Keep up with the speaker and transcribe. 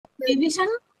Division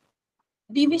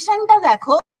ডিভিশনটা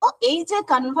দেখো, এই যে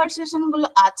কনভারসেশন গুলো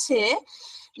আছে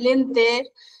লেন্থের,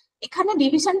 এখানে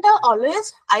ডিভিশনটা অলওয়েজ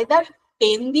আইদার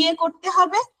 10 দিয়ে করতে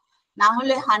হবে, না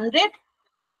হলে 100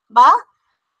 বা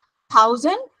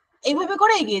 1000 এইভাবে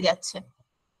করে এগিয়ে যাচ্ছে,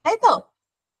 তাই তো?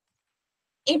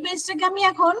 এই পেজটাকে আমি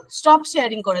এখন স্টপ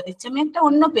শেয়ারিং করে দিচ্ছি, আমি একটা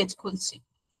অন্য পেজ খুলছি,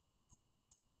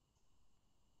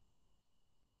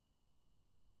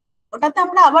 ওটাতে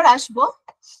আমরা আবার আসবো।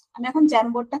 আমি এখন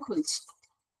জ্যামবোর্ডটা খুলছি।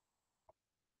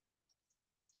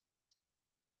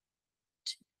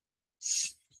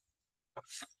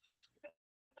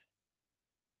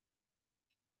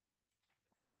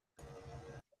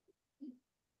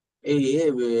 এই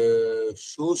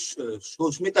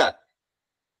সুস্মিতা,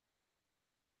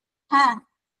 হ্যাঁ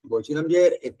বলছিলাম যে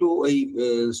একটু ওই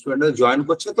স্টুডেন্টরা জয়েন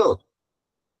করছে তো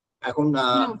এখন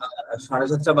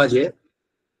 7:30 বাজে,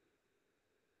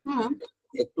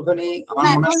 একটুখানি আমার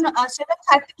না মনে এখন হয় সেটা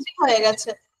 33 হয়ে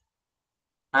গেছে।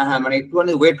 হ্যাঁ হ্যাঁ, মানে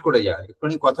একটুখানি ওয়েট করে যায়,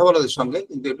 একটুখানি কথা বলো ওদের সঙ্গে,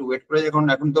 কিন্তু একটু ওয়েট করে যায়, এখন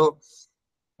এখন তো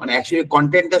মানে অ্যাকচুয়ালি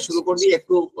কন্টেন্টটা শুরু করবি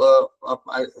একটু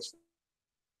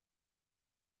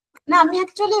না আমি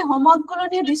অ্যাকচুয়ালি হোমওয়ার্ক গুলো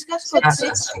নিয়ে ডিসকাস করছি,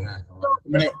 তো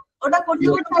মানে ওটা করতে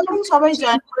করতে এখন সবাই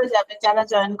জয়েন করে যাবে যারা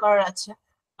জয়েন করার আছে।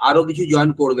 আরো কিছু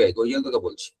জয়েন করবে ওই জন্য তোকে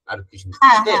বলছি, আর কিছু না।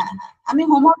 হ্যাঁ হ্যাঁ, আমি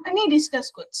হোমওয়ার্কটা নিয়ে ডিসকাস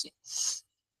করছি।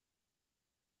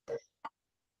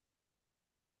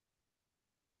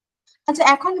 আচ্ছা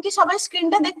এখন কি সবাই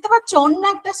স্ক্রিনটা দেখতে পাচ্ছ? অন্য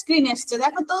একটা স্ক্রিন এসছে,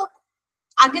 দেখো তো।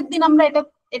 আগের দিন আমরা এটা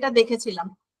এটা দেখেছিলাম।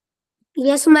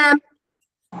 Yes, ma'am.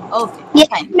 ওকে Yes,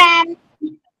 ফাইন, ma'am.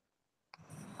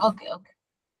 ওকে ওকে।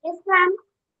 Yes, ma'am.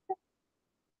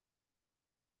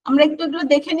 আমরা একটু এগুলো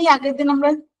দেখে নিই, আগের দিন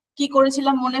আমরা কি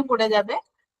করেছিলাম মনে পড়ে যাবে,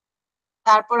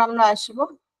 তারপর আমরা আসবো।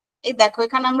 এই দেখো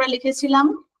এখানে আমরা লিখেছিলাম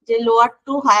যে লোয়ার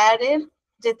টু হায়ারের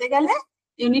যেতে গেলে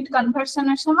ইউনিট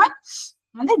কনভার্সনের সময়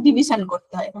আমাদের ডিভিশন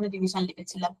করতে হয়, এখানে ডিভিশন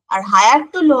লিখেছিলাম। আর হায়ার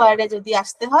টু লোয়ারে যদি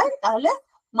আসতে হয় তাহলে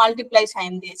মাল্টিপ্লাই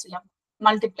সাইন দিয়েছিলাম,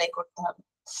 মাল্টিপ্লাই করতে হবে।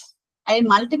 আর এই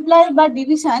মাল্টিপ্লাই বা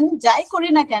ডিভিশন যাই করি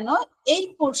না কেন, এই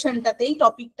পোর্শনটাতে, এই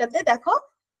টপিকটাতে দেখো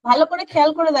ভালো করে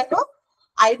খেয়াল করে দেখো,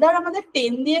 আইদার আমাদের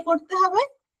 10 দিয়ে করতে হবে,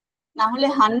 না হলে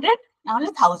 100, না হলে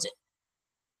 1000।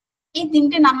 এই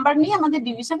তিনটে নাম্বার নিয়ে আমাদের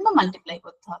ডিভিশন বা মাল্টিপ্লাই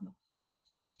করতে হবে।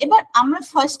 এবার আমরা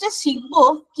ফার্স্টে শিখবো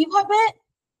কিভাবে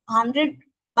 100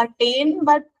 বা 10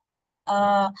 বা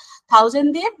 1000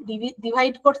 দিয়ে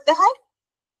ডিভাইড করতে হয়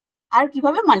আর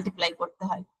কিভাবে মাল্টিপ্লাই করতে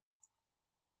হয়,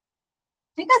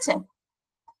 ঠিক আছে?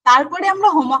 তারপরে আমরা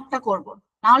হোমওয়ার্কটা করব,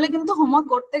 না হলে কিন্তু হোমওয়ার্ক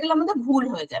করতে গেলে আমাদের ভুল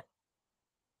হয়ে যাবে।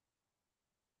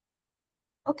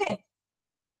 ওকে,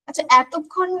 আচ্ছা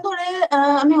এতক্ষণ ধরে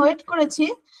আমি ওয়েট করেছি,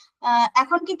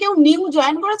 এখন কি কেউ নিউ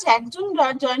জয়েন করেছে? একজন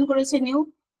জয়েন করেছে নিউ,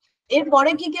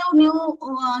 এরপরে কি কেউ নিউ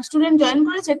স্টুডেন্ট জয়েন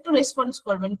করেছে? একটু রেসপন্স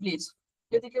করবেন প্লিজ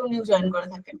যদি কেউ নিউ জয়েন করে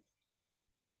থাকেন।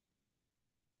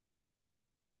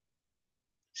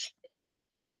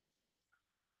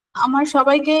 আমার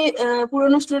সবাইকে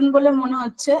পুরনো স্টুডেন্ট বলে মনে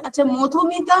হচ্ছে। আচ্ছা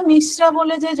মধুমিতা মিশ্রা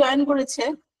বলে যে জয়েন করেছে,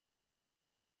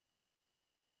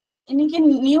 ইনি কি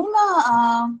নিউ না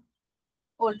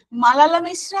ওল্ড? মালালা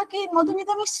মিশ্রা কি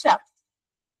মধুমিতা মিশ্রা?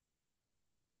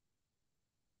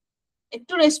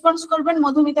 একটু রেসপন্স করবেন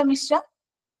মধুমিতা মিশ্রা।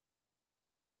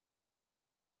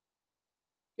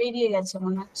 বেরিয়ে গেছে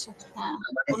মনে হচ্ছে, হ্যাঁ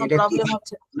কোনো প্রবলেম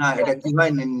হচ্ছে না, এটা কি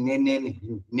হয়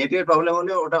নেটের প্রবলেম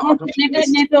হলে ওটা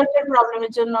নেটওয়ার্কের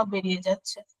প্রবলেমের জন্য বেরিয়ে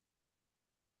যাচ্ছে।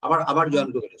 আবার জয়েন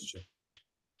করে এসছে।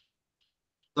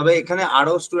 তবে এখানে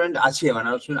আরো স্টুডেন্ট আছে, মানে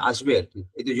আরো স্টুডেন্ট আসবে আর কি,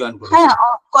 এই তো জয়েন করেছে। হ্যাঁ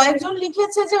কয়েকজন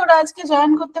লিখেছে যে ওরা আজকে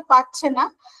জয়েন করতে পারছে না।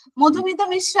 মধুমিতা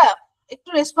মিশ্রা একটু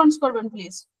রেসপন্স করবেন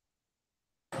প্লিজ।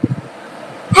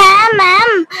 হ্যাঁ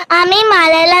ম্যাম, আমি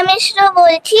মালালা মিশ্র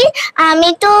বলছি। আমি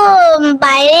তো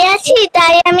বাইরে আছি,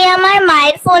 তাই আমি আমার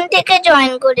মায়ের ফোন থেকে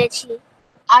জয়েন করেছি।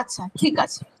 আচ্ছা ঠিক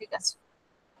আছে ঠিক আছে।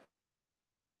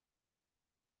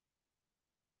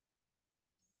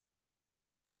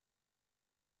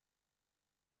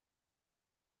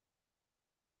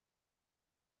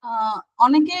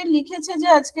 অনেকে লিখেছে যে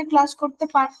আজকে ক্লাস করতে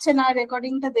পারছে না,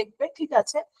 রেকর্ডিংটা দেখবে, ঠিক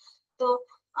আছে। তো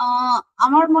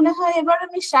আমার মনে হয় এবার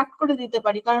আমি স্টার্ট করে দিতে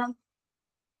পারি, কারণ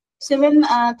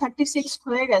 7:36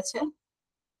 হয়ে গেছে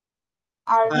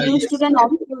আর নিউ স্টুডেন্ট আর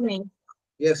কেউ নেই।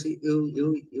 Yes,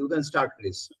 you can start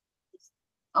please.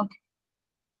 ওকে,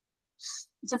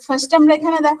 আচ্ছা ফার্স্ট আমরা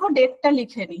এখানে দেখো ডেটটা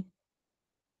লিখে নিই।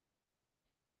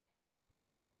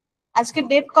 আজকে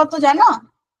ডেট কত জানো?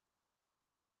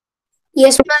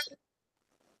 Yes, ma'am.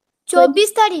 24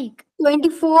 তারিখ,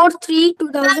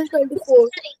 24/3/2024.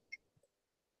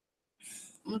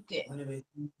 ওকে,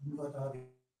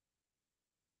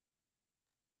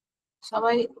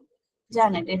 সবাই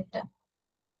জানে ডেটটা,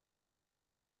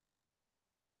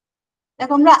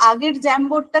 দেখো আমরা আগের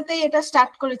জ্যামবোর্ডটাতে এটা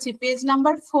স্টার্ট করেছি, পেজ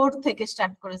নাম্বার 4 থেকে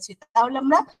স্টার্ট করেছি, তাহলে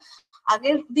আমরা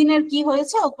আগের দিনের কি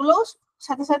হয়েছে ওগুলো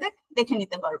সাথে সাথে দেখে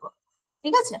নিতে পারবো।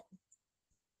 ঠিক আছে,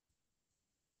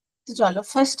 তো চলো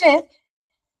ফার্স্টে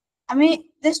আমি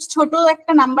জাস্ট ছোট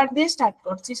একটা নাম্বার দিয়ে স্টার্ট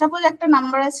করছি। সাপোজ একটা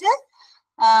নাম্বার আছে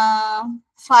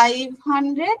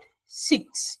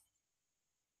 506,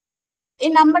 এই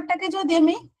নাম্বারটাকে যদি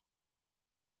আমি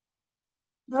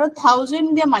ধরো 1000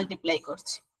 দিয়ে মাল্টিপ্লাই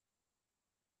করছি,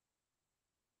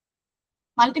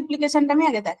 মাল্টিপ্লিকেশনটা আমি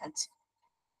আগে দেখাচ্ছি।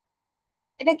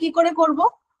 এটা কি করে করব?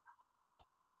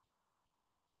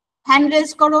 হ্যান্ড রেজ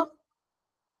করো।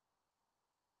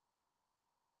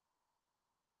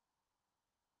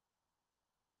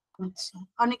 আচ্ছা,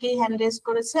 অনেকেই হ্যান্ড রেজ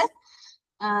করেছে,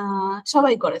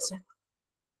 সবাই করেছে,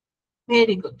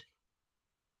 ভেরি গুড।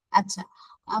 আচ্ছা,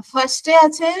 ফার্স্টে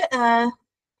আছে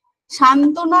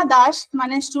শান্তনা দাস,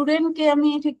 মানে স্টুডেন্ট কে আমি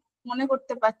ঠিক মনে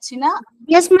করতে পারছি না।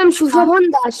 Yes, ma'am. Sushobhan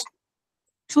Das.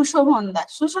 Sushovan Das,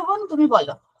 Sushovan তুমি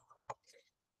বলো।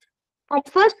 At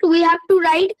first, we have to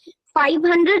write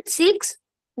 506.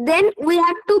 Then we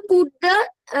have to put the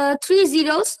 3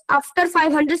 zeros after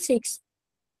 506.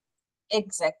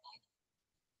 Exactly,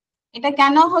 এটা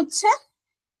কেন হচ্ছে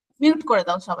মিউট করে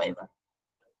দাও সবাই এবার।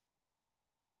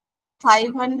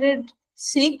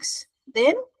 506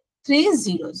 দেন 3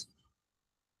 zeros,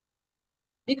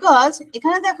 বিকজ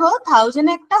এখানে দেখো 1000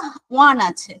 একটা 1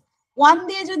 আছে, 1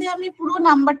 দিয়ে যদি আমি পুরো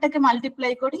নাম্বারটাকে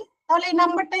মাল্টিপ্লাই করি তাহলে এই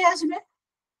নাম্বারটাই আসবে,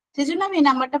 সেজন্য আমি এই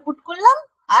নাম্বারটা পুট করলাম।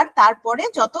 আর তারপরে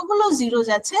যতগুলো জিরোজ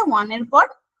আছে 1 এর পর,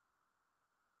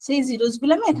 সেই জিরোজ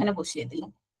গুলো আমি এখানে বসিয়ে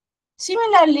দিলাম।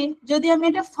 সিমিলারলি যদি আমি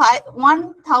এটা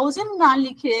 1000 না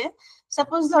লিখে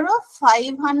সাপোজ ধরো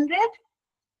 500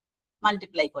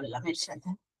 মাল্টিপ্লাই করলাম এর সাথে,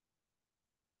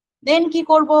 দেন কি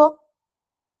করব?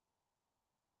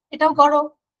 এটাও করো।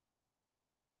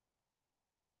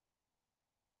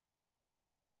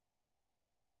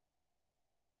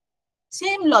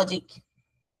 সেম লজিক,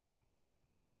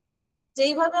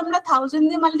 যেইভাবে আমরা 1000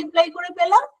 দিয়ে মাল্টিপ্লাই করে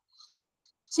পেলাম,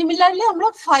 সিমিলারলি আমরা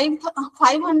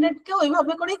 500 কে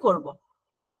ওইভাবে করেই করব।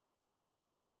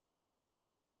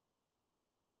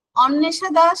 অন্বেষা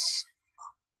দাস,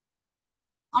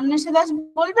 অন্বেষা দাস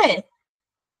বলবে?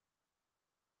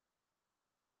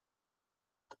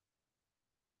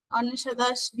 অন্বেষা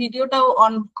দাস ভিডিওটাও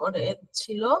অন করে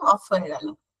ছিল, অফ হয়ে গেল।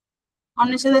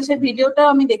 অন্বেষা দাসের ভিডিওটা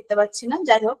আমি দেখতে পাচ্ছি না,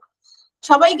 যাই হোক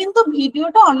সবাই কিন্তু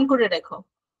ভিডিওটা অন করে রেখো,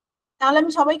 তাহলে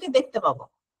আমি সবাইকে দেখতে পাবো।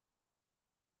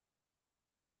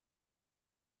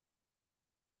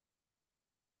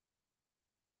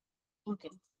 ওকে,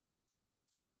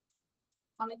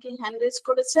 অনেকে হ্যান্ড রেজ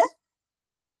করেছে।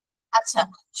 আচ্ছা,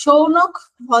 সৌনক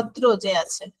ভদ্র যে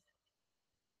আছে,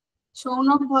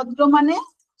 সৌনক ভদ্র মানে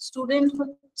স্টুডেন্ট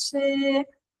হচ্ছে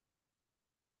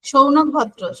সৌনক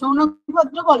ভদ্র। সৌনক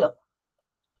ভদ্র বলো।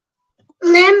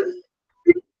 ম্যাম,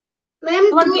 ম্যাম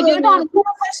তোমার ভিডিওটা অন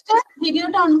করো, ফার্স্ট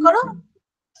ভিডিওটা অন করো।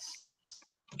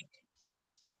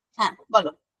 হ্যাঁ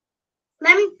বলো।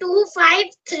 ম্যাম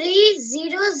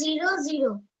 253000।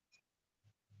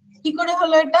 কি করে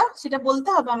হলো এটা সেটা বলতে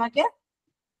হবে আমাকে।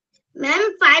 ম্যাম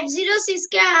 506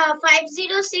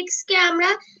 কে আমরা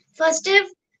ফার্স্টে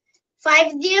 5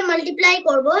 দিয়ে মাল্টিপ্লাই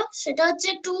করব, সেটা হচ্ছে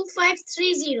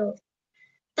 2530।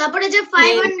 তারপরে যে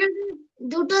 500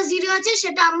 দুটো জিরো আছে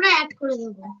সেটা আমরা অ্যাড করে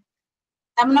দেব।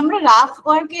 তার মানে আমরা রাফ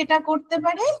ওয়ার্কে এটা করতে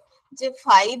পারি যে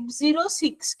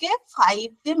 506 কে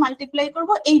 5 দিয়ে মাল্টিপ্লাই করব,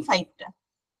 এই 5টা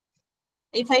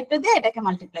দিয়ে এটাকে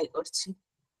মাল্টিপ্লাই করছি,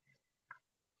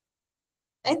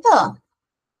 তাই তো?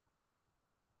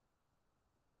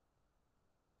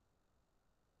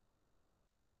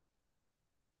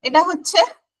 এটা হচ্ছে,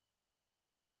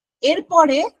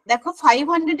 এরপরে দেখো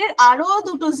 500 এর আরো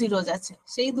দুটো জিরোজ আছে,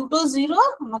 সেই দুটো জিরো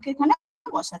আমাকে এখানে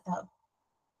বসাতে হবে।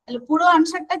 তাহলে পুরো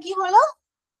আনসারটা কি হলো?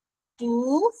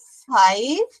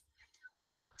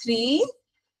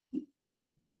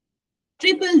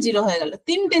 253000 হয়ে গেল,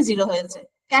 3টে জিরো হয়েছে।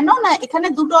 কেন না এখানে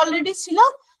দুটো অলরেডি ছিল,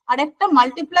 আর একটা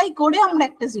মাল্টিপ্লাই করে আমরা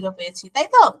একটা জিরো পেয়েছি, তাই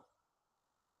তো?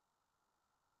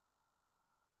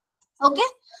 ওকে,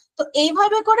 তো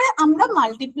এইভাবে করে আমরা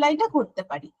মাল্টিপ্লাইটা করতে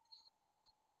পারি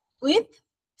উইথ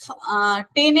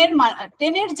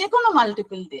 10 এর যে কোনো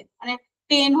মাল্টিপল দিয়ে, মানে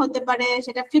 10 হতে পারে,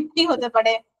 সেটা 50 হতে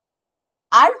পারে।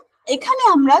 আর এখানে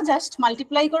আমরা জাস্ট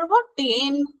মাল্টিপ্লাই করব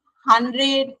 10,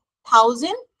 100,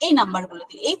 1000 এই নাম্বারগুলো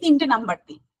দিয়ে, এই 3টে নাম্বার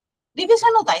দিয়ে।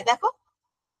 ডিভিশনও তাই, দেখো।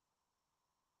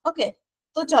 ওকে,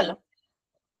 তো চলো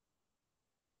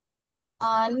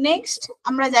নেক্সট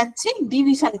আমরা যাচ্ছি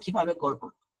ডিভিশন কিভাবে করব।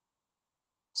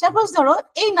 সাপোজ ধরো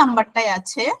এই নাম্বারটাই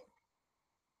আছে,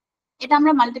 এটা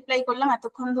আমরা মাল্টিপ্লাই করলাম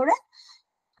এতক্ষণ ধরে,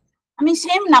 আমি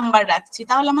সেম নাম্বার রাখছি,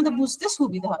 তাহলে আমাদের বুঝতে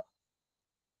সুবিধা হয়।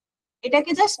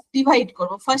 এটাকে জাস্ট ডিভাইড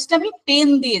করবো। ফার্স্ট আমি 10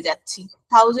 দিয়ে যাচ্ছি,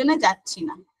 1000-এ যাচ্ছি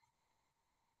না।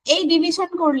 এই ডিভিশন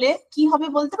করলে কি হবে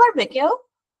বলতে পারবে কেউ?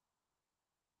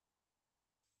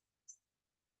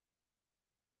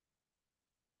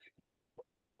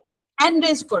 হ্যান্ড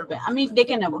রেজ করবে, আমি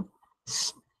ডেকে নেব।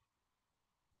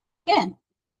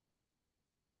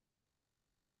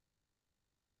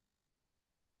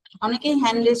 অনেকেই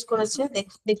হ্যান্ড রেজ করেছে,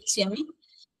 দেখছি আমি।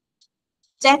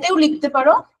 চ্যাটেও লিখতে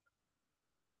পারো।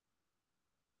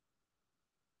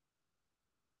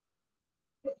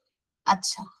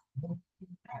 আচ্ছা,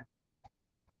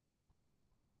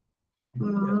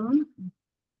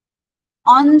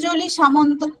 অঞ্জলি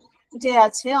সামন্ত যে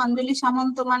আছে, অঞ্জলি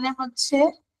সামন্ত মানে হচ্ছে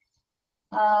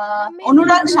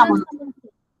অনুরাগ সামন্ত।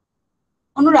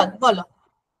 অনুরাগ বলো।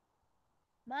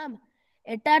 ম্যাম,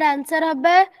 এটার অ্যান্সার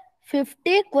হবে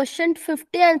 50, question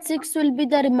 50 and 6 will be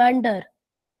the remainder.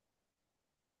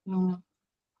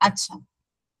 আচ্ছা,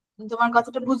 তোমার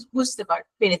কথাটা বুঝতে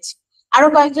পেরেছি। আরো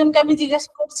কয়েকজনকে আমি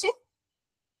জিজ্ঞাসা করছি।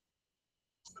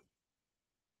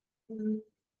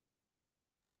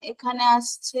 এখানে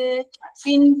আসছে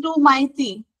পিন্টু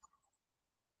মাইতি।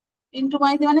 পিন্টু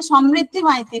মাইতি মানে সমৃদ্ধি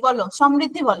মাইতি, বলো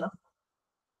সমৃদ্ধি বলো।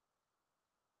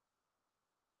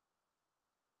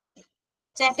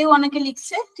 চ্যাটেও অনেকে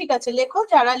লিখছে, ঠিক আছে লেখো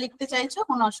যারা লিখতে চাইছো,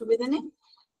 কোনো অসুবিধা নেই।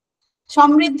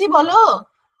 সমৃদ্ধি বলো,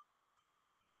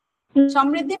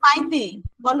 সমৃদ্ধি মাইতি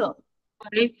বলো।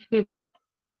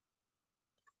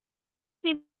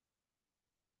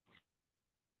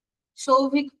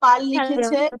 সৌভিক পাল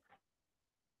লিখেছে,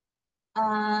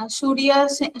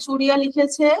 সুরিয়া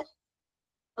লিখেছে,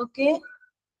 ওকে।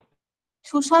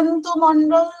 সুশান্ত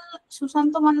মন্ডল,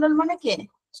 সুশান্ত মন্ডল মানে কে?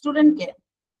 স্টুডেন্ট কে?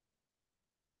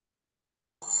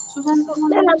 সুশান্ত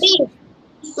মন্ডল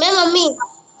ম্যাম আমি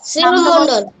শ্রেয়ম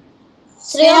মন্ডল।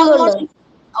 শ্রেয়ম মন্ডল,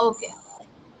 ওকে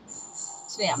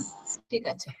শ্রেয়াম, ঠিক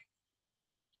আছে।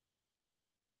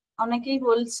 অনেকেই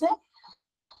বলছে।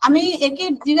 আমি একে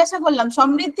জিজ্ঞাসা করলাম,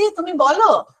 সমৃদ্ধি তুমি বলো।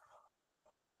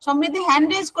 সমৃদ্ধি হ্যান্ড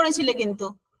রেজ করেছিলে কিন্তু।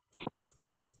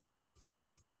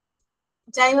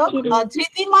 যাই হোক,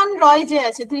 ধৃতিমান রয় যে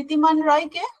আছে, ধৃতিমান রয়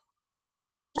কে?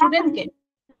 Student K?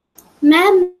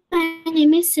 Ma'am, my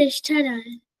name is শ্রেষ্ঠা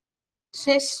রায়।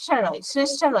 শ্রেষ্ঠা রয়,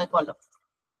 শ্রেষ্ঠা রয় বলো।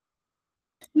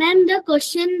 Ma'am, the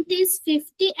question is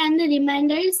 50 and the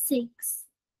remainder is 6.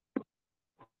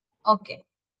 ওকে।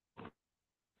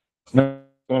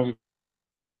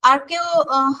 আর কেউ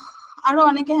আরো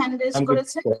অনেকে হ্যান্ড রেজ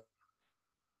করেছে।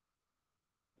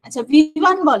 আচ্ছা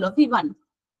ভিভান বলো, ভিভান।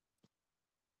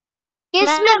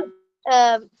 ইয়েস ম্যাম,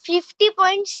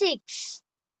 50.6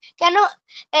 কেন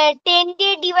 10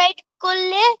 দিয়ে ডিভাইড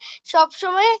করলে সব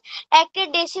সময় একটা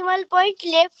ডেসিমাল পয়েন্ট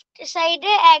লেফট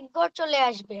সাইডে এক ঘর চলে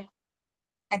আসবে।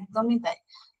 একদমই তাই।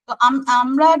 তো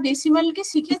আমরা ডেসিমাল কি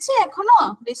শিখেছি এখনো?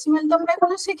 ডেসিমাল তো আমরা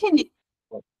এখনো শিখিনি।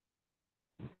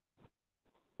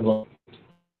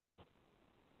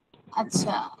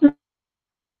 আচ্ছা,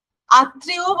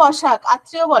 আত্রেয় বসাক,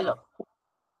 আত্রেয় বলো।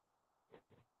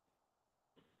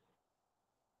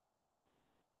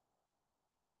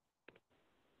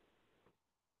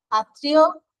 আত্রেয়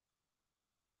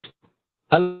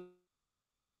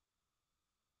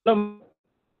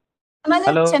শোনা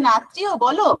যাচ্ছে না, আত্রেয়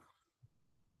বলো।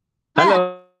 হ্যাঁ,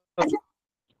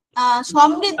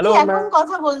 সমৃদ্ধি এখন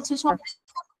কথা বলছে।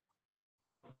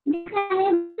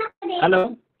 হ্যালো,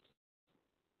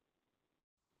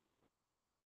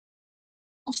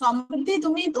 সমৃদ্ধি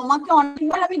তুমি, তোমাকে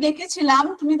অনেকবার আমি ডেকেছিলাম,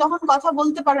 তুমি তখন কথা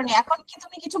বলতে পারোনি, এখন কি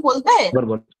তুমি কিছু বলবে?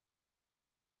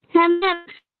 হ্যাঁ ম্যাম,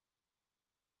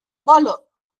 বলো।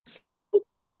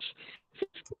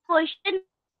 কোশ্চেন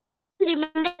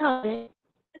রিমাইন্ডার হবে।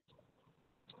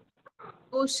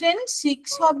 কোশ্চেন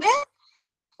 6 হবে।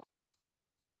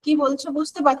 কি বলছো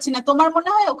বুঝতে পারছি না। তোমার মনে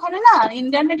হয় ওখানে না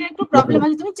ইন্টারনেটের একটু প্রবলেম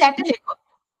আছে, তুমি চ্যাটে লেখো,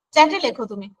 চ্যাটে লেখো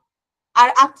তুমি। আর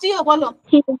আত্রীয় বলো।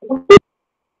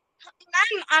 ম্যাম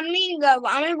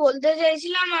আমি বলতে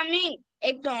চাইছিলাম, আমি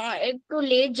একটু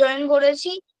লেট জয়েন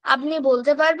করেছি, আপনি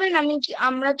বলতে পারবেন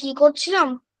আমরা কি করছিলাম?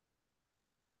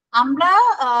 আমরা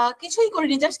কিছুই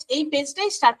করিনি, জাস্ট এই পেজটাই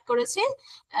স্টার্ট করেছি।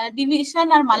 ডিভিশন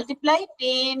আর মাল্টিপ্লাই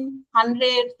 10,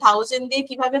 100, 1000 দিয়ে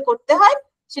কিভাবে করতে হয়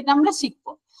সেটা আমরা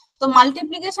শিখবো। তো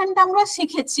মাল্টিপ্লিকেশনটা আমরা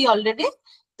শিখেছি অলরেডি,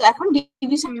 তো এখন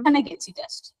ডিভিশনে গেছি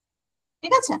জাস্ট।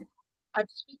 ঠিক আছে,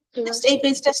 জাস্ট এই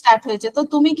পেজটা স্টার্ট হয়েছে। তো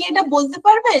তুমি কি এটা বলতে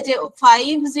পারবে যে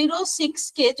 506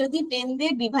 কে যদি 10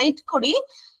 দিয়ে ডিভাইড করি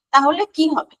তাহলে কি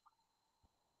হবে?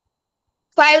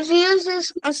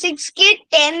 506 কে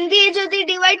 10 দিয়ে যদি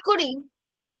ডিভাইড করি,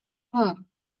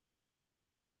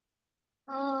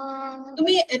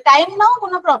 তুমি টাইম নাও,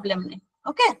 কোনো প্রবলেম নেই।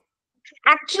 ওকে,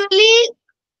 অ্যাকচুয়ালি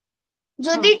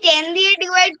যদি 10 দিয়ে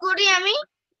ডিভাইড করি আমি,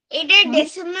 এটা হুম।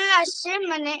 ডেসিমাল আসছে,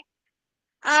 মানে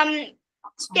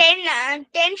আচ্ছা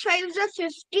 10 5s are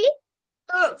 50,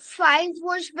 তো 5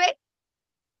 বসবে।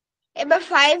 এবার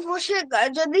 5 বসে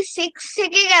যদি 6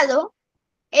 থেকে গেল,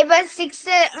 এবার 6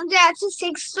 এ যে আছে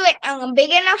 6 তো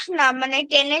বিগ এনাফ না, মানে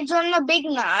 10 এর জন্য বিগ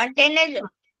না, আর 10 এর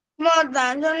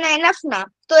জন্য এনাফ না।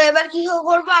 তো এবার কি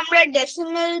করবো, আমরা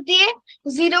ডেসিমাল দিয়ে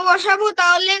 0 বসাবো,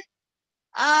 তাহলে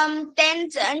 10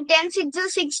 6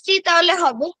 60, তাহলে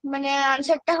হবে, মানে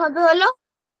আনসারটা হবে হলো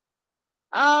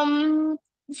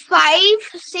 5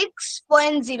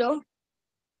 6.0।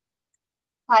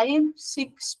 5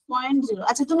 6.0।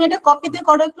 আচ্ছা তুমি এটা কপিতে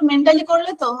করো, একটু মেন্টালি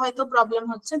করলে তো হয়তো প্রবলেম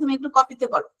হচ্ছে, তুমি একটু কপিতে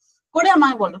করো, করে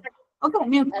আমায় বলো। ওকে,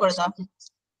 মিউট করে দাও।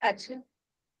 আচ্ছা,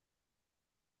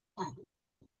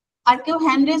 আর কেউ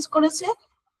হ্যান্ড রেজ করেছে?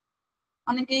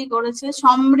 অনেকেই করেছে।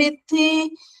 সমৃদ্ধি,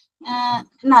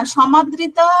 না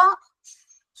সমাদৃতা,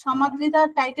 সমাদৃতার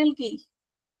টাইটেল কি?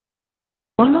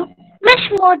 মিস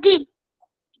মোদি।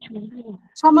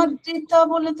 সমাদৃতা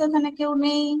বলে তো এখানে কেউ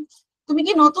নেই। তুমি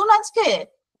কি নতুন আজকে?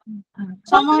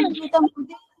 সমাদৃতা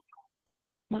মোদি।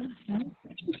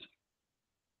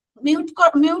 মিউট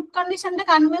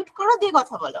কন্ডিশনটাকে আনমিউট করো, দিয়ে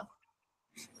কথা বলো।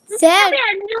 স্যার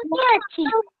আছি।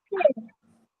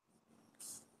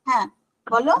 হ্যাঁ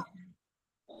বলো।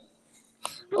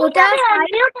 ওটা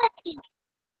আছি।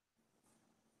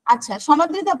 আচ্ছা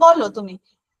সমাদৃতা বলো তুমি,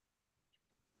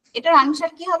 এটার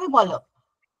আনসার কি হবে বলো।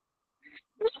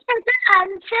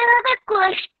 আনসার হবে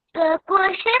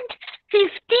কোয়েশ্চেন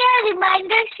 50 আর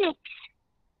রিমাইন্ডার 6।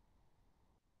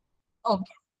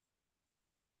 ওকে,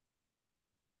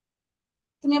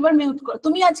 তুমি এবার মিউট করো।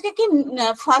 তুমি আজকে কি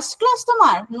ফার্স্ট ক্লাস,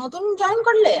 তোমার নতুন জয়েন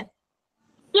করলে?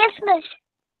 Yes miss.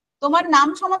 তোমার নাম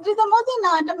সমাদৃতা মোদি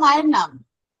না এটা মায়ের নাম?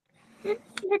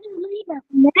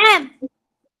 ম্যাম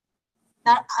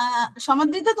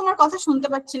সমাদৃতা তোমার কথা শুনতে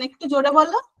পাচ্ছি না, একটু জোরে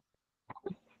বলো।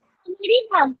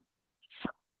 নাম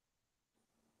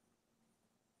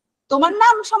তোমার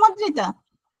নাম সমাদৃতা?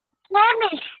 হ্যাঁ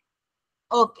মিস।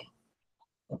 ওকে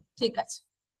ঠিক আছে।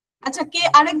 আচ্ছা কে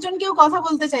আরেকজন কেউ কথা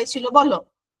বলতে চাইছিল, বলো।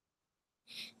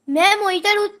 ম্যাম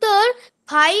ওইটার উত্তর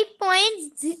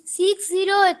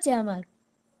 5.60 হচ্ছে আমার।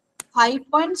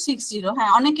 5.60,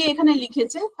 হ্যাঁ অনেকে এখানে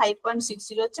লিখেছে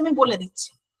 5.60 হচ্ছে, আমি বলে দিচ্ছি।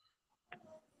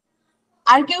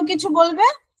 আর কেউ কিছু বলবে?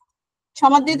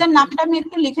 সমাদৃতার নামটা আমি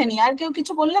একটু লিখে নিই, আর কেউ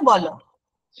কিছু বললে বলো।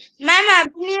 ম্যাম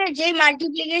আপনি যে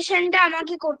মাল্টিপ্লিকেশনটা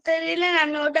আমাকে করতে দিলেন,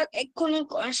 আমি ওটা এক্ষুনি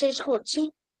শেষ করছি।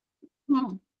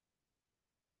 হুম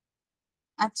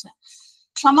আচ্ছা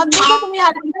সমাদৃতা, তুমি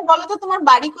আরেকবার বলো তো তোমার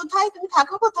বাড়ি কোথায়, তুমি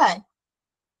থাকো কোথায়?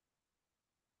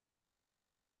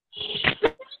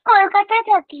 কলকাতায়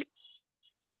থাকি।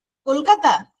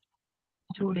 কলকাতা?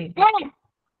 হ্যাঁ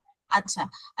আচ্ছা,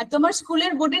 আর তোমার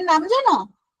স্কুলের বোর্ডের নাম জানো?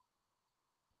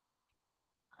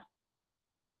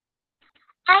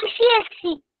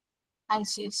 আইসিএসসি।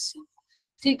 আইসিএসসি,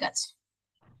 ঠিক আছে।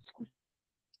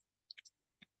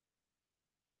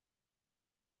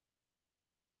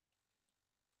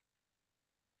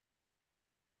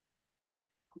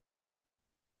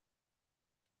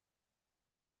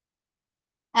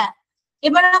 হ্যাঁ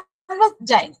এবার আমরা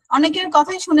যাই। অনেকের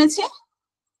কথাই শুনেছি,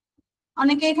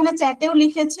 অনেকে এখানে চ্যাটেও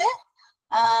লিখেছে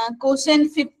কোশ্চেন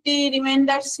 50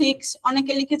 রিমাইন্ডার 6,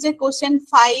 অনেকে লিখেছে কোশ্চেন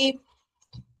 5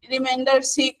 রিমাইন্ডার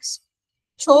 6।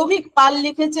 সৌভিক পাল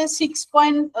লিখেছে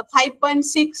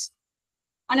 5.6,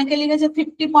 অনেকে লিখেছে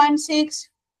 50.6।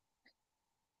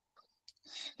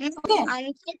 ওকে,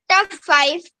 আনসারটা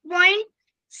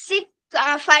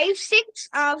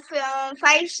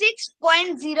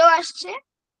 56.0 আসছে,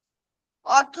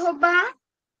 অথবা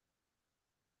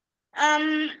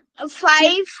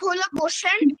 5 হলো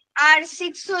কোশ্চেন আর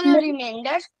 6 হলো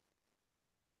রিমাইন্ডার।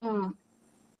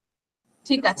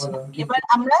 ঠিক আছে, এবার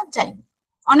আমরা যাই।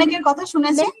 অনেকের কথা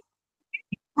শুনেছি,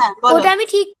 হ্যাঁ বলো। ওটা আমি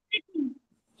ঠিক,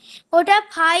 ওটা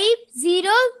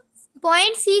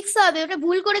 50.6 হবে, ওটা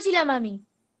ভুল করেছিলাম আমি।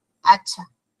 আচ্ছা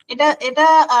এটা এটা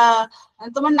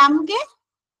তোমার নাম কি?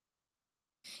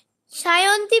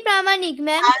 সায়ন্তী প্রামাণিক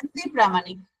ম্যাম। আরতি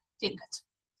প্রামাণিক, ঠিক আছে।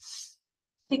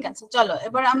 ঠিক আছে চলো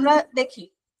এবার আমরা দেখি,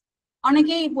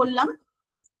 অনেকেই বললাম।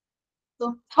 তো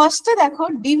ফার্স্টে দেখো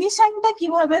ডিভিশনটা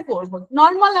কিভাবে করব।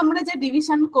 নর্মাল আমরা যে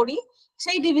ডিভিশন করি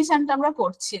সেই ডিভিশনটা আমরা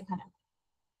করছি এখানে।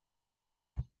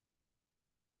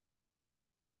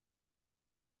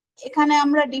 এখানে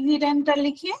আমরা ডিভিডেন্ডটা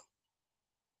লিখি,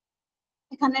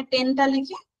 এখানে 10টা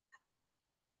লিখি।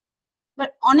 বাট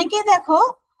অনেকে দেখো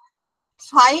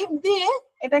 5 দিয়ে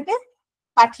এটাকে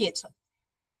পাঠিয়েছো,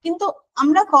 কিন্তু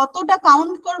আমরা কতটা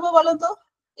কাউন্ট করব বলো তো।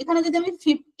 এখানে যদি আমি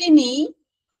 50 নিই,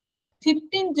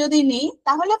 15 যদি নিই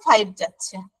তাহলে 5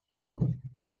 যাচ্ছে,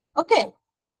 ওকে।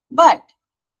 বাট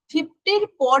 50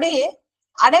 পরে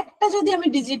আরেকটা যদি আমি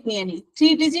ডিজিট নিয়ে নিই,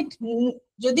 3 ডিজিট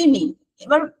যদি নিই,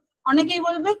 এবার অনেকেই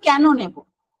বলবে কেন নেব,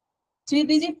 3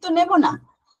 ডিজিট তো নেব না।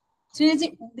 3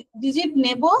 ডিজিট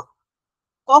নেব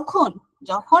কখন,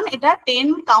 যখন এটা 10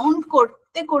 কাউন্ট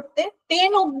করতে করতে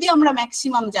 10 অবধি আমরা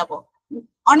ম্যাক্সিমাম যাব।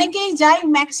 অনেকেই যাই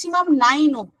ম্যাক্সিমাম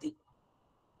 9 অবধি।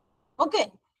 ওকে,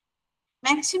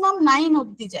 ম্যাক্সিমাম 9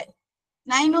 অবধি যায়,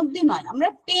 9 অবধি নয়, আমরা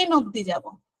 10 অবধি যাব।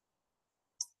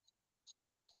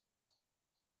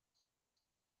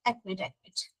 এক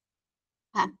মিনিট।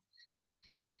 হ্যাঁ,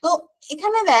 তো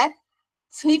এখানে দেখ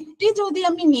 50 যদি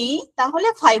আমি নিই তাহলে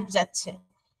 5 যাচ্ছে,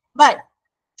 বাট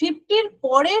 50-র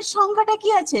পরের সংখ্যাটা কি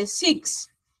আছে, 6,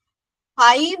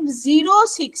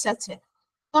 506 আছে।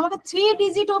 তো আমাকে 3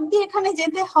 ডিজিট অবধি এখানে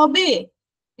যেতে হবে,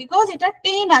 বিকজ এটা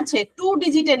 10 আছে, 2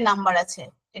 ডিজিটের নাম্বার আছে,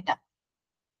 এটা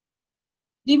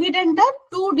ডিভিডেন্ডটা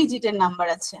 2 ডিজিটের নাম্বার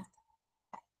আছে।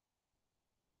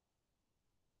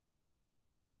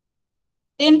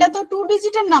 10টা তো 2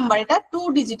 ডিজিটের নাম্বার, এটা 2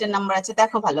 ডিজিটের নাম্বার আছে,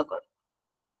 দেখো ভালো করে।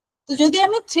 তো যদি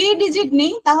আমি 3 ডিজিট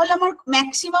নিই তাহলে আমার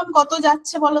ম্যাক্সিমাম কত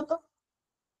যাচ্ছে বলো তো?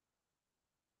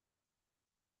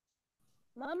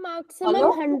 Ma'am, maximum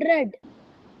 100.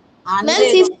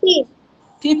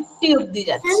 50 অবধি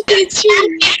যাচ্ছে।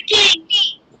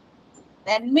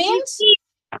 দ্যাট মিনস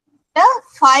এটা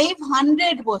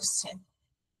 500 বসছে।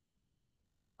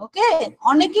 ওকে,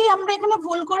 অনেকেই আমরা এখানে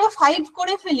ভুল করে 5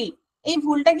 করে ফেলি, এই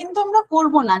ভুলটা কিন্তু আমরা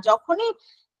করব না। যখনই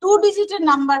 2 ডিজিটের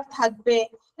নাম্বার থাকবে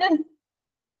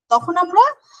তখন আমরা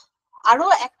আরো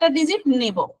একটা ডিজিট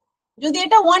নেব। যদি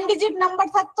এটা 1 ডিজিট নাম্বার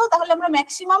থাকতো তাহলে আমরা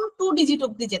ম্যাক্সিমাম 2 ডিজিট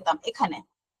অবধি যেতাম এখানে,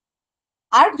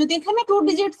 আর যদি এখানে 2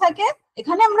 ডিজিট থাকে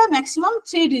এখানে আমরা ম্যাক্সিমাম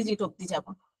 3 ডিজিট অবধি যাব।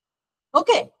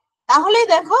 ওকে, তাহলেই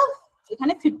দেখো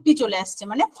এখানে 50 চলে আসছে,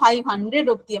 মানে 500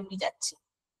 অবধি আমি যাচ্ছি,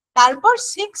 তারপর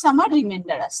 6 আমার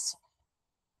রিমাইন্ডার আসছে।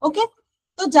 ওকে,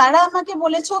 তো যারা আমাকে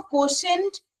বলেছো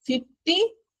quotient 50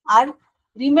 R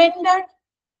reminder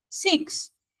 6,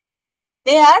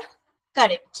 they R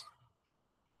correct,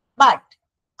 but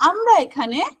আমরা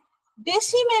এখানে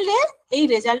ডেসিমেলে এই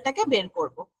রেজাল্টটাকে বের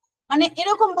করব। মানে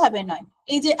এরকম ভাবে নয়,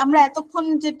 এই যে আমরা এতক্ষণ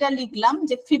যেটা লিখলাম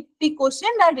যে 50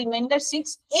 কোশেন্ট আর রিমাইন্ডার 6,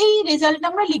 এই রেজাল্ট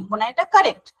আমরা লিখবো না, এটা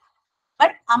কারেক্ট।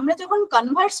 বাট আমরা যখন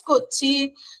কনভার্স করছি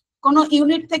কোন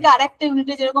ইউনিট থেকে আরেকটা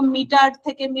ইউনিটে, যেরকম মিটার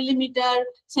থেকে মিলিমিটার,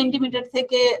 সেন্টিমিটার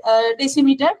থেকে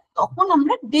ডেসিমিটার, তখন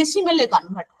আমরা ডেসিমেলে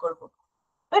কনভার্ট করব।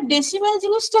 এবার ডেসিমেল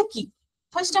জিনিসটা কি,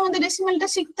 ফার্স্ট আমাদের ডেসিমেলটা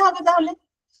শিখতে হবে। তাহলে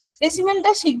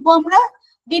ডেসিমেলটা শিখবো আমরা,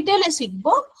 ডিটেলে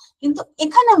শিখবো, কিন্তু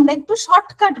এখানে আমরা একটু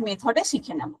শর্টকাট মেথডে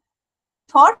শিখে নেব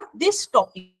ফর দিস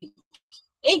টপিক।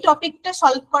 এই টপিকটা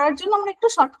সলভ করার জন্য আমরা একটু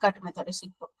শর্টকাট মেথডে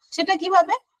শিখবো। সেটা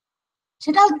কিভাবে,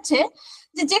 সেটা হচ্ছে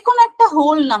যে কোনো একটা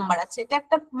হোল নাম্বার আছে, এটা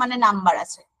একটা মানে নাম্বার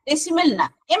আছে, ডেসিমেল না,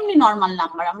 এমনি নর্মাল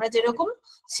নাম্বার আমরা যেরকম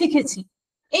শিখেছি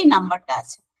এই নাম্বারটা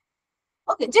আছে।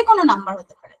 ওকে, যে কোনো নাম্বার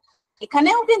হতে পারে,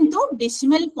 এখানেও কিন্তু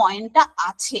ডেসিমেল পয়েন্টটা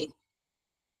আছে,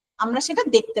 আমরা সেটা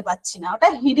দেখতে পাচ্ছি না, ওটা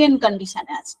হিডেন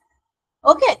কন্ডিশনে আছে।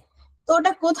 ওকে, তো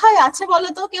ওটা কোথায় আছে বলো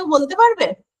তো, কেউ বলতে পারবে?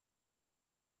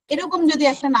 এরকম যদি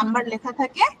একটা নাম্বার লেখা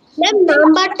থাকে, ম্যাম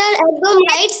নাম্বারটা একদম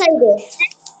রাইট সাইডে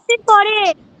পরে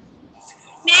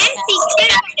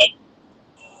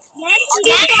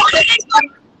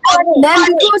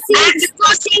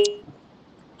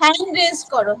হ্যান্ড রেজ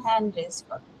করো, হ্যান্ড রেজ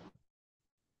করো।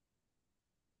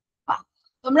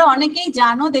 তোমরা অনেকেই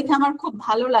জানো, দেখে আমার খুব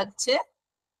ভালো লাগছে।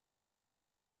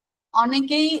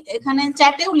 অনেকেই এখানে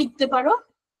চ্যাটেও লিখতে পারো।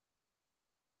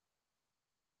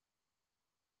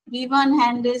 বিমান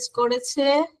হ্যান্ড রেজ করেছে,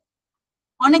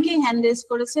 অনেকেই হ্যান্ড রেজ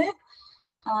করেছে।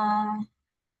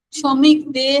 শ্রমিক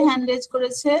দে হ্যান্ড রেজ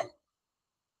করেছে।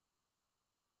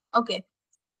 ওকে,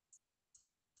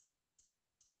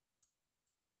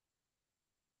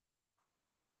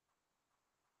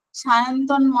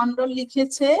 সায়ন্তন মন্ডল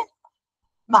লিখেছে,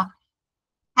 বাহ,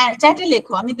 হ্যাঁ চ্যাটে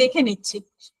লেখো, আমি দেখে নিচ্ছি।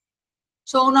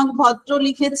 সৌনক ভদ্র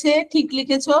লিখেছে, ঠিক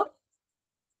লিখেছো,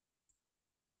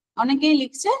 অনেকেই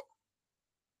লিখছে,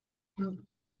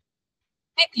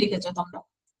 ঠিক লিখেছো তোমরা।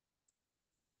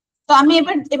 তো আমি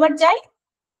এবার যাই,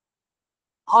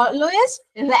 অলওয়েজ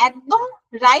একদম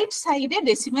রাইট সাইডে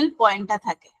ডেসিমেল পয়েন্টটা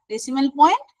থাকে, ডেসিমেল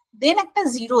পয়েন্ট, দেন একটা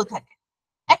জিরো থাকে,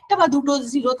 একটা বা দুটো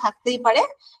জিরো থাকতেই পারে।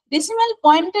 ডেসিমেল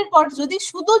পয়েন্টের পর যদি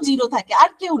শুধু জিরো থাকে আর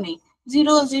কেউ নেই,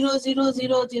 0 0 0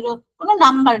 0 0, কোনো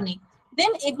নাম্বার নেই,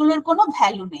 দেন এগুলোর কোনো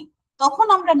ভ্যালু নেই, তখন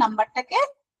আমরা নাম্বারটাকে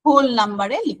হোল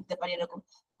নাম্বারে লিখতে পারি, এরকম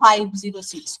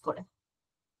 506 করে।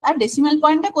 আর ডেসিমেল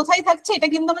পয়েন্টটা কোথায় থাকছে এটা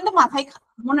কিন্তু আমাদের মাথায়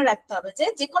মনে রাখতে হবে,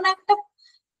 যে কোনো একটা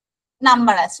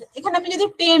নাম্বার আছে, এখানে আমি যদি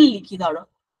 10 লিখি, ধরো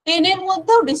 10 এর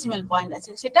মধ্যেও ডেসিমেল পয়েন্ট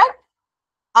আছে, সেটা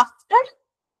আফটার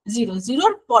 0,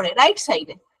 0-র পরে রাইট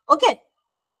সাইডে। ওকে,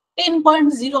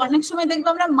 10.0 অনেক সময় দেখবো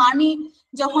আমরা মানি,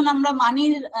 যখন আমরা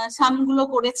মানির সামগুলো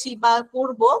করেছি বা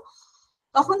করব,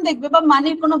 তখন দেখবে, বা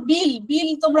মানির কোনো বিল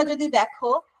তোমরা যদি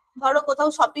দেখো, ধরো কোথাও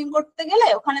শপিং করতে গেলে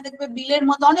ওখানে দেখবে বিলের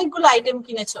মধ্যে অনেকগুলো আইটেম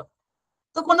কিনেছো,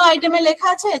 তো কোনো আইটেমে লেখা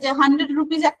আছে যে 100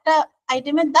 রুপিস একটা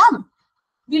আইটেমের দাম,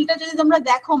 বিলটা যদি তোমরা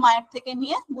দেখো মায়ের থেকে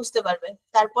নিয়ে বুঝতে পারবে,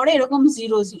 তারপরে এরকম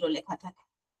 0 লেখা থাকে,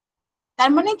 তার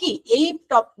মানে কি এই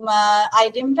টপ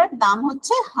আইটেমটার দাম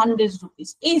হচ্ছে 100 রুপিস।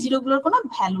 এই জিরোগুলোর কোনো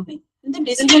ভ্যালু নেই, কিন্তু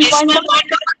ডেসিমেল পয়েন্ট।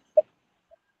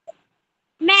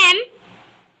 ম্যাম,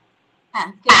 হ্যাঁ,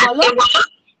 কে বলো?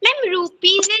 ম্যাম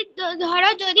রুপিস এর ধরো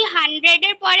যদি 100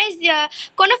 এর পরে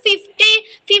কোনো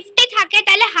 50 থাকে,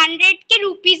 তাহলে 100 কে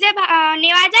রুপিসে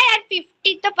নেওয়া যায় আর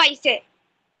 50 তো পয়সে।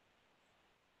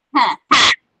 হ্যাঁ,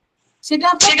 সেটা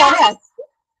আমরা পরে আসছি।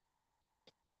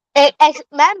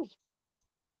 ম্যাম,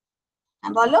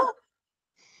 বলো।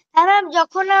 হ্যাঁ ম্যাম,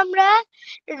 যখন আমরা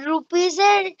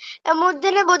রুপিসের মধ্যে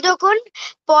নেব, যখন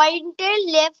পয়েন্টের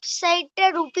লেফট সাইডটা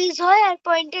রুপিস হয় আর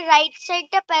পয়েন্টের রাইট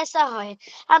সাইডটা পয়সা হয়,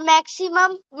 আর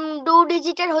ম্যাক্সিমাম 2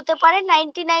 ডিজিটের হতে পারে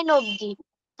 99 অবধি,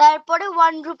 তারপরে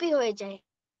 1 রুপি হয়ে যায়।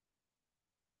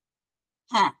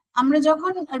 হ্যাঁ, আমরা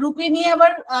যখন রুপি নিয়ে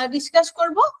আবার ডিসকাস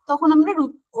করব, তখন আমরা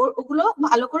ওগুলো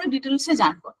ভালো করে ডিটেলসে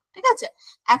জানবো, ঠিক আছে?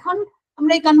 এখন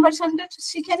আমরা এই কনভার্সনটা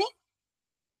শিখে নিই।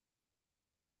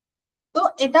 তো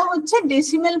এটা হচ্ছে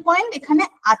ডেসিমেল পয়েন্ট, এখানে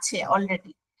আছে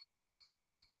অলরেডি,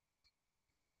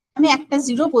 আমি একটা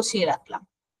 0 বসিয়ে রাখলাম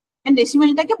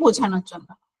ডেসিমেলটাকে বোঝানোর জন্য।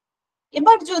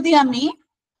 এবার যদি আমি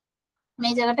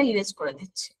এই জায়গাটা ইরেজ করে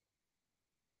দিচ্ছি,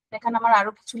 এখানে আমার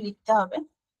আরো কিছু লিখতে হবে।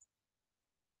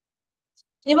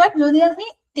 এবার যদি আমি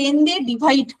 10 দিয়ে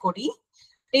ডিভাইড করি,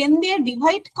 10 দিয়ে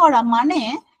ডিভাইড করা মানে,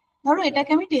 ধরো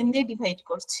এটাকে আমি 10 দিয়ে ডিভাইড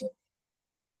করছি,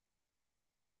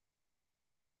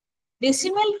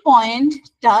 ডেসিমেল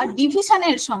পয়েন্টটা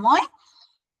ডিভিশনের সময়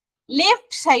লেফট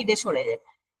সাইডে সরে যাবে,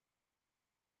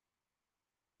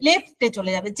 লেফটে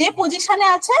চলে যাবে, যে পজিশনে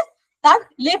আছে তার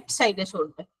লেফট সাইডে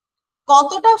সরবে।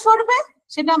 কতটা সরবে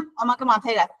সেটা আমাকে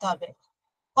মাথায় রাখতে হবে।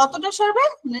 কতটা সরবে?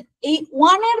 এই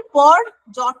 1 এর পর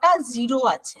যটা 0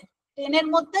 আছে, 10 এর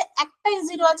মধ্যে একটাই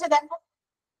 0 আছে, দেখো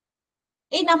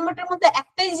এই নাম্বারটার মধ্যে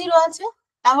একটাই 0 আছে,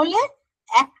 তাহলে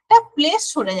একটা প্লেস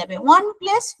সরে যাবে, 1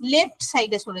 প্লেস লেফট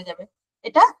সাইডে সরে যাবে,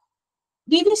 এটা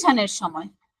ডিভিশনের সময়।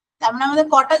 তার মানে আমাদের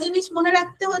কটা জিনিস মনে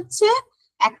রাখতে হচ্ছে,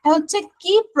 একটা হচ্ছে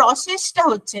কি প্রসেসটা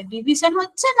হচ্ছে, ডিভিশন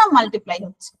হচ্ছে না মাল্টিপ্লাই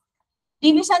হচ্ছে।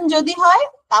 ডিভিশন যদি হয়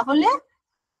তাহলে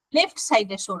লেফট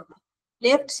সাইডে সরবে,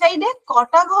 লেফট সাইডে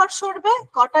কটা ঘর সরবে,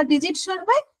 কটা ডিজিট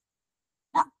সরবে,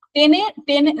 10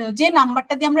 যে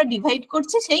নাম্বারটা দিয়ে আমরা ডিভাইড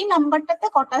করছি সেই নাম্বারটাতে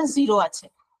কটা 0 আছে,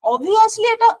 অবভিয়াসলি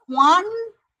এটা 1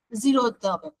 0 হতে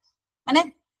হবে, মানে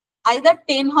আইদার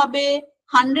 10 হবে,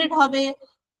 100 হবে,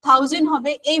 1000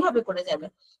 হবে, এইভাবে করে যাবে,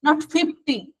 নট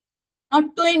 50, নট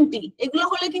 20। এগুলো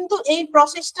হলে কিন্তু এই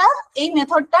প্রসেসটা, এই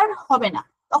মেথডটার হবে না,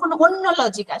 তখন অন্য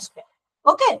লজিক আসবে।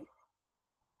 ওকে,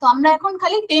 তো আমরা এখন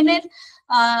খালি 10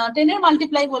 এর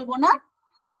মাল্টিপ্লাই বলবো না,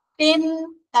 10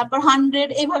 তারপর 100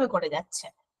 এইভাবে করে যাচ্ছে।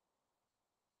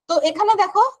 তো এখানে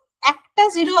দেখো একটা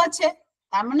 0 আছে,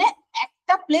 তার মানে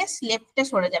একটা প্লেস লেফটে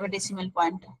সরে যাবে ডেসিমেল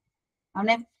পয়েন্ট,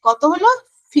 মানে কত হলো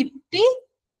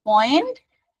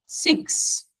 50.6।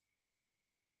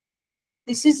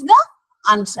 This is the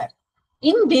answer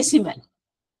in decimal.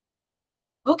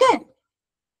 ওকে,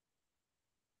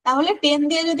 তাহলে 10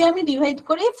 দিয়ে যদি আমি ডিভাইড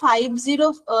করি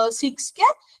 506 কে,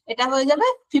 এটা হয়ে যাবে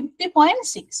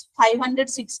 50.6,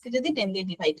 506 কে যদি 10 দিয়ে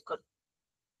ডিভাইড করি।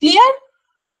 ক্লিয়ার?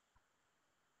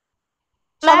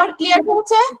 সবার ক্লিয়ার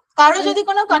হচ্ছে? কারো যদি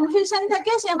কোনো কনফিউশন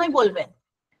থাকে সে আমায় বলবেন,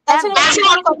 তাছাড়া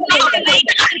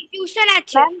কনফিউশন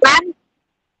আছে।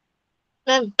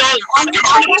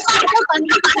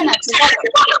 কনফিউশন আছে।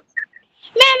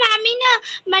 ম্যাম আমি না,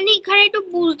 মানে এখানে একটু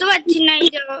বুঝতে পারছি না এই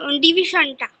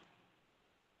ডিভিশনটা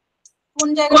কোন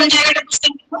জায়গাটা?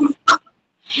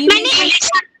 মানে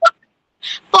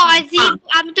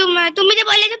তুমি যে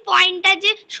বললে যে পয়েন্টটা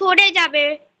যে সরে যাবে,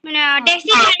 মানে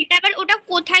ডেসিমেলটা, এবার ওটা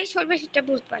কোথায় সরবে সেটা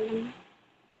বুঝতে পারলাম না।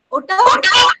 ওটা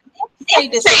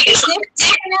সাইডে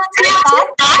যেখানে আছে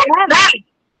তার।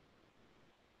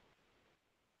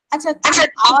 আচ্ছা,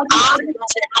 আওয়াজ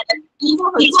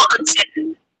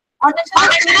অনেক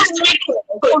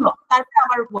শোনো, তারপরে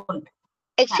আবার বলবে।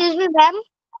 Excuse me ma'am.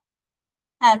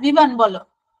 হ্যাঁ বিমান বলো।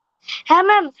 হ্যাঁ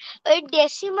ম্যাম, ওই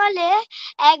ডেসিমালে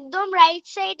একদম রাইট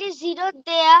সাইডে 0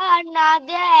 দেয়া আর না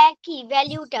দেয়া একই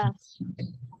ভ্যালুটা।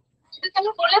 সেটা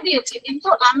আমি বলে দিয়েছি, কিন্তু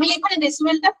আমি এখানে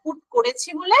ডেসিমেলটা পুট করেছি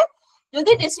বলে,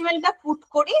 যদি ডেসিমেলটা পুট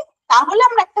করি তাহলে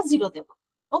আমরা একটা 0 দেব।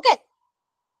 ওকে,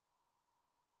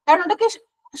 কারণ ওটাকে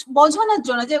বোঝানোর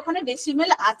জন্য যে ওখানে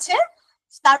ডেসিমেল আছে,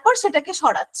 তারপর সেটাকে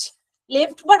সরাচ্ছি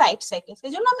লেফট বা রাইট সাইডে,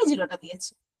 সেই জন্য আমি 0টা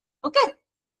দিয়েছি। ওকে,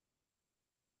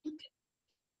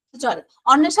 চল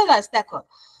অন্বেষা দাস দেখো,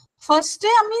 ফার্স্টে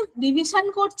আমি ডিভিশন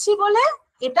করছি বলে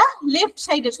এটা লেফট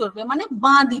সাইডে সরবে, মানে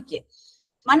বাঁ দিকে।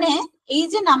 মানে এই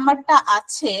যে নাম্বারটা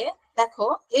আছে দেখো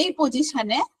এই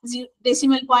পজিশনে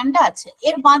ডেসিমেল পয়েন্টটা আছে,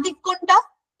 এর বাঁ দিক কোনটা?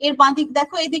 এর বাঁ দিক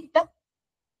দেখো এই দিকটা,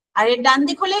 আর এর ডান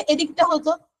দিক হলে এদিকটা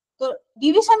হতো। তো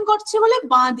ডিভিশন করছি বলে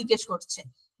বাঁ দিকে সরছে।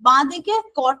 বাঁ দিকে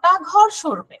কটা ঘর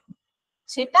সরবে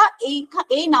সেটা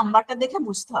এই নাম্বারটা দেখে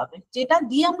বুঝতে হবে, যেটা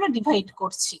দিয়ে আমরা ডিভাইড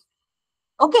করছি।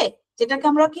 ওকে, যেটাকে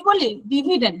আমরা কি বলি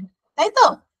ডিভিডেন্ড, তাই তো?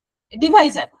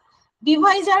 ডিভাইজার,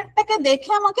 ডিভাইজারটাকে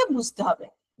দেখে আমাকে বুঝতে হবে।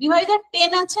 ডিভাইজার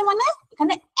 10 আছে মানে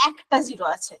এখানে একটা জিরো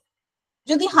আছে।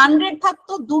 যদি 100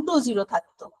 থাকতো দুটো জিরো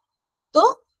থাকতো, তো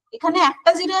এখানে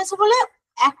একটা জিরো আছে বলে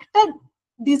একটা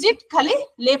ডিজিট খালি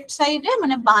লেফট সাইডে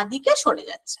মানে বাঁ দিকে সরে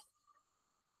যাচ্ছে।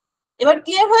 এবার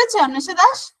ক্লিয়ার হয়েছে অন্বেষা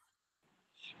দাস?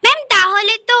 ম্যাম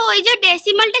তাহলে তো ওই যে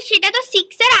ডেসিমালটা সেটা তো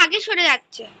 6 এর আগে সরে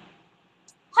যাচ্ছে।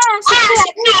 হ্যাঁ,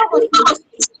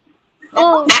 ও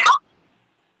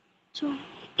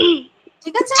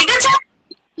ঠিক আছে।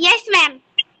 Yes ma'am.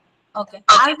 ওকে,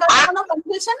 আর কারো কোনো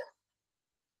কনফিউশন?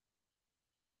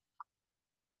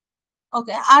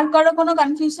 ওকে, আর কারো কোনো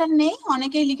কনফিউশন নেই?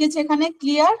 অনেকেই লিখেছে এখানে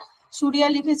ক্লিয়ার, সুরিয়া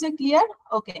লিখেছে ক্লিয়ার।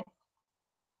 ওকে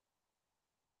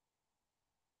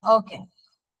ওকে,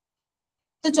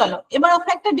 তো চলো এবার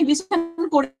আমরা একটা ডিভিশন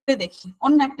করে দেখি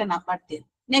অন্য একটা নাম্বার দিয়ে।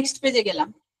 নেক্সট পেজে গেলাম।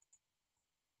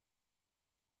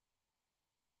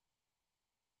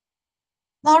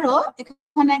 ধরো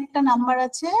এখানে একটা নাম্বার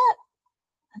আছে,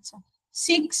 আচ্ছা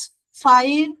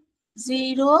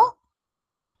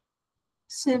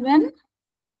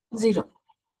 65070।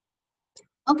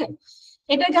 ওকে,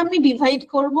 এটাকে আমি ডিভাইড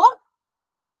করব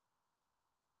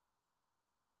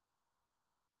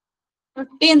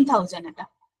 10,000, এটা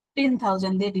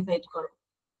 10,000 দিয়ে ডিভাইড করব,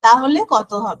 তাহলে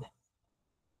কত হবে?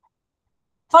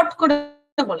 ফট করে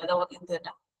বলে দেবো, কিন্তু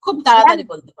এটা খুব তাড়াতাড়ি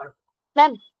বলতে পারবো।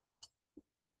 ম্যাম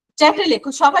চ্যাটে লেখো,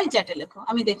 সবাই চ্যাটে লেখো,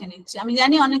 আমি দেখে নিচ্ছি, আমি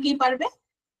জানি অনেকেই পারবে।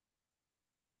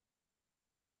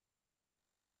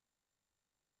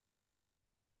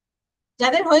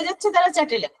 যাদের হয়ে যাচ্ছে তারা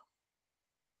চ্যাটে লেখো।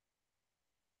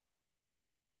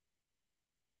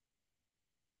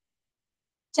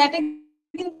 চ্যাটে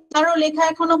কারো লেখা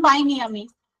এখনো পাইনি আমি।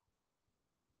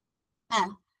 হ্যাঁ,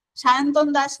 সায়ন্তন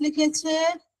দাস লিখেছে,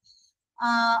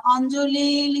 অঞ্জলি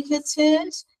লিখেছে,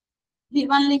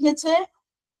 বিমান লিখেছে।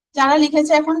 যারা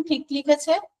লিখেছে এখন ঠিক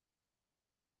লিখেছে।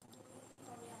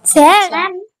 স্যার আচ্ছা,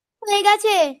 হয়ে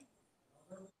গেছে।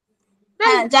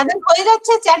 হ্যাঁ যাদের হয়ে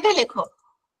যাচ্ছে চ্যাটে লেখো।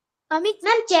 আমি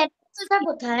ম্যাম চ্যাটটা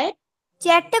কোথায়?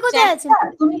 চ্যাটটা কোথায় আছে?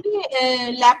 চ্যাটটা তুমি কি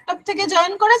ল্যাপটপ থেকে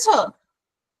জয়েন করেছো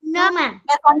না ম্যাম,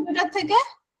 বা কম্পিউটার থেকে?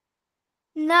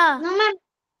 না না ম্যাম,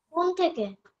 ফোন থেকে।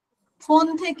 ফোন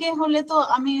থেকে হলে তো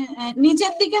আমি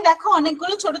নিচের দিকে দেখো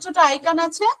অনেকগুলো ছোট ছোট আইকন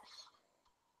আছে,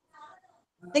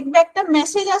 দেখবে একটা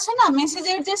মেসেজ আছে না,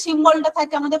 মেসেজের যে সিম্বলটা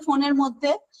থাকে আমাদের ফোনের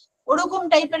মধ্যে, ওরকম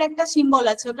টাইপের একটা সিম্বল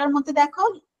আছে, ওটার মধ্যে দেখো,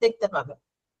 দেখতে পাবে।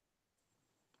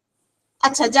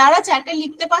 আচ্ছা, যারা চ্যাটে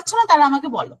লিখতে পারছো না তারা আমাকে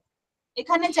বলো।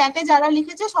 এখানে চ্যাটে যারা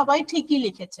লিখেছে সবাই ঠিকই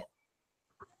লিখেছে।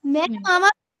 ম্যাম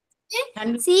আমার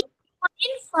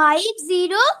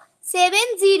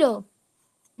 6.5070।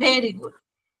 Very good.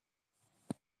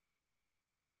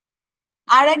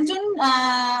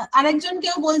 আরেকজন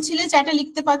কেউ বলছিলে চ্যাটে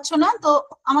লিখতে পারছো না, তো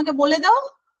আমাকে বলে দাও।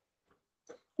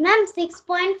 ম্যাম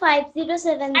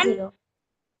 6.5070।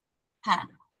 হ্যাঁ,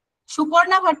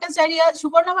 সুপর্ণা ভট্টাচার্য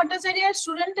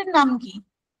স্টুডেন্টের নাম কি?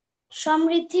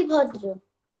 সমৃদ্ধি ভদ্র।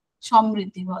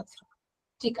 সমৃদ্ধি ভদ্র,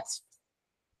 ঠিক আছে।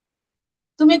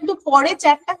 তুমি একটু পরে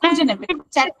চ্যাটটা খুঁজে নেবে,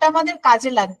 চ্যাটটা আমাদের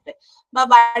কাজে লাগবে, বা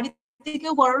বাড়িতে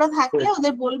কেউ বড়রা থাকলে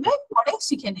ওদের বলবে পরে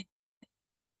শিখে নে,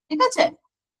 ঠিক আছে?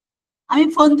 আমি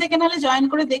ফোন থেকে নাহলে জয়েন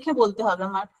করে দেখে বলতে হবে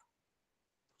আমার।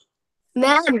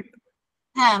 ম্যাম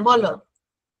হ্যাঁ বলো।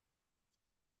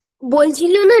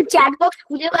 বলছিল না চ্যাট বক্স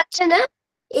খুঁজে পাচ্ছে না,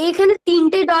 এইখানে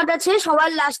 3টে ডট আছে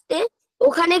সবার লাস্টে,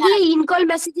 ওখানে গিয়ে ইনকল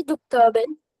মেসেজে ঢুকতে হবে।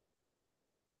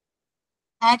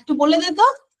 হ্যাঁ একটু বলে দে তো,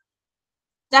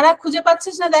 যারা খুঁজে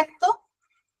পাচ্ছিস না দেখ তো।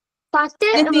 ফার্স্টে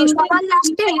যে তিনটে- সবার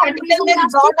লাস্টে তিনটে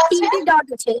dot আছে। 3টে ডট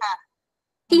আছে, হ্যাঁ।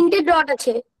 3টে ডট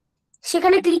আছে,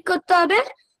 সেখানে ক্লিক করতে হবে।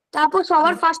 তারপর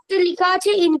সবার ফার্স্টে লেখা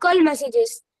আছে ইনকল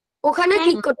মেসেজেস, ওখানে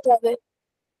ক্লিক করতে হবে।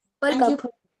 Welcome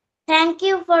thank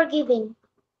you for giving.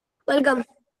 Welcome.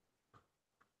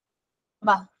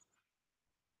 বাহ,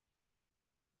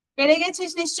 পেরে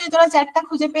গেছিস নিশ্চয়ই, তোরা চ্যাটটা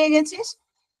খুঁজে পেয়ে গেছিস।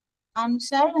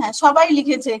 আনসার, হ্যাঁ সবাই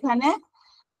লিখেছে এখানে।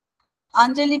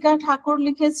 আঞ্জলিকা ঠাকুর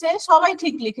লিখেছে, সবাই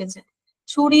ঠিক লিখেছে।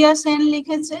 সুরিয়া সেন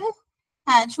লিখেছে।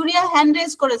 হ্যাঁ, সুরিয়া হ্যান্ড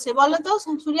রেজ করেছে, বলো তো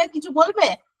সুরিয়া কিছু বলবে?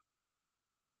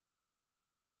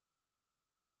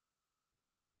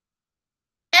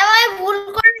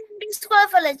 করে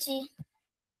ফেলেছি।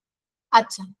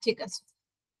 আচ্ছা ঠিক আছে,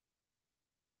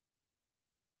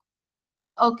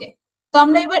 ওকে। তো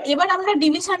আমরা এবার আমরা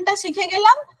ডিভিশনটা শিখে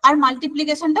গেলাম আর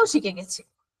মাল্টিপ্লিকেশনটাও শিখে গেছি।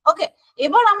 ওকে,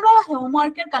 এবার আমরা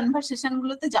হোমওয়ার্কের কনভারসেশন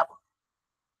গুলোতে যাব।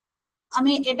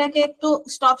 আমি এটাকে একটু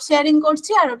স্টপ শেয়ারিং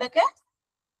করছি আর ওটাকে,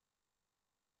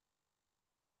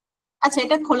 আচ্ছা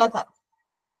এটা খোলা থাক।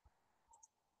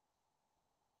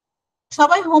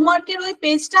 সবাই হোমওয়ার্কের ওই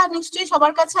পেজটা নিশ্চয়ই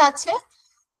সবার কাছে আছে,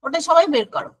 ওটা সবাই বের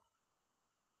করো।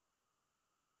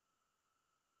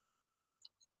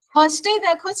 ফার্স্টেই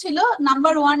দেখো ছিল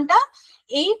নাম্বার 1টা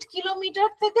 8 কিলোমিটার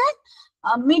থেকে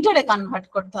মিটারে কনভার্ট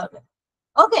করতে হবে।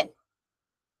 ওকে,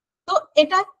 তো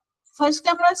এটা ফার্স্ট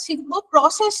আমরা শিখবো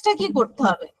প্রসেসটা কি করতে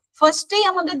হবে। ফার্স্টেই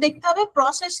আমাদের দেখতে হবে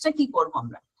প্রসেসটা কি করব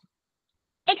আমরা।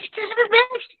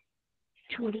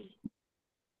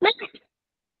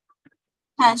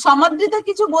 হ্যাঁ সমাদ্রিতা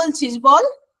কিছু বলছিস, বল।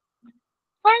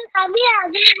 আমি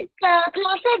আগে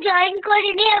ক্লাসে জয়েন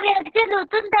করিনি, আমি আজকে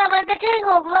নতুন, তো আমার কাছে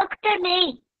হোমওয়ার্কটা নেই।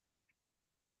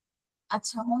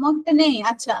 আচ্ছা হোমওয়ার্কটা নেই,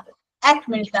 আচ্ছা এক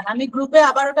মিনিট, আমি গ্রুপে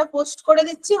আবার ওটা পোস্ট করে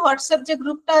দিচ্ছি। হোয়াটসঅ্যাপ যে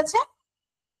গ্রুপটা আছে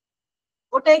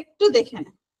ওটা একটু দেখে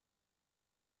নে।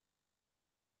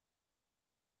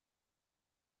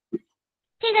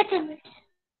 ঠিক আছে।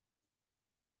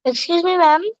 Excuse me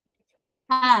ma'am.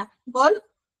 হ্যাঁ বল।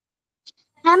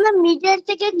 হ্যাঁ ম্যাম, মিটার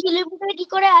থেকে কিলোমিটার কি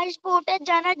করে আসবো ওটা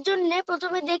জানার জন্য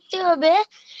প্রথমে দেখতে হবে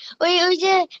ওই ওই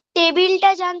যে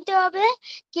টেবিলটা জানতে হবে,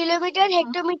 কিলোমিটার,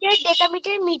 হেক্টোমিটার,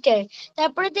 ডেকামিটার, মিটার।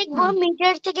 তারপরে দেখবো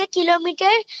মিটার থেকে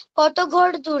কিলোমিটার কত ঘর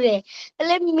দূরে,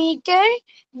 তাহলে মিটার,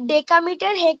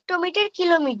 ডেকামিটার, হেক্টোমিটার,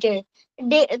 কিলোমিটার।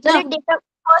 তাহলে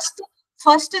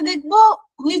ফার্স্টে দেখবো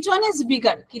which one is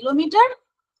bigger, kilometre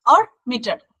or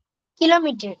metre.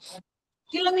 Kilometre.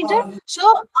 Kilometre. So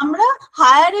আমরা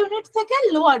হায়ার ইউনিট থেকে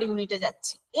লোয়ার ইউনিটে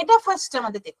যাচ্ছি, এটা ফার্স্ট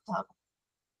আমাদের দেখতে হবে।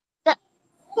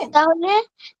 তাহলে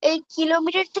এই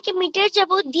কিলোমিটার থেকে মিটার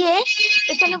যাব, দিয়ে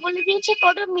এখানে বলে দিয়েছে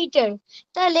কত মিটার,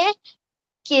 তাহলে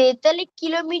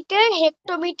কিলোমিটার,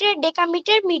 হেক্টোমিটার,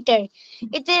 ডেকামিটার, মিটার,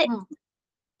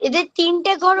 এদের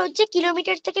তিনটে ঘর হচ্ছে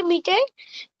কিলোমিটার থেকে মিটার,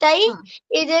 তাই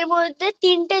এদের মধ্যে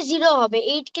তিনটে জিরো হবে।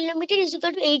 8 kilometre is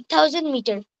equal to 8000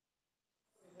 metre.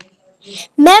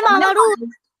 Ma'am আমারও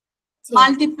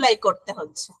মাল্টিপ্লাই করতে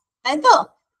হচ্ছে, তাই তো?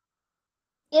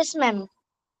 Yes ma'am.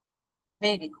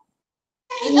 Very good.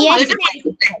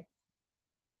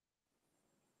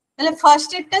 তাহলে ফার্স্ট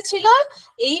এরটা ছিল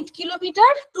 8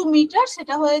 কিলোমিটার টু মিটার,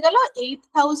 সেটা হয়ে গেল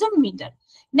 8000 মিটার।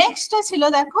 নেক্সটটা ছিল,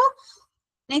 দেখো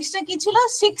নেক্সটটা কি ছিল,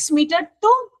 6 metre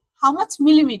two how much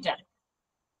millimetre.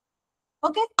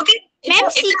 Okay ma'am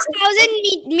 6000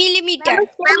 millimetre.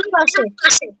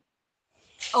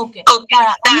 ওকে,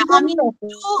 আমি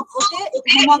ওকে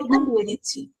হোমওয়ার্কটা দিয়ে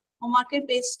দিচ্ছি। হোমওয়ার্কের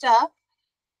পেজটা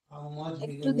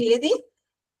একটু দিয়ে দিই,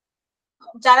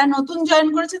 যারা নতুন জয়েন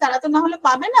করেছে তারা তো না হলে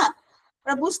পাবে না,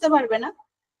 ওরা বুঝতে পারবে না,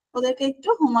 ওদেরকে একটু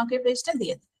হোমওয়ার্কের পেজটা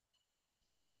দিয়ে দিই।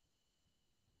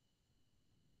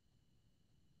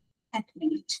 এক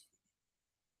মিনিট।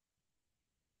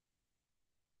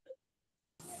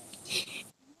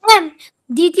 ম্যাম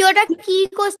দ্বিতীয়টা কি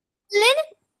করলেন?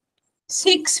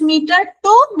 6 মিটার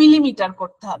টু মিলিমিটার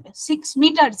করতে হবে। 6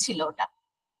 মিটার ছিল ওটা।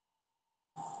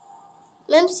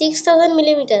 Ma'am 6000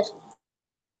 millimetre.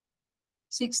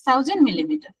 6000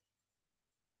 millimetre.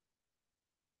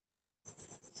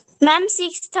 Ma'am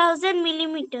 6000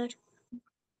 millimetre.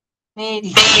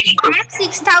 Very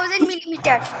 6000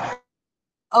 millimetre.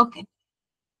 ওকে,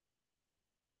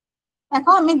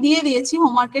 দেখো আমি দিয়ে দিয়েছি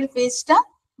হোমওয়ার্কের পেজটা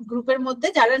গ্রুপের মধ্যে,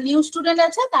 যারা নিউ স্টুডেন্ট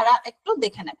আছে তারা একটু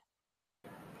দেখে নেবে।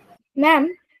 ম্যাম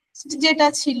যেটা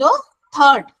ছিল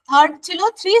থার্ড ছিল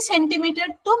 3 centimetre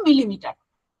two millimetre.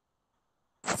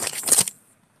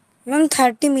 Ma'am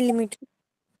 30 millimetre.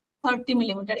 30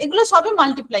 millimetre. এগুলো সবই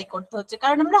মাল্টিপ্লাই করতে হচ্ছে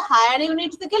কারণ আমরা হায়ার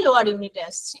ইউনিট থেকে লোয়ার ইউনিটে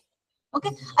আসছি। ওকে,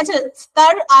 আচ্ছা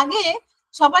তার আগে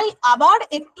সবাই আবার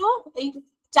একটু এই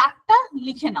চারটা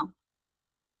লিখে নাও।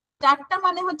 চারটা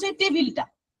মানে হচ্ছে টেবিলটা,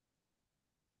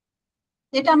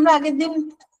 যেটা আমরা আগের দিন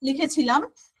লিখেছিলাম।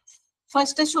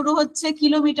 ফার্স্টে শুরু হচ্ছে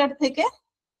কিলোমিটার থেকে,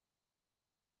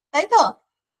 তাই তো?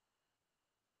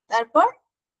 তারপর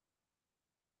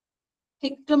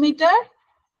হেক্টোমিটার,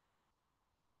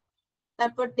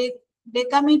 তারপর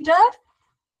decametre,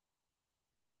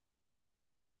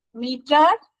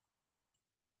 metre,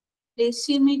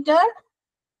 decimetre,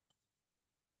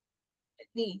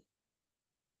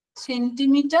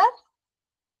 centimetre,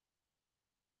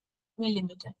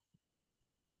 millimetre.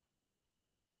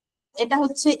 এটা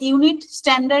হচ্ছে ইউনিট,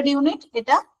 স্ট্যান্ডার্ড ইউনিট।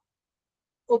 এটা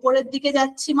উপরের দিকে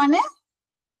যাচ্ছি মানে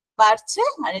বাড়ছে,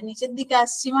 আর নিচের দিকে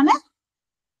আসছি মানে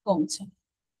কমছে।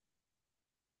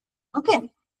 ওকে,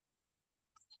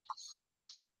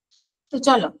 তো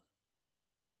চলো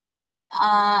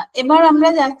এবার আমরা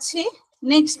যাচ্ছি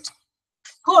নেক্সট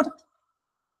ফোর্থ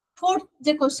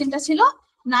যে কোশ্চেনটা ছিল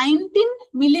 19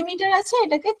 মিলিমিটার আছে,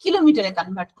 এটাকে কিলোমিটারে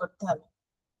কনভার্ট করতে হবে,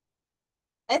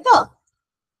 তাই তো?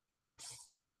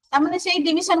 তার মানে সেই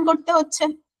ডিভিশন করতে হচ্ছে।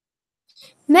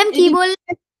 ম্যাম কি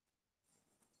বললেন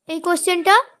এই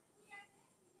কোশ্চেনটা?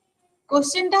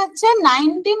 কোশ্চেনটা হচ্ছে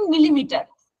 19 মিলিমিটার।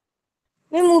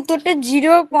 ম্যাম উত্তরটা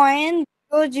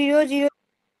 0.000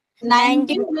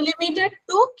 19 মিলিমিটার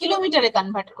টু কিলোমিটারে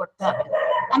কনভার্ট করতে হবে।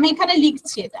 আমি এখানে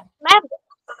লিখছি এটা। ম্যাম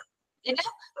এটা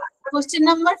কোশ্চেন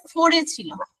নাম্বার 4 এ ছিল।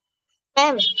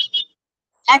 ম্যাম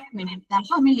 1 মিনিট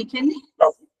দেখো আমি লিখে নিই।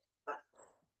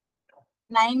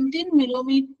 19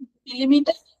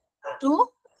 millimeter to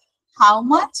how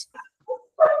much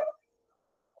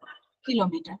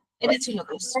kilometre, এটা ছিল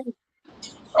কোশ্চেন।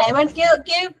 এবার কেউ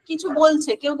কিছু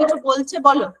বলছে,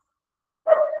 বলো।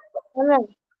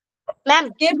 ম্যাম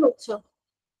কে বলছো?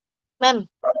 ম্যাম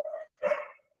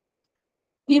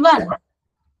বিমান?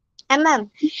 ম্যাম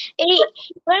এই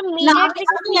না, মিটার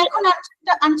থেকে আমি এখন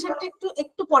আনসারটা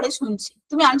একটু পরে শুনছি।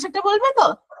 তুমি আনসারটা বলবে তো?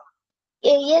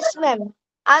 ইয়েস ম্যাম,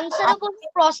 আনসারও কোন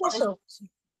প্রসেসও।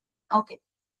 ওকে,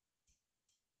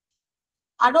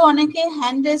 আরো অনেকে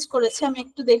হ্যান্ড রেজ করেছে, আমি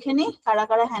একটু দেখে নিই কারা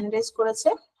কারা হ্যান্ড রেজ করেছে।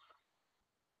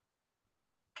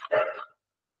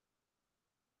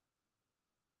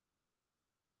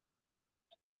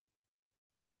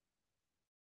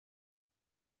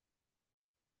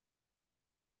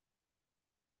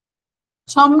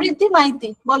 সমৃদ্ধি মাইতি,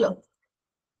 বলো।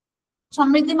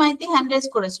 সমৃদ্ধি মাইতি হ্যান্ড রেজ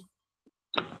করেছে।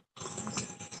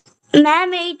 ম্যাম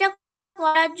এইটা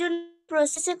করার জন্য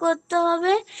প্রসেসে করতে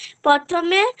হবে।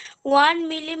 প্রথমে 1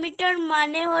 মিলিমিটার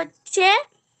মানে হচ্ছে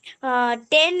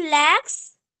 10 lakhs,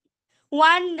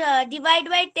 1 ডিভাইড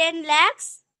বাই 10 lakhs,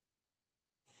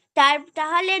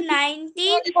 তাহলে 90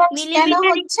 কেন মিলিমিটার।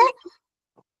 হচ্ছে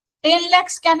 10 লাখ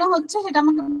কেন হচ্ছে সেটা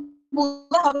আমাকে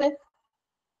বলতে হবে।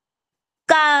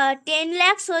 10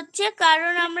 lakhs হচ্ছে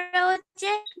কারণ আমরা হচ্ছে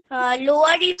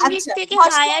লোয়ার ইউনিট আচ্ছা, থেকে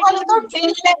ফার্স্ট হায়ার বলো তো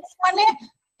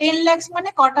 10 লাখ মানে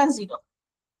কটা জিরো?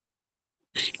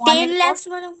 10 lakhs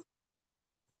মানে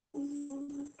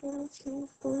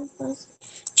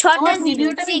ছটা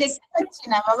ভিডিওটা আমি দেখতে পাচ্ছি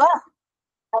না বাবা,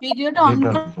 ভিডিওটা অন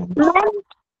করো।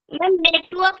 ম্যাম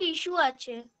নেটওয়ার্ক ইস্যু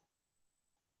আছে।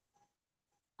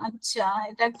 আচ্ছা,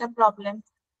 এটা একটা প্রবলেম।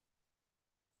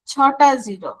 6টা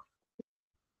জিরো,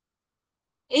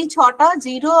 এই 6টা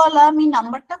জিরো ওয়ালা আমি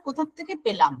নাম্বারটা কোথা থেকে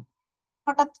পেলাম?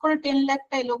 হঠাৎ করে 10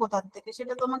 লাখটা এলো কোথা থেকে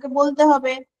সেটা তোমাকে বলতে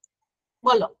হবে,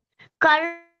 বলো।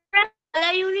 কারণ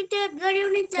ইউনিটে 11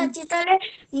 ইউনিট যাচ্ছে, তাহলে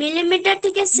মিলিমিটার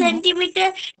থেকে সেন্টিমিটার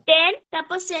 10,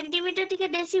 তারপর সেন্টিমিটার থেকে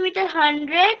ডেসিমিটার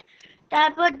 100,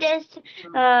 তারপর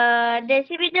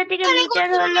ডেসিমিটার থেকে মিটার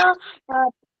হলো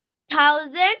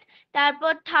 1000,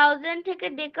 তারপর 1000 থেকে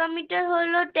ডেকামিটার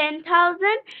হলো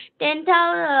 10,000,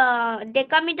 10,000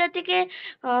 ডেকামিটার থেকে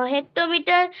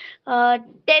হেক্টোমিটার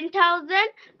 10,000,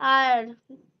 আর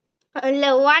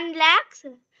 1 lakhs,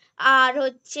 আর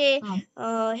হচ্ছে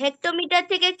হেক্টোমিটার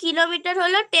থেকে কিলোমিটার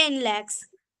হলো 10 lakhs।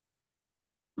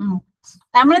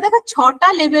 তার মানে দেখো 6টা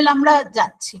লেভেল আমরা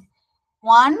যাচ্ছি।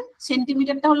 1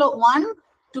 সেন্টিমিটারটা হলো 1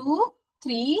 2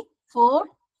 3 4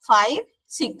 5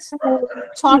 6,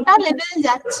 6টা লেভেল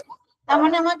যাচ্ছে। তার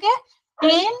মানে আমাকে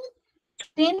 10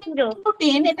 into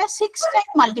 10 এটা 6 টাইম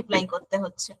মাল্টিপ্লাই করতে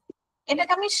হচ্ছে।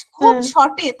 এটাকে আমি খুব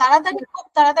শর্টে খুব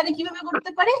তাড়াতাড়ি কিভাবে করতে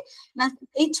পারি না,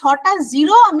 এই 6টা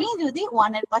জিরো আমি যদি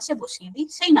 1 এর পাশে বসিয়ে দিই,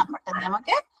 সেই নাম্বারটা দিয়ে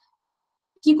আমাকে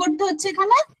কি করতে হচ্ছে,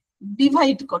 এখানে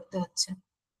ডিভাইড করতে হচ্ছে।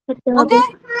 ওকে,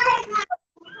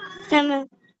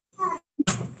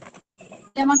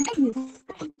 আমাকে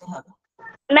করতে হবে।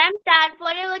 ম্যাম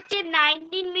তারপরে হচ্ছে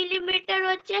 19 মিলিমিটার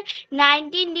হচ্ছে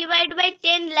 19 ডিভাইড বাই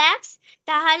 10 lakhs,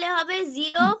 তাহলে হবে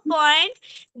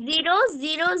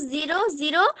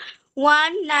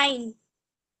 0.0000019।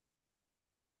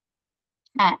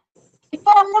 হ্যাঁ,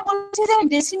 এবার আমরা বলছি যে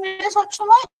ডেসিমেলে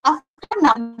সবসময় আফটার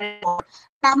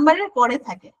নাম্বারের পরে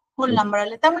থাকে হোল নাম্বার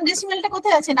হলে, তার মানে ডেসিমেলটা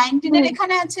কোথায় আছে? 19 এর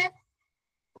এখানে আছে।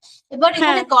 এবার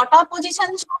এখানে কটা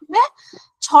পজিশন সরবে?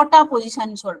 6টা পজিশন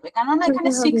সরবে, কেননা এখানে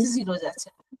 6 জিরোজ আছে।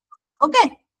 ওকে,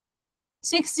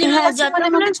 6 জিরোজ আছে মানে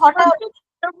আমাকে 6টা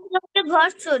ঘর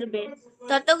সরবে,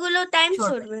 ততগুলো টাইম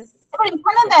সরবে। এবার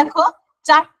এখানে দেখো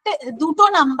দুটো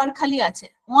নাম্বার খালি আছে,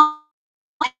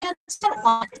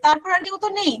 তারপর আর কেউ তো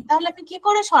নেই, তাহলে আমি কি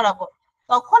করে সরাবো?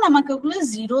 তখন আমাকে ওগুলো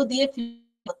জিরো দিয়ে ফিল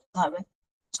করতে হবে।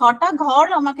 6টা ঘর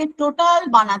আমাকে টোটাল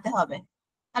বানাতে হবে,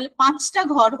 তাহলে 5টা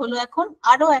ঘর হলো। এখন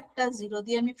আরো একটা জিরো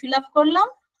দিয়ে আমি ফিল আপ করলাম,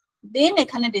 দেন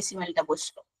এখানে ডেসিমেলটা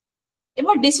বসলো।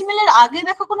 এবার ডেসিমেলের আগে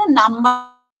দেখো কোনো নাম্বার,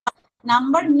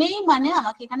 নাম্বার নেই মানে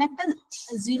আমাকে এখানে একটা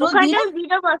জিরো ওখানে দিয়ে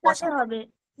জিরো বসাতে বসাতে হবে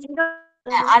জিরো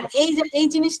হ্যাঁ, আর এই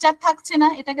জিনিসটা থাকছে না,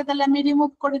 এটাকে তাহলে আমি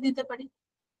রিমুভ করে দিতে পারি।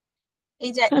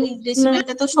 এই যে এই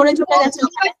ডেসিমেলটা তো সরে চলে গেছে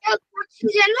ওখানে। করছি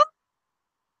যেন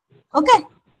ওকে,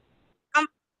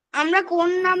 আমরা কোন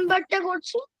নাম্বারটা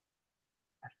করছি?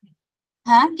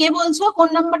 হ্যাঁ কে বলছো কোন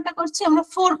নাম্বারটা করছি? আমরা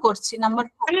 4 করছি, নাম্বার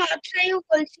আমি অথরাইও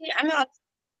বলছি।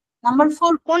 নাম্বার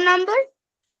 4। কোন নাম্বার?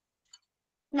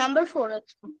 নাম্বার 4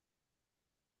 আছে।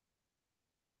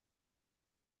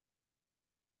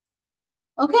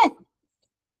 ওকে,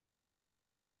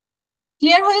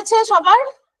 ক্লিয়ার হয়েছে সবার?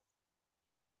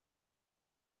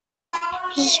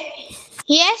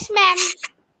 Yes, ma'am.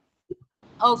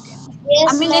 ওকে,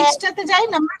 আমি নেক্সটটাতে যাই,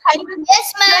 নাম্বার 5 এ। Yes,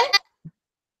 ma'am.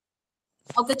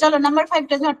 ওকে চলো নাম্বার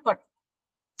 5টা ঝটপট।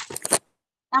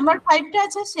 নাম্বার 5টা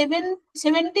আছে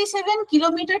 77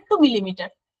 কিলোমিটার টু মিলিমিটার।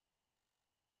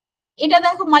 এটা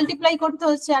দেখো মাল্টিপ্লাই করতে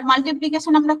হচ্ছে, আর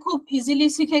মাল্টিপ্লিকেশন আমরা খুব ইজিলি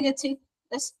শিখে গেছি।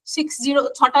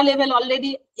 6টা লেভেল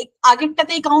অলরেডি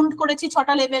আগেরটাতেই কাউন্ট করেছি,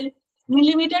 6টা লেভেল।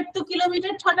 মিলিমিটার টু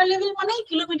কিলোমিটার 6টা লেভেল, মানে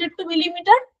কিলোমিটার টু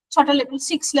মিলিমিটার 6টা লেভেল,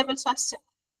 6 লেভেলস আসছে।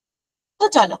 তো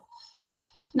চলো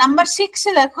নাম্বার 6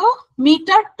 এ দেখো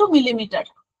মিটার টু মিলিমিটার,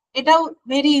 এটাও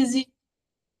ভেরি ইজি।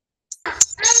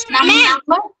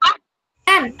 নাম্বার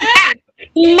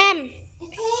ম্যাম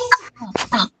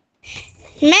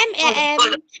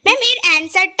এর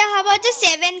অ্যান্সারটা হবে হচ্ছে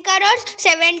 7 crore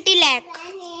 70 lakh।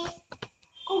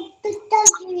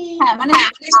 হ্যাঁ মানে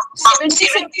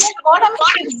 77 এর পর আমি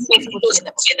 6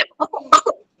 বসিয়ে দেব।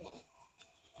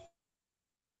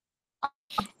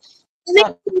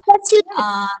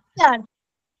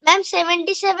 ম্যাম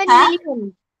 77 হ্যাঁ? Million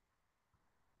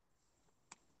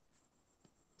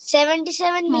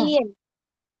 77 million.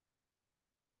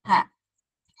 হ্যাঁ,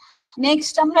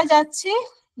 নেক্সট আমরা যাচ্ছি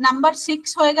নাম্বার 6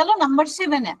 হয়ে গেল, নাম্বার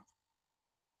 7 এ।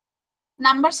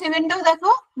 নাম্বার 7টাও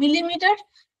দেখো মিলিমিটার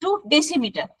টু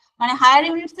ডেসিমিটার, মানে হায়ার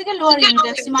ইউনিট থেকে লোয়ার ইউনিট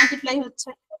আসছে, মাল্টিপ্লাই হচ্ছে।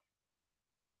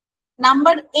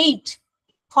 নাম্বার 8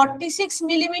 46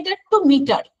 মিলিমিটার টু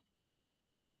মিটার,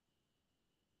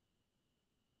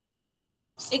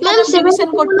 এখানে ডিভিশন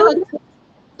করতে হচ্ছে।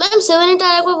 ম্যাম 7 এটা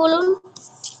আরেকবার বলুন।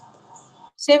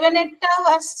 7 এরটাও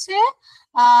আসছে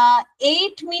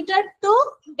 8 মিটার টু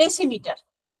ডেসিমিটার।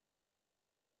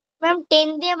 ম্যাম 10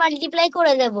 দিয়ে মাল্টিপ্লাই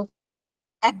করে দেব।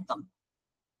 একদম।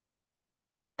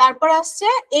 তারপর আসছে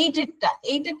 8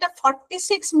 এরটা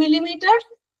 46 মিলিমিটার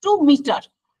টু মিটার।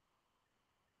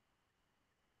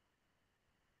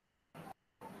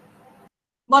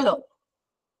 বলো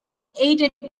 8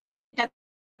 এরটা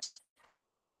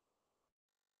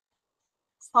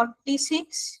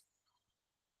 46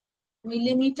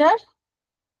 millimeter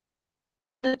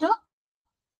to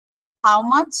how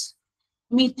much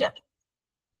meter?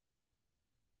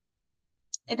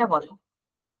 এটা বলো,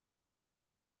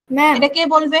 ম্যাম এটা কে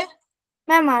বলবে?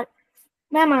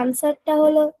 ম্যাম আনসারটা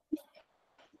হলো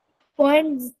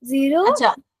 0.0।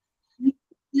 আচ্ছা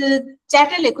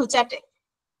চ্যাটে লেখো, চ্যাটে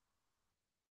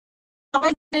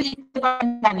সবাই লিখতে পারেন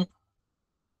জানি।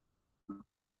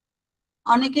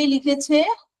 অনেকেই লিখেছে,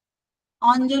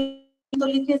 অঞ্জলি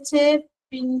লিখেছে,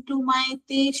 পিন্টু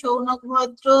মাইতি, সৌনক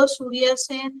ভদ্র, সুরিয়া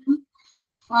সেন,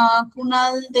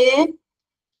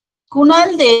 কুনাল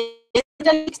দে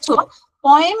এটা লিখছো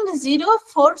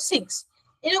 0.046,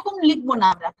 এরকম লিখবো না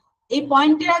আমরা। এই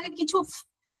পয়েন্টের আগে কিছু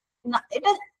না,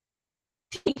 এটা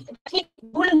ঠিক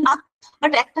ভুল না,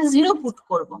 বাট একটা জিরো পুট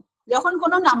করব। যখন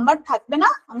কোনো নাম্বার থাকবে না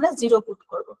আমরা জিরো পুট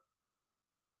করব।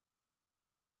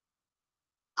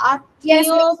 আত্মীয়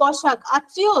পোশাক,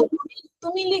 আত্মীয়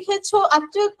তুমি লিখেছো,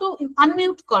 আত্মীয় একটু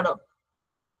আনমিউট করো।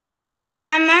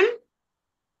 ম্যাম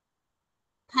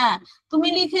হ্যাঁ, তুমি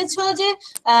লিখেছো যে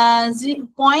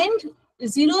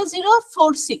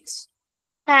 0.0046।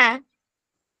 হ্যাঁ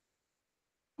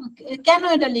কেন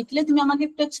এটা লিখলে তুমি আমাকে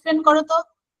একটু এক্সপ্লেন করো তো।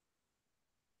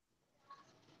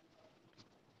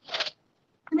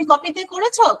 তুমি কপিতে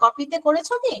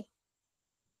করেছো কি?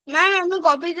 ম্যাম আমি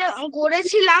কপিতে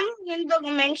করেছিলাম, কিন্তু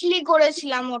মেন্টালি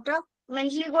করেছিলাম, ওটা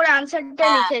মেন্টালি করে আনসারটা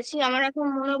হ্যাঁ। লিখেছি, আমার এখন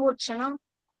মনে পড়ছে না।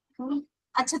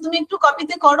 আচ্ছা তুমি একটু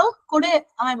কপিতে করো, করে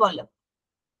আমায় বলো।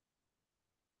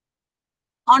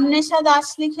 অন্বেষা দাস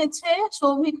লিখেছে,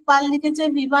 সৌভিক পাল লিখেছে,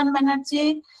 বিমান ব্যানার্জি,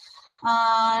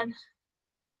 আর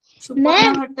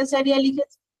সুপর্ণা ভট্টাচার্য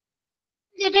লিখেছে।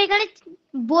 যেটা এখানে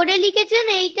বোর্ডে লিখেছেন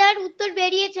এইটার উত্তর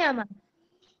বেরিয়েছে আমার।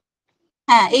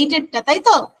 হ্যাঁ 8 তাই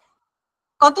তো?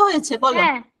 কত হয়েছে বলো?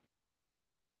 হ্যাঁ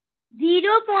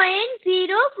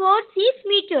 0.046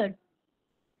 মিটার।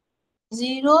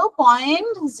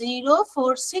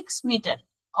 0.046 মিটার।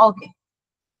 ওকে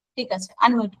ঠিক আছে,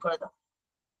 আনমিউট করে দাও।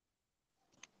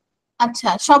 আচ্ছা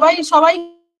সবাই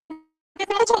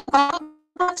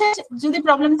আছে? যদি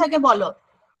প্রবলেম থাকে বলো,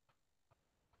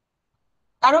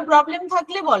 কারো প্রবলেম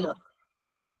থাকলে বলো,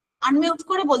 আনমিউট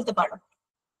করে বলতে পারো।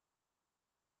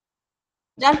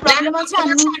 যার প্রবলেম আছে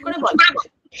আনমিউট করে বলো।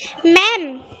 ম্যাম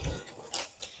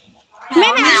হ্যাঁ,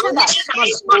 ম্যাম অনিশা দাস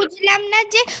বলো। বুঝলাম না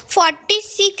যে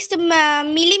 46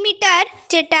 মিলিমিটার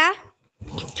যেটা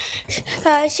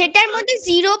সেটার মধ্যে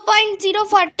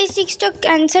 0.046 টা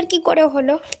অ্যান্সার কি করে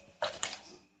হলো?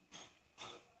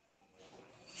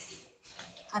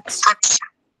 আচ্ছা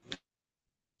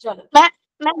চলো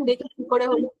দেখি কি করে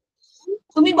হলো।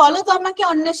 তুমি বলো তো আমাকে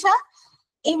অন্বেষা,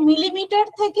 এই মিলিমিটার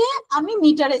থেকে আমি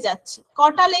মিটারে যাচ্ছি,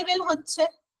 কটা লেভেল হচ্ছে?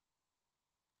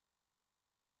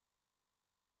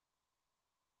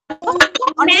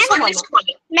 অন্বেষা বলো।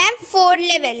 Ma'am 4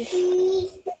 level.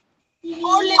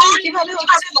 4 লেভেল কিভাবে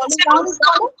হচ্ছে বলো, কাউন্ট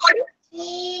করো।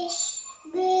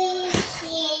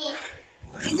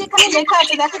 এই যে এখানে লেখা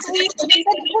আছে দেখো, তুমি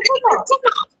টেবিলটা দেখেছো তো?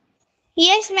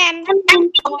 Yes ma'am.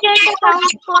 মিলিমিটারটা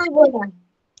কাউন্ট করবো না,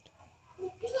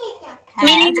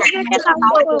 মিলিমিটারটা কাউন্ট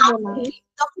করবো না।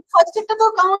 ফার্স্টটা তো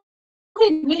কাউন্ট করি,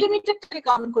 মিলিমিটারটাকে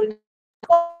কাউন্ট করি,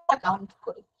 কাউন্ট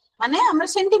করি, মানে আমরা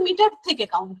সেন্টিমিটার থেকে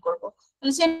কাউন্ট করব।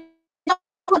 তাহলে সেন্টিমিটার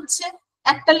হচ্ছে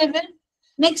একটা লেভেল,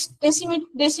 নেক্সট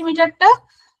ডেসিমিটারটা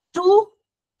 2,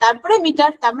 তারপরে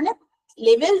মিটার, তার মানে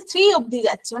লেভেল 3 অবধি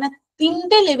যাচ্ছে, মানে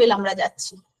 3টে লেভেল আমরা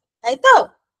যাচ্ছি, তাই তো?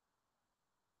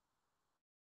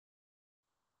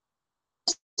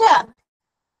 আচ্ছা,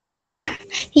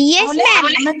 ইয়েস তাহলে ম্যাম।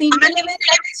 আমরা 3টে লেভেল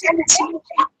যাচ্ছি,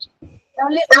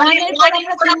 তাহলে 1 এর পর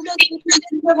আমরা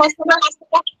 3টে বসাবো।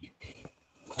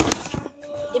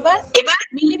 এবার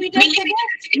মিলিমিটার থেকে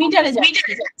মিটারে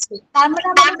যাচ্ছি, তার মানে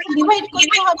আমাদের ডিভাইড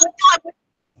করতে হবে।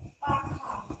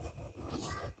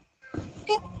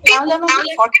 ওকে, তাহলে আমাদের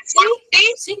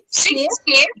 46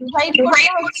 কে ডিভাইড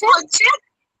করতে হচ্ছে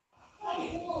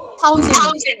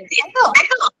 1000, তাই তো?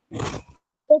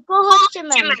 এরকম হচ্ছে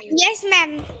ম্যাম। Yes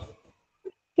ma'am.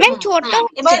 ম্যাম ছোট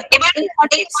এবার এই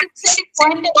 46 এর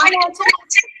পয়েন্ট এখানে আছে,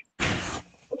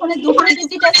 ওখানে দুটো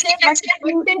ডিজিট আছে, বাট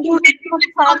 3টে ডিজিট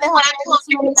সরাতে হবে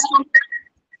ডেসিমালটা।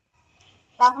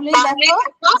 তাহলে দেখো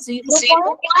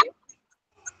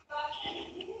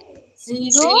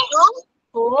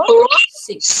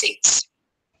 0.046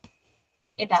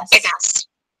 এটা আছে।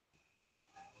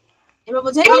 এবার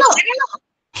বোঝা গেল?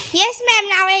 Yes ma'am,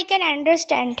 now I can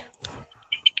understand.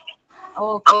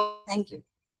 Okay, thank you.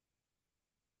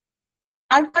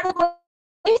 আর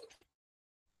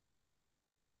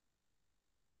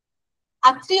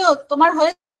আত্মীয় তোমার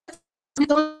হয়ে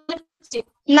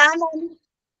না ম্যাম,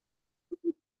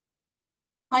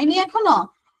 হয়নি এখনো?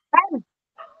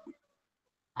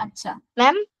 আচ্ছা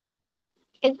ম্যাম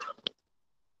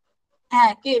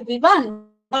হ্যাঁ, কে বিবান?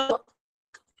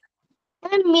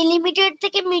 মিলিমিটার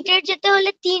থেকে মিটার যেতে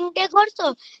হলে 3টে ঘর, তো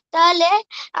তাহলে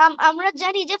আমরা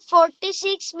জানি যে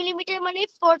 46 মিলিমিটার মানে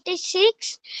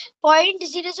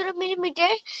 46.00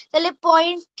 মিলিমিটার, তাহলে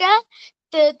পয়েন্টটা,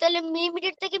 তাহলে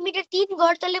মিলিমিটার থেকে মিটার 3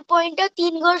 ঘর, তাহলে পয়েন্টটা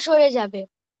 3 ঘর সরে যাবে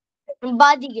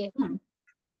বাদিকে।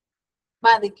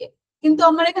 বাঁদিকে, কিন্তু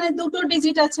আমার এখানে দুটো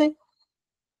ডিজিট আছে,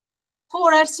 4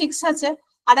 আর 6 আছে,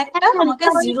 আর একটা আমাকে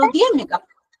 0 দিয়ে মেকআপ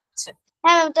আছে।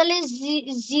 হ্যাঁ তাহলে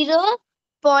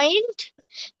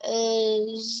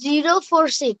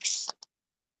 0.046।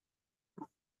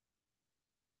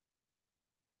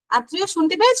 আত্মীয়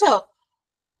শুনতে পেয়েছো?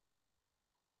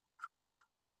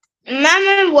 ম্যাম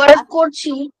আমি ওয়ার্ক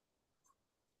করছি।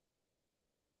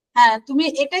 হ্যাঁ, তুমি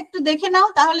এটা একটু দেখে নাও,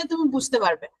 তাহলে তুমি বুঝতে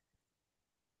পারবে।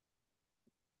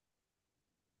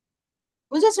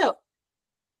 বুঝেছো?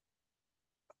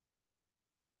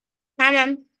 হ্যাঁ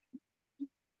ম্যাম।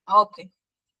 ওকে,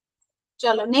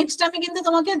 চলো নেক্সট আমি কিন্তু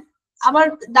তোমাকে আবার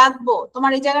ডাকবো,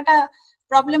 তোমার এই জায়গাটা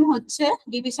প্রবলেম হচ্ছে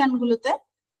ডিভিশন গুলোতে।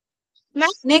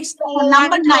 Next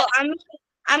number 9।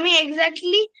 আমি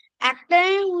এক্স্যাক্টলি একটা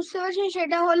বুঝতে পারছি,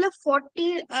 সেটা হলো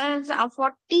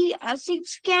 46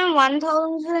 কে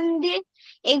 1000 দিয়ে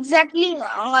এক্স্যাক্টলি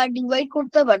ডিভাইড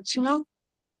করতে পারছি না।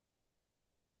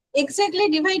 এক্স্যাক্টলি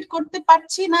ডিভাইড করতে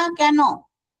পারছি না কেন?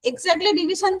 এক্স্যাক্টলি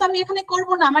ডিভিশন তো আমি এখানে করব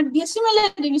না, আমার ডেসিমেলে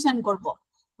ডিভিশন করব,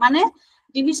 মানে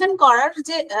ডিভিশন করার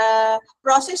যে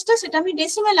প্রসেসটা, সেটা আমি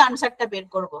ডেসিমেলে আনসারটা বের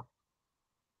করব।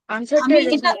 আমি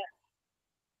এটা,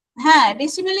 হ্যাঁ,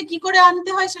 ডেসিমেলে কি করে আনতে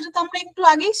হয় সেটা তো আমরা একটু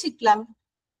আগেই শিখলাম।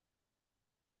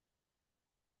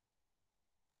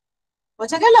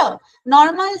 বোঝা গেল?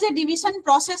 নর্মাল যে ডিভিশন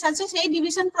প্রসেস আছে, সেই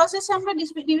ডিভিশন প্রসেসে আমরা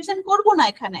ডিভিশন করব না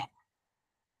এখানে।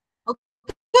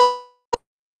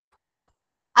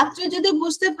 আজকে যদি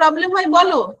বুঝতে প্রবলেম হয়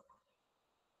বলো।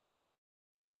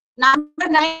 নাম্বার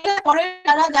 9 পরে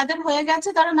যারা যাদের হয়ে গেছে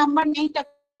তারা নাম্বার 9টা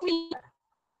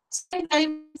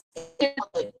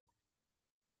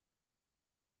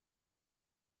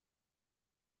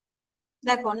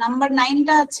দেখো নাম্বার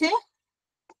 9টা আছে,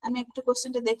 আমি একটু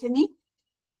কোশ্চেনটা দেখে নিই।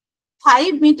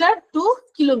 5 মিটার টু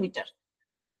কিলোমিটার।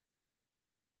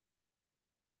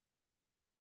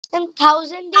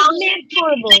 1000 ডিভাইড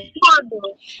করব।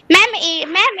 ম্যাম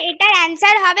এটার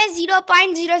অ্যান্সার হবে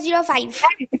 0.005।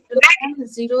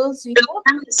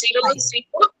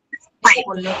 0.005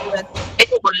 বললো পুরো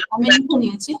একদম। আমি লিখে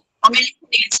নিয়েছি।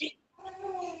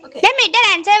 ওকে ম্যাম এটার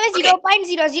অ্যান্সার হবে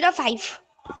 0.005।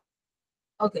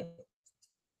 ওকে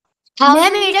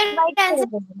ম্যাম 1000 এটার ডিভাইড answer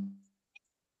করব।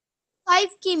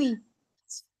 5 কিমি।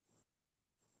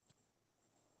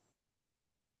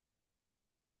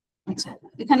 আচ্ছা,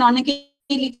 এখানে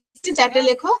অনেকেই লিখছে, চ্যাটে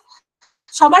লেখো।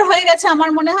 সবার হয়ে গেছে আমার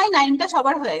মনে হয়, 9টা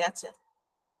সবার হয়ে গেছে,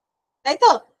 তাই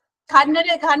তো? ঘাড়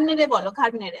নেড়ে বলো,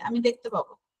 ঘাড় নেড়ে, আমি দেখতে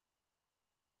পাবো।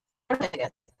 হয়ে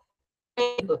গেছে,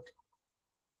 ভেরি গুড।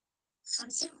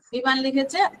 বিমান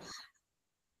লিখেছে,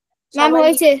 ম্যাম সবাই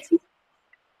হয়েছে।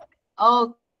 ও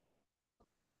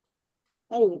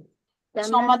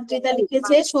সমাদ্রিতা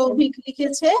লিখেছে, সৌভিক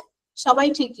লিখেছে, সবাই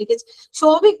ঠিক লিখেছে।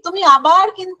 সৌভিক তুমি আবার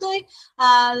কিন্তু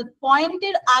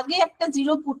পয়েন্টের আগে একটা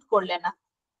জিরো পুট করলে না।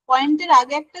 পয়েন্টের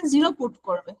আগে একটা জিরো পুট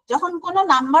করবে যখন কোনো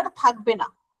নাম্বার থাকবে না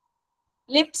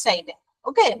লেফট সাইডে।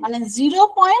 ওকে, মানে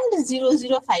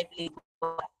 0.005 লিখবে।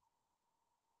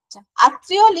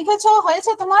 আত্মীয় লিখেছো,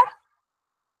 হয়েছে তোমার?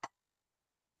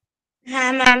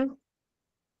 হ্যাঁ ম্যাম।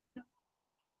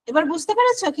 এবার বুঝতে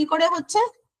পেরেছো কি করে হচ্ছে?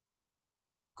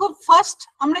 খুব ফার্স্ট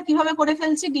আমরা কিভাবে করে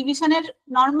ফেলছি, ডিভিশনের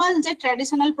নর্মাল যে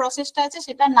ট্র্যাডিশনাল প্রসেসটা আছে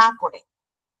সেটা না করে।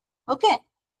 ওকে,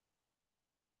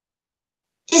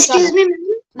 এক্সকিউজ মি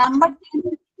নাম্বার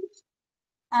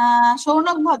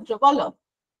সৌনক ভদ্র বলো।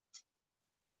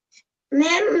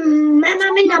 ম্যাম,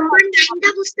 আমি নাম্বার 9টা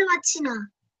বুঝতে পারছি না।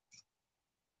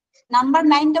 নাম্বার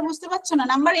 9টা বুঝতে পারছো না?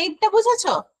 নাম্বার 8টা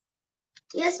বুঝেছো?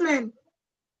 Yes ma'am.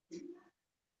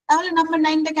 তাহলে নাম্বার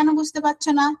 9টা কেন বুঝতে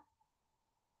পারছো না?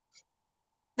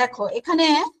 দেখো এখানে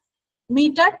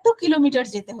মিটার টু কিলোমিটার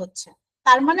যেতে হচ্ছে,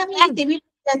 তার মানে আমি এই টেবিল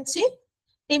যাচ্ছি,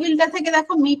 টেবিলটা থেকে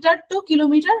দেখো মিটার টু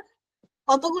কিলোমিটার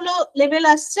কতগুলো লেভেল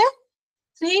আসছে,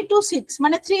 3 to 6,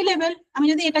 মানে 3 লেভেল। আমি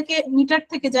যদি এটাকে মিটার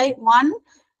থেকে যাই 1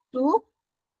 2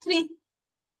 3,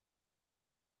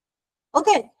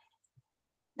 ওকে,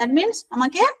 দ্যাট মিনস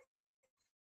আমাকে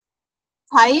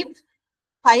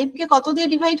 5 কে কত দিয়ে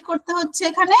ডিভাইড করতে হচ্ছে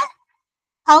এখানে?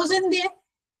 1000 দিয়ে।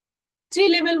 3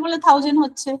 লেভেল বলে 1000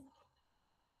 হচ্ছে।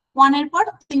 1 এর পর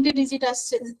 3টে ডিজিট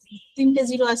আসছে, 3টে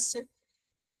জিরো আসছে।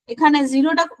 এখানে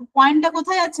জিরোটা পয়েন্টটা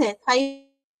কোথায় আছে?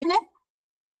 5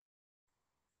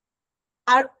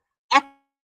 আর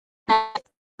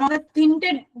আমাকে 3টে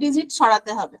ডিজিট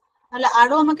সরাতে হবে, তাহলে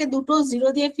আরো আমাকে দুটো জিরো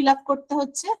দিয়ে ফিল আপ করতে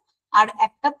হচ্ছে। আর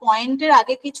একটা পয়েন্টের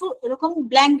আগে কিছু এরকম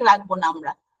ব্ল্যাঙ্ক রাখবো না,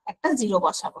 আমরা একটা জিরো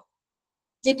বসাবো,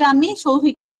 যেটা আমি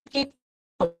সৌভিককে।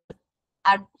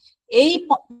 আর এই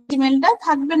ডেসিমেলটা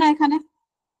থাকবে না এখানে,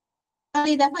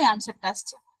 তাহলে দেখো অ্যান্সারটা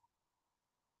আসছে।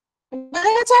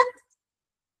 বুঝা গেছে?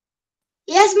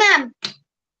 Yes ma'am.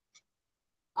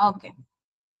 ওকে,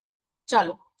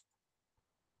 চলো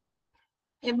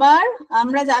এবার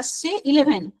আমরা যাচ্ছি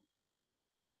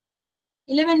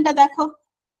 11টা দেখো।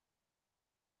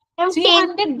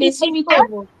 300 ডেসিমিটার।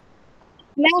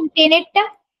 ম্যাম 10 এরটা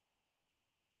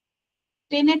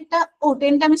 10টা, ও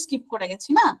 10টা আমি স্কিপ করে গেছি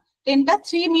না। 10টা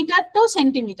 3 মিটার টু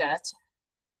সেন্টিমিটার আছে।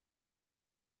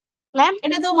 ম্যাম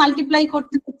এটা তো মাল্টিপ্লাই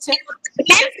করতে হচ্ছে।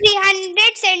 Ma'am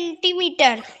 300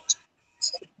 centimetre.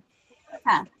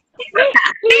 হ্যাঁ,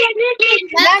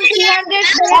 ম্যাম 300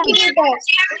 সেন্টিমিটার।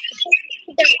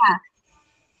 হ্যাঁ,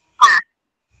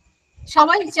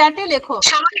 সবাই চ্যাটে লেখো,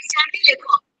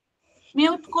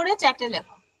 মিউট করে চ্যাটে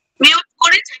লেখো।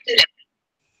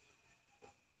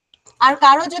 আর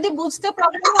কারো যদি বুঝতে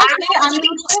প্রবলেম হয় সে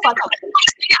আনমিউট করে কথা বলো।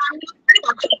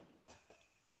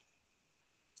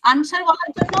 আনসার বলার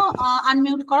জন্য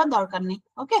আনমিউট করার দরকার নেই।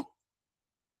 ওকে,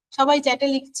 সবাই চ্যাটে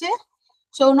লিখছে।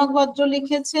 সৌনক ভদ্র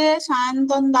লিখেছে,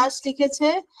 সায়ন্তন দাস লিখেছে,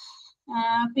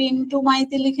 পিন্টু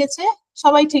মাইতি লিখেছে,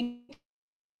 সবাই ঠিক।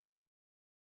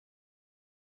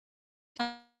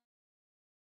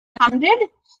 100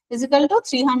 is equal to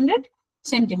 300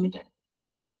 centimetre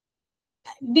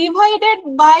divided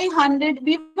by 100।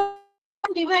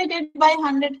 Divided by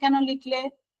 100 কেন লিখলে?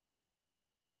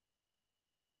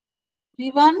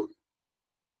 বিমান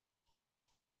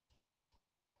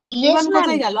ইয়েস ম্যাম।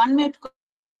 কোথায় গেল? আনমিউট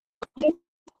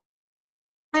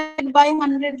বাই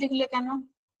 100 লিখলে কেন?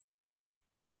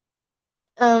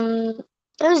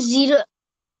 জিরো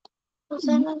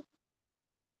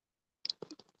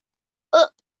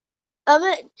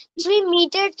আমি 3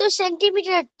 মিটার তো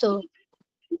সেন্টিমিটার তো।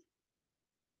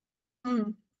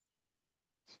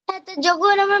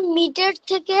 যখন আমরা মিটার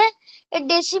থেকে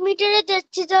ডেসিমিটারে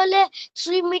যাচ্ছি তাহলে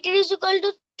 3 metre is equal to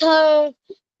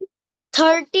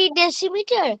 30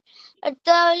 decimetre. আর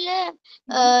তাহলে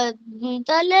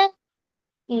তাহলে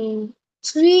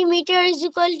 3 metre is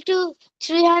equal to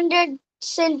 300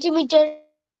 centimetre.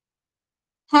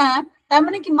 হ্যাঁ, তার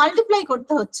মানে কি মাল্টিপ্লাই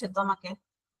করতে হচ্ছে তোমাকে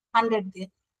 100 দিয়ে।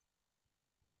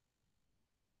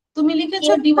 তুমি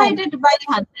লিখেছো ডিভাইডেড বাই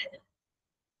 100।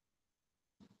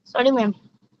 Sorry ma'am.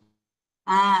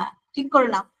 হ্যাঁ, ঠিক করে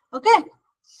নাও। ওকে,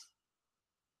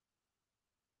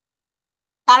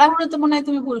 তাড়াহুড়ো তো মনে হয়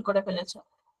তুমি ভুল করে ফেলেছো।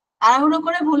 তাড়াহুড়ো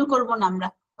করে ভুল করবো না আমরা।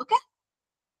 ওকে,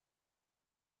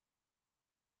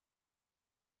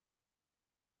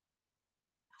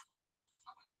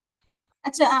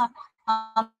 আচ্ছা,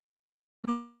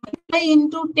 মাল্টিপ্লাই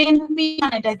ইন্টু 10 পি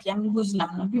এটা কি আমি বুঝলাম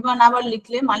না। বিমান আবার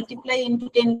লিখলে মাল্টিপ্লাই ইন্টু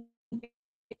 10।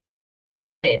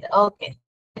 ওকে,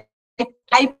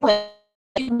 টাইপ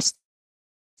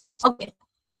ওকে,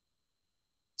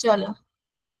 চলো।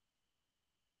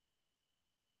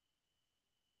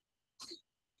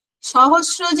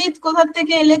 সহস্রজিৎ কোথা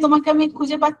থেকে এলে? তোমাকে আমি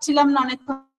খুঁজে পাচ্ছিলাম না অনেক।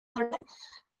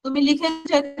 তুমি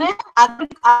লিখেছো এখানে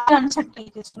আনসারটা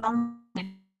লিখেছো।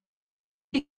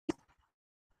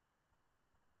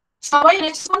 সবাই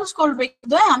রেসপন্স করবে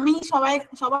কিন্তু, আমি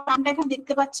সবার নামটা এখন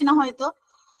দেখতে পাচ্ছি না হয়তো,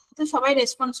 তো সবাই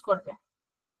রেসপন্স করবে,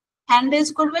 হ্যান্ড রেজ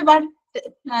করবে বা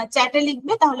চ্যাটে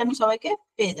লিখবে, তাহলে আমি সবাইকে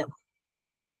পেয়ে যাব।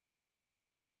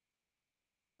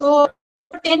 তো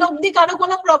 10 অবধি কারো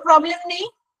কোনো প্রবলেম নেই?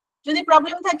 যদি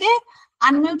প্রবলেম থাকে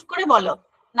আনমিউট করে বলো।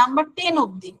 নাম্বার 10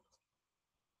 অবধি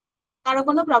কারো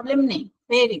কোনো প্রবলেম নেই?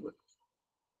 Very good.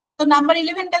 তো নাম্বার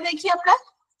 11টা দেখি আমরা।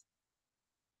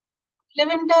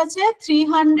 11টা আছে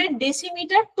 300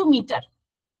 decimetre two metre.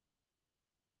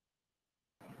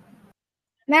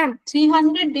 Ma'am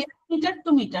 300 decimetre two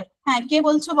metre. হ্যাঁ, কে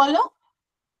বলছো বলো?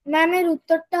 ম্যাম এর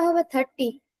উত্তরটা হবে 30।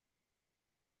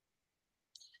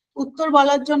 উত্তর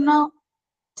বলার জন্য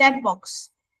চ্যাট বক্স।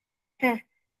 হ্যাঁ।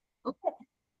 ওকে,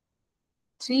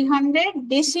 300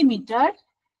 ডেসিমিটার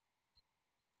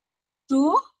টু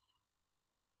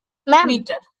ম্যাম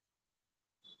মিটার।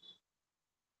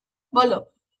 বলো।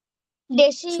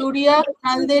 ডেসি সুরিয়া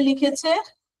নালদে লিখেছে।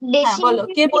 হ্যাঁ বলো,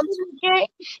 কে বলছো?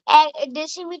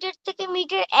 ডেসিমিটার থেকে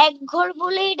মিটার 1 ঘর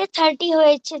বলে এটা 30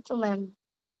 হয়েছে তো ম্যাম।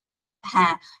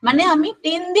 হ্যাঁ, মানে আমি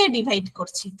 10 দিয়ে ডিভাইড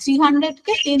করছি, 300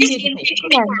 কে 10 দিয়ে ডিভাইড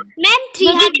করছি। ম্যাম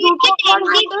 300 কে 10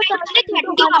 দিয়ে divide করলে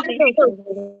 30 হবে।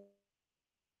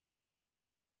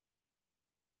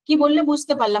 কি বললে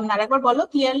বুঝতে পারলাম না, আরেকবার বলো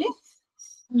ক্লিয়ারলি।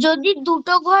 যদি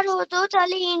দুটো ঘর হতো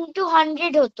তাহলে ইনটু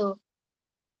 100 হতো।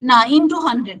 না, ইনটু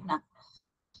 100 না।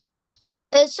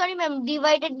 Sorry ma'am,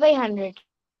 divided by 100।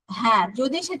 হ্যাঁ,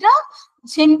 যদি সেটা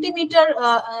সেন্টিমিটার,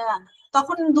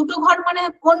 তখন দুটো ঘর মানে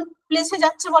কোন প্লেসে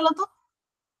যাচ্ছে বলো তো?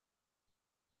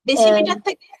 ডেসিমিটার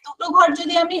থেকে দুটো ঘর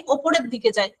যদি আমি ওপরের দিকে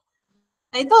যাই,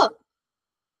 তাই তো?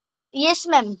 ইয়েস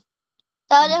ম্যাম,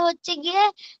 তাহলে হচ্ছে গিয়ে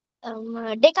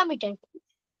decametre.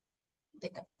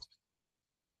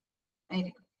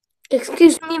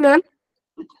 Excuse me, ma'am.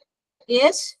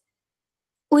 Yes,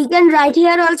 We can write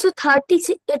here also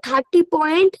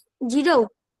 30.0.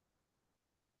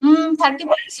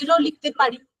 30.0 লিখতে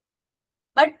পারি,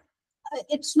 but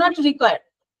it's not required.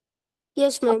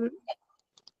 Yes, ma'am.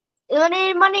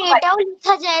 মানে এটাও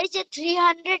লেখা যায় যে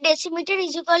 300 decimetre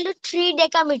is equal to 3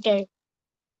 decametre.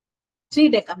 3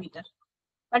 decametre,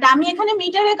 but আমি এখানে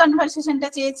মিটারে কনভার্সেশনটা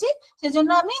চেয়েছি, সেজন্য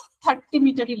আমি 30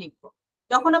 মিটারই লিখবো।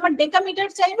 যখন আমার ডেকামিটার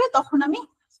চাইবে তখন আমি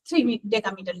 3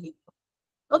 ডেকামিটার লিখবো।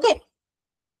 ওকে,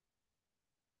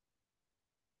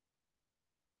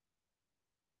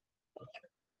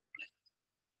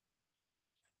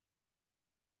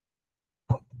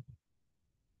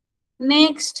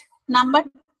 নেক্সট নাম্বার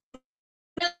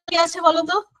কি আছে বলো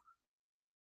তো?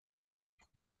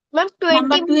 ম্যাম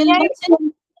নাম্বার 20 12 মিটার আছে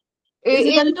is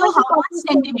equal to how much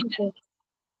centimeter?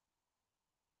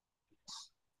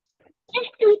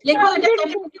 লেখো এটা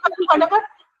ফটাফট।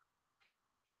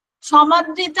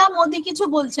 সমাদ্রিতা মোদি কিছু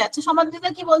বলছে। আচ্ছা, সমাদ্রিতা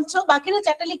কি বলছো? বাকিরা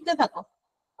চ্যাটে লিখতে থাকো।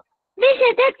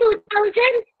 সেটা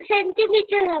 2000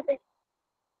 সেন্টিমিটার হবে।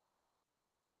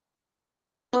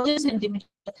 সেন্টিমিটার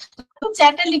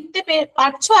চ্যাটে লিখতে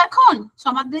পারছো এখন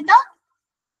সমাদ্রিতা?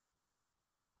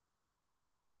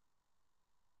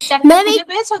 চ্যাটটা খুঁজে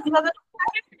পেয়েছো কিভাবে?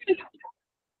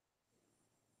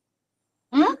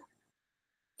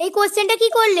 এই কোশ্চেনটা কি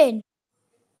করলেন?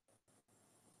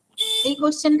 এই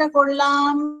কোশ্চেনটা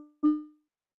করলাম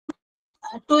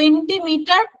 20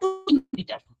 মিটার টু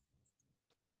মিটার।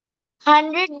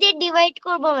 100 দিয়ে ডিভাইড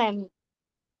করব ম্যাম।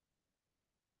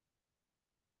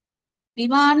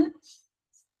 বিমান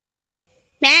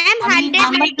ম্যাম আমি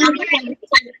 100 নাম্বার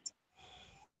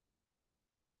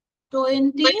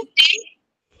 20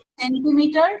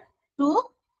 সেন্টিমিটার টু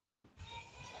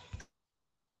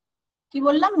কি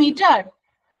বললাম মিটার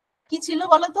কি ছিল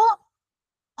বলো তো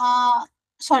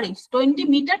sorry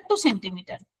 20 metre two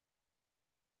centimetre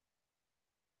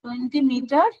 20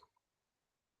 metre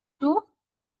two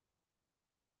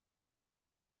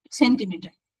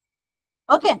centimetre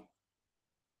ওকে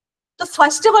তো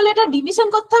ফার্স্ট অফ অল এটা ডিভিশন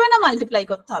করতে হবে না মাল্টিপ্লাই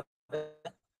করতে হবে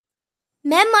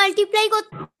ম্যাম মাল্টিপ্লাই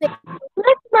করতে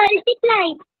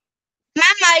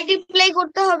মাল্টিপ্লাই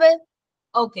করতে হবে।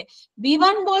 ওকে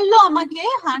B1 বললো আমাকে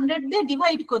 100 দিয়ে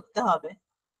ডিভাইড করতে হবে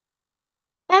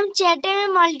ম্যাম চ্যাটে আমি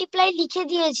মাল্টিপ্লাই লিখে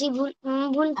দিয়েছি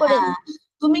ভুল করে। হ্যাঁ,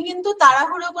 তুমি কিন্তু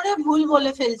তাড়াহুড়ো করে ভুল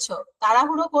বলে ফেলছো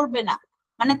তাড়াহুড়ো করবে না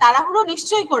মানে তাড়াহুড়ো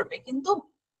নিশ্চয়ই করবে কিন্তু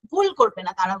ভুল করবে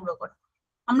না তাড়াহুড়ো করে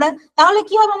আমরা তাহলে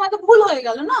কি হবে আমাদের ভুল হয়ে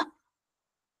গেল না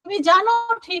তুমি জানো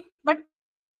ঠিক বাট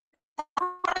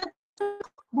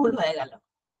ভুল হয়ে গেল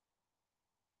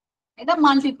এটা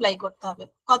মাল্টিপ্লাই করতে হবে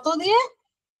কত দিয়ে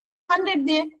 100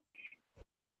 দিয়ে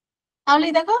তাহলে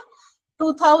দেখো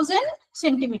 2000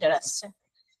 সেন্টিমিটার আসছে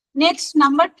নেক্সট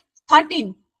নাম্বার 13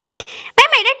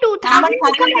 ম্যাম এটা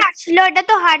 2000 করে আসলো এটা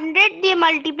তো 100 দিয়ে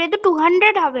মাল্টিপ্লাই তো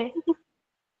 200 হবে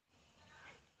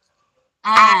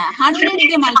 100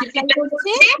 দিয়ে মাল্টিপ্লাই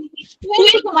করছি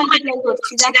 20 দিয়ে মাল্টিপ্লাই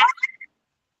করছি দেখো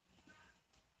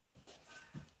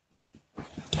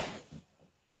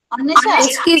অন্বেষা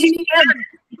এক্সকিউজ মি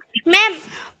ম্যাম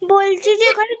বলছি যে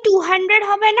এখানে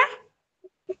 200 হবে না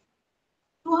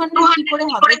 200 কি করে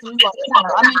হবে তুমি বলো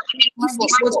দাঁড়াও, আমি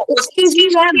এক্সকিউজ মি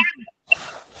ম্যাম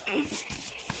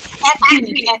এক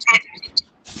মিনিট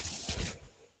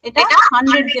এটা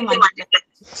 100 দিয়ে মাল্টিপ্লাই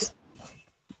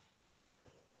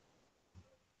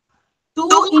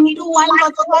 2 into 1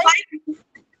 কত হয়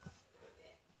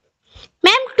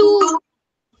ম্যাম 2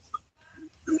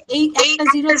 এই একটা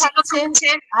জিরো থাকছে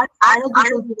আর আরো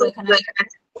দুটো জিরো এখানে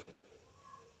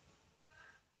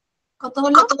কত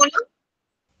হলো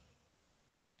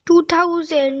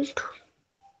 2000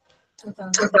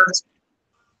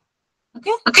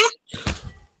 ওকে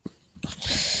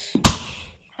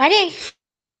আরে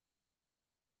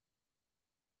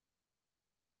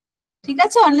ঠিক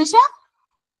আছে অন্বেষা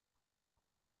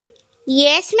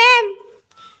ইয়েস ম্যাম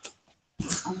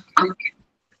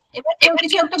এবার কেউ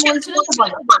কিছু একটা বলছিল তো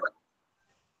বলো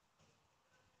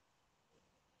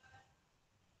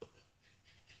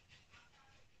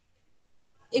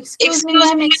এক্সকিউজ মি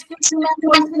ম্যাম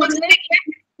বলছিলে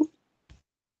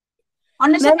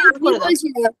অন্বেষা মিউট করে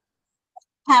দাও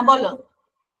হ্যাঁ বলো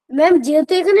ম্যাম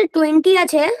যেহেতু এখানে 20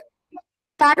 আছে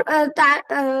তার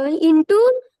ইনটু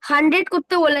 100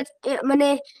 করতে বলেছে মানে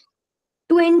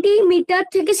 20 মিটার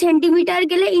থেকে সেন্টিমিটার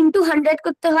গেলে ইনটু 100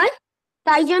 করতে হয়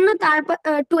তাই জন্য তার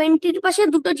 20 এর পাশে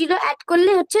দুটো জিরো অ্যাড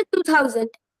করলে হচ্ছে 2000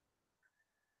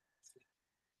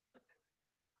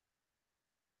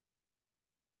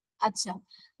 আচ্ছা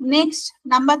নেক্সট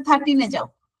নাম্বার 13 এ যাও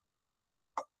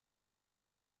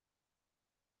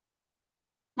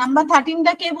নাম্বার 13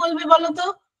 টা কে বলবে বলো তো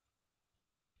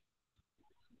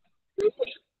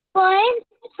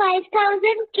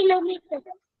 5000 কিলোমিটার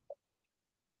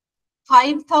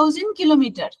 5000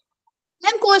 কিলোমিটার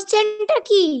ম্যাম কোশ্চেনটা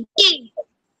কি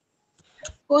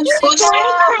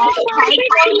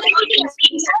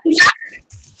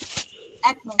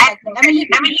এক মিনিট আমি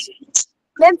লিখে দিচ্ছি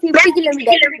ma'am 50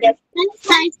 kilometre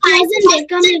 5000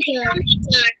 decametre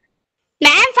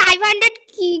ma'am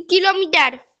 500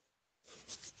 kilometre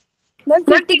ma'am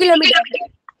 50 kilometre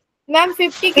ma'am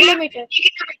 50 kilometre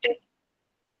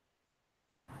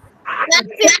ma'am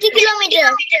 50 kilometre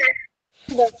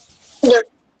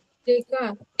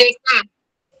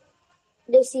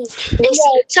দেশি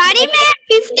সরি ম্যাম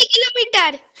 50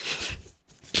 কিলোমিটার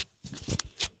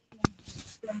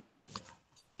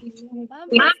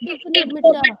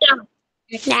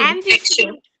ম্যাম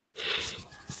 50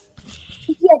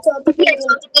 কি আছে অত কি আছে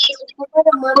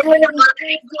তোমার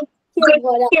মাথায় কি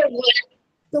বলা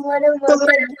তোমার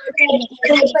মাথায়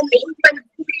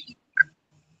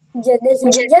জেনে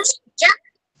সমঝা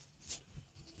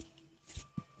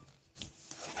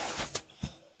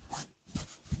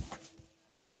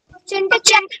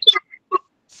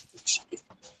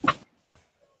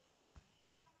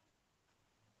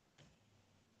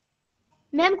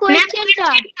ম্যাম কোশ্চেনটা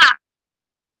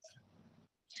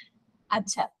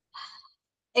আচ্ছা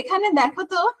এখানে দেখো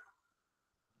তো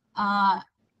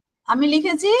আমি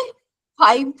লিখেছি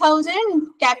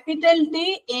 5000 capital D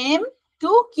M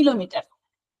two kilometre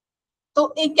তো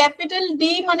এই ক্যাপিটাল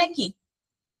ডি মানে কি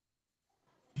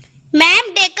ম্যাম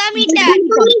ডেকামিটার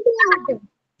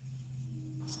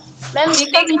ম্যাম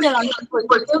ডেকামিটার অনেক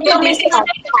বলতে কেউ বেশি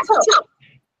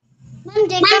ম্যাম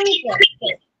ডেকামিটার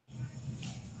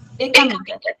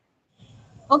ডেকামিটার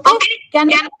ওকে, কেন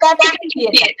ক্যাপিটাল ডি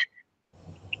এটা।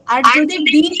 আর যদি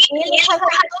ডি এ লেখা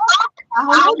থাকতো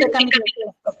তাহলে ডেকামিটার,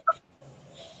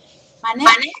 মানে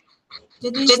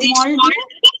যদি স্মল ডি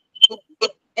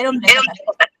এরকম লেখা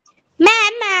থাকতো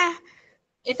ম্যাম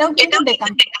এটাও কিন্তু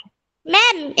decametre.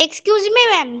 Ma'am excuse me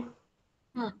ma'am,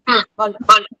 বলো।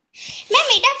 ম্যাম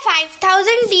এটা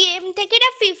 5000 ডিএম থেকে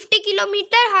এটা 50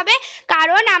 কিলোমিটার হবে,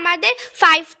 কারণ আমাদের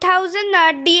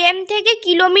 5000 ডিএম থেকে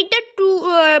কিলোমিটার 2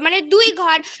 মানে 2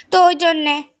 ঘর, তো ওই জন্য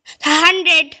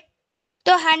 100,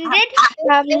 তো 100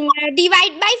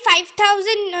 divide by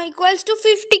 5000 equals to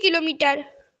 50 kilometre.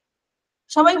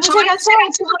 সবাই বুঝে গেছে?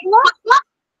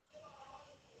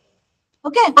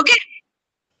 ওকে,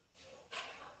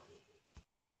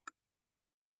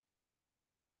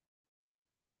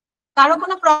 কারো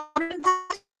কোনো প্রবলেম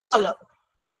থাকে বলো?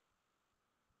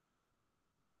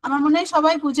 আমার মনে হয়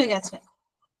সবাই বুঝে গেছে।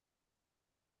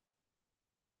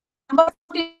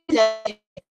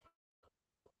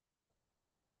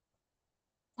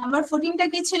 নাম্বার 14টা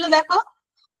কি ছিল দেখো?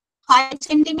 5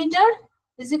 centimetre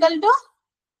is equal two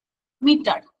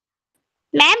metre.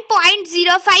 Ma'am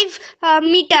 0.05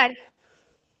 metre,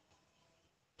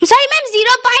 sorry ma'am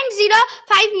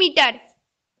 0.05 metre.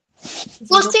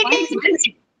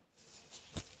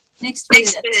 Next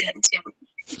পেজে যাচ্ছি।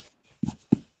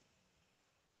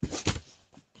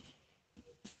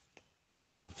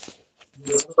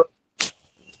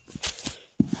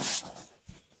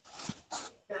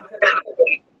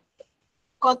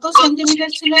 কত সেন্টিমিটার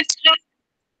ছিল?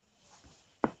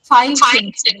 5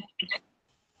 সেন্টিমিটার।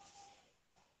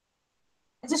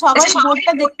 আচ্ছা সবাই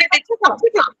বোর্ডটা দেখতে পাচ্ছো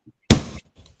তো?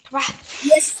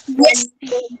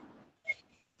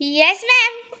 Yes,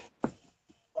 ma'am.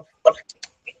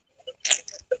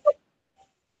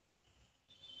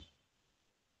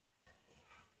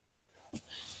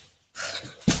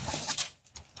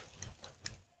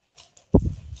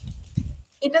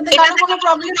 এটাতে কারো কোনো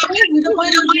প্রবলেম নেই?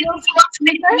 0.05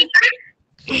 মিটার।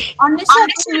 অন্বেষা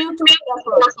তুমি মিউট করে রাখো,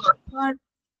 তোমার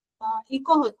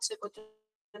ইকো হচ্ছে প্রচুর।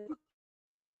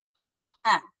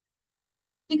 হ্যাঁ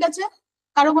ঠিক আছে,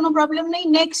 কারো কোনো প্রবলেম নেই।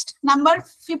 Next number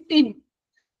 15।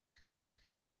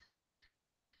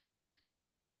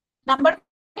 নাম্বার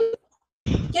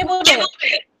কে বলবে?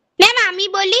 ম্যাম আমি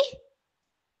বলি।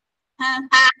 হ্যাঁ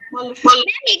বলো।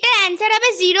 ম্যাম এটার অ্যান্সার হবে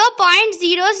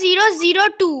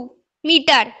 0.0002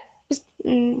 metre.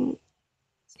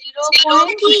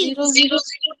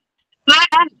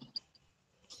 0.00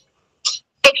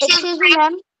 Excuse me,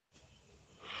 ma'am.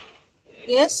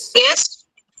 yes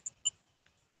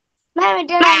Ma'am,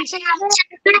 এটার answer হবে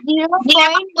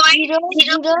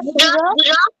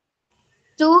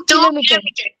 0.0002 কিলোমিটার।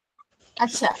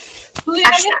 আচ্ছা তুই এর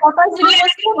আগে কটা জিরো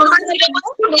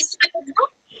বসছিস?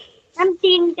 ম্যাম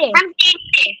 3টে।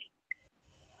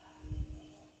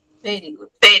 ভেরি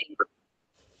গুড,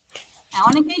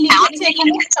 অনেকেই লিখেছে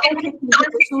এখানে, সবাই ঠিক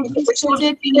লিখেছে। সূর্য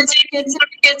লিখেছে,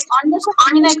 অন্বেষা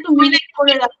তুমি না একটু মিনিট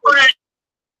করে রাখো।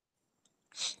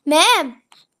 ম্যাম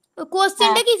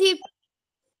কোশ্চেনটা কি?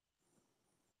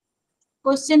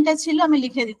 কোশ্চেনটা ছিল, আমি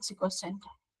লিখে দিচ্ছি কোশ্চেনটা।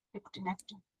 15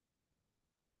 একটা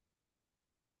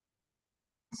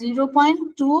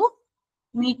 0.2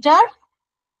 মিটার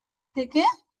থেকে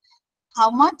হাউ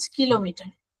মাচ কিলোমিটার।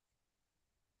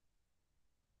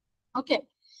 ওকে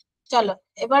চলো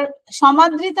এবার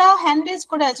সমাদৃতা হ্যান্ড রেজ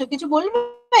করে আছো, কিছু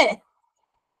বলবে?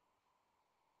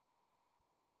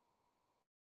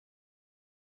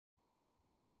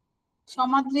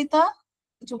 সমাদৃতা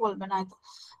কিছু বলবে না হয়তো।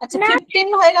 আচ্ছা 15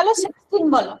 হয়ে গেল, 16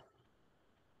 বলো।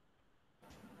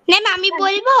 ম্যাম আমি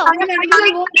বলবো।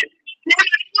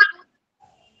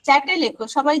 চ্যাটে লেখো,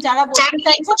 সবাই যারা বলতে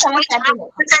চাইছো তারা চ্যাটে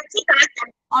লেখো।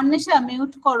 অন্বেষা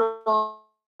মিউট করো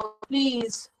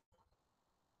প্লিজ।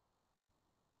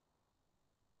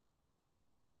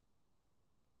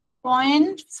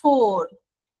 .4,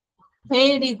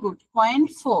 very good,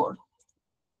 0.4।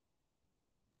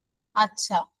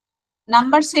 আচ্ছা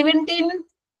নাম্বার 17।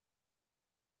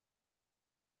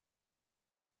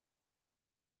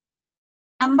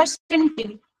 নাম্বার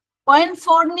 17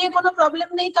 0.4 নিয়ে কোনো প্রবলেম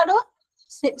নেই কারো?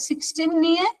 16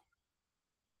 নিয়ে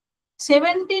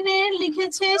 17 এ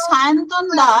লিখেছে সায়ন্তন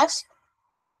দাস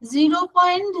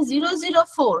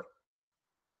 0.004।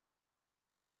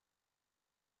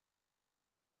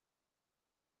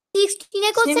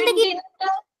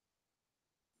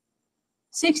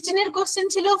 16 এর কোশ্চেন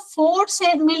ছিল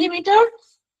 4 millimetre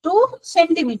two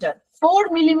centimetre, 4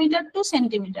 millimetre two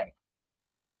centimetre.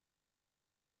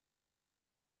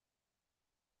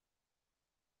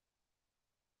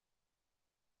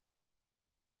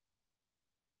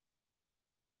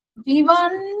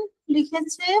 V1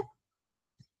 লিখেছে,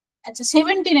 আচ্ছা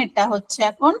 17 এরটা হচ্ছে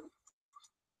এখন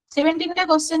 17টা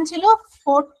কোশ্চেন ছিল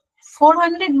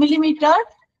 400 মিলিমিটার,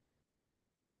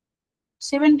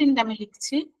 17টা আমি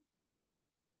লিখছি,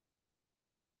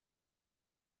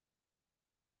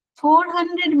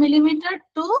 400 মিলিমিটার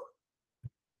টু,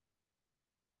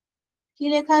 কি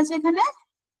লেখা আছে এখানে,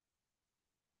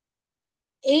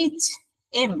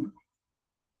 HM।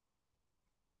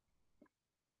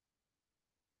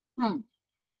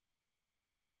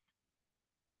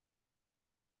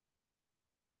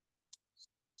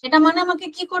 এটা মানে আমাকে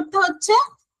কি করতে হচ্ছে,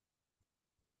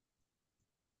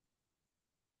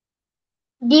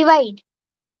 ডিভাইড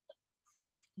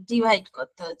ডিভাইড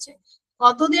করতে হচ্ছে।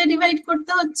 কত দিয়ে ডিভাইড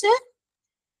করতে হচ্ছে?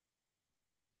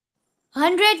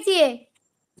 100 দিয়ে।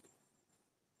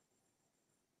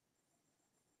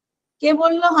 কে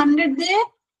বললো 100 দিয়ে?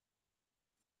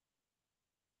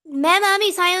 ম্যাম আমি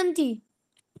সায়ন্তী।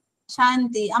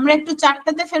 শান্তি। আমরা একটু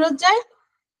চারটাতে ফেরত যাই।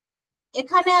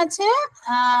 এখানে আছে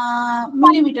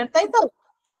মিলিমিটার, তাই তো?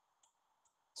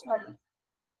 Sorry,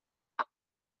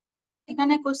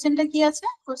 এখানে কোশ্চেনটা কি আছে?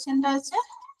 কোশ্চেনটা আছে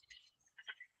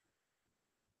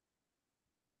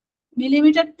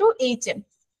millimetre two HM,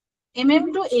 MM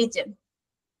two HM।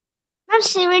 Ma'am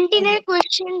 17 এর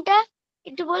কোশ্চেনটা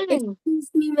একটু বলবেন? Excuse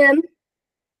me ma'am.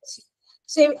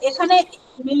 সে এখানে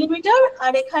মিলিমিটার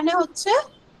আর এখানে হচ্ছে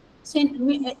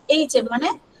HM মানে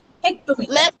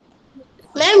hectometre.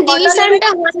 Ma'am ডিভিশনটা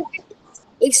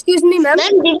excuse me ma'am.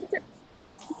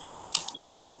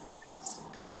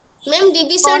 Ma'am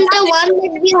ডিভিশনটা 1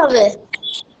 লিখতে হবে।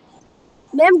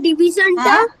 ম্যাম ডিভিশনটা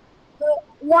হ্যাঁ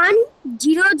 1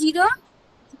 0 0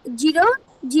 0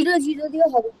 0 0 দিয়ে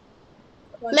হবে।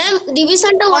 ম্যাম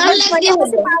ডিভিশনটা 1 লিখতে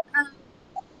হবে।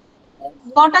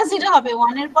 কটা জিরো হবে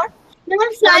 1 এর পর? মানে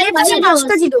পাশে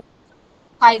 5টা জিরো।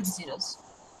 5 zeros।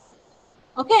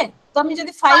 ওকে, তো আমি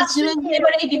যদি 5 zeros দিয়ে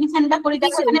এবার এই ডিভিশনটা করি,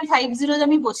 দেখো এখানে 5 zeros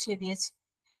আমি বসিয়ে দিয়েছি।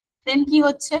 দেন কি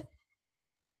হচ্ছে,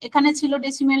 এখানে ছিল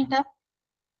ডেসিমেলটা,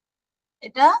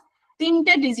 এটা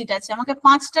 3টে ডিজিট আছে, আমাকে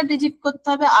 5টা ডিজিট করতে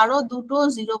হবে, আরো 2টো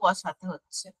জিরো বসাতে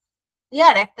হচ্ছে।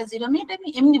 আর একটা জিরো আমি এটা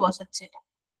এমনি বসাচ্ছি এটা।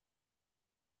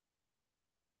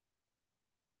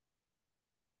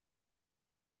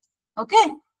 ওকে,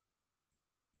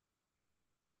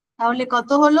 তাহলে কত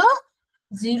হলো?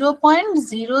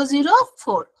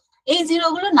 0.004। এই জিরো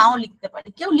গুলো নাও লিখতে পারে,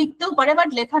 কেউ লিখতেও পারে, বাট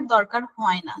লেখার দরকার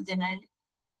হয় না জেনারেলি।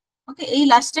 ওকে, এই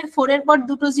লাস্টের 4 এর পর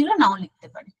দুটো জিরো নাও লিখতে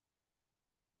পারে।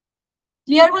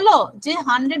 ক্লিয়ার হলো? যে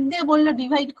 100 দিয়ে বললো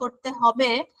ডিভাইড করতে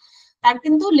হবে, তার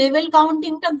কিন্তু লেভেল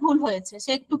কাউন্টিংটা ভুল হয়েছে,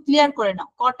 সে একটু ক্লিয়ার করে নাও।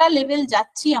 কটা লেভেল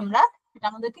যাচ্ছি আমরা, এটা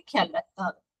আমাদেরকে খেয়াল রাখতে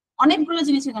হবে। অনেকগুলো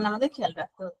জিনিস এখানে আমাদের খেয়াল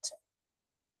রাখতে হচ্ছে।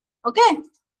 ওকে,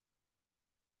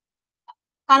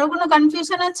 কারো কোনো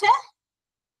কনফিউশন আছে?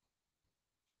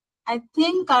 আই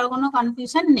থিঙ্ক কারো কোনো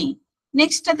কনফিউশন নেই।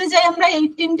 নেক্সটটাতে যাই আমরা,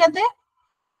 18টাতে।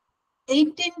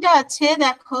 18টা আছে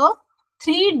দেখো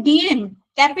 3DM,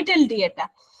 ক্যাপিটাল ডি। এটা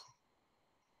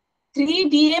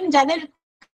 3DM, যাদের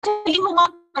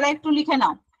হোমওয়ার্ক করা একটু লিখে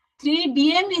নাও।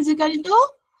 3DM is equal to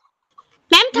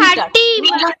ma'am 30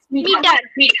 metre.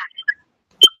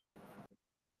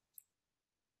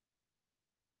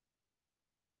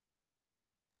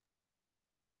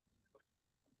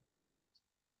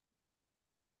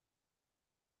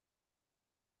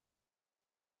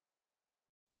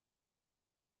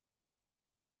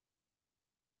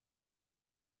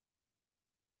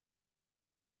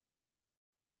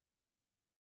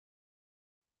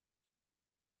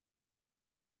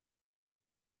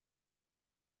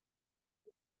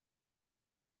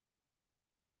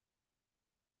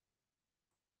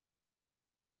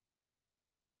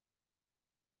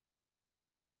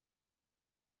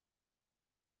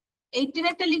 Eighteen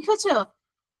একটা লিখেছো?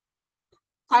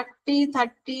 30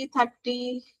 30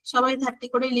 30, সবাই 30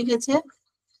 করে লিখেছে।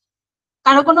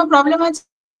 কারো কোনো প্রবলেম আছে?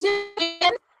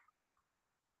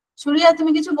 সুরিয়া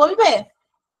তুমি কিছু বলবে?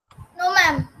 No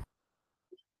ma'am.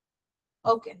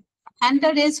 ওকে, হ্যান্ডটা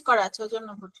রেজ করা আছে, ওজন্য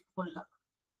বললাম।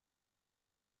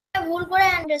 ভুল করে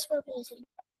হ্যান্ড রেজ করে ফেলেছি।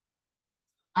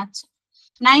 আচ্ছা,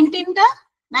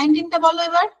 19টা বলো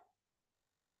এবার।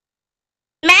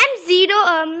 ম্যাম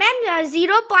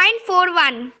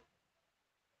 0.41।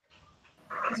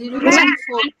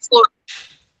 0.4।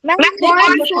 ম্যাম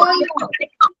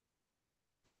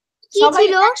সবাই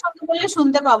একসঙ্গে বললে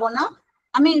শুনতে পাবো না,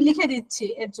 আমি লিখে দিচ্ছি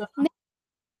এর জন্য।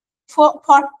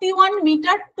 41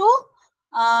 মিটার টু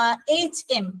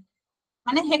HM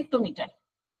মানে হেক্টোমিটার।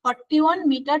 41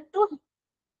 metre two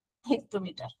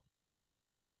hectometre.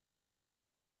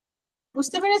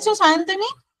 বুঝতে পেরেছো সায়ন্তনী?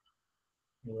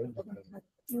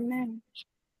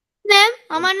 ম্যাম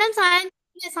আমার নাম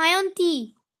সায়ন্তী।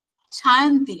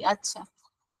 সায়ন্তী, আচ্ছা।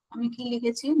 আমি কি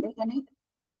লিখেছি দেখে নিই।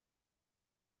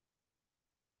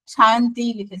 সায়ন্তী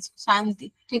লিখেছি, সায়ন্তী,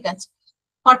 ঠিক আছে।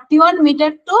 41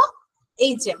 মিটার টু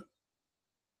HM।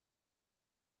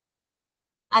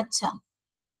 আচ্ছা,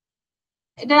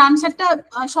 এটার আনসারটা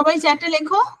সবাই চ্যাটে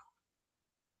লেখো।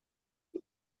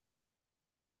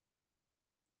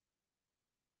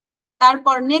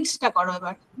 তারপর নেক্সটটা করো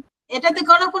এবার। এটাতে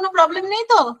করো, কোনো প্রবলেম নেই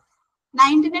তো?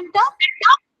 19-এরটা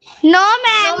নো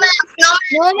ম্যাম।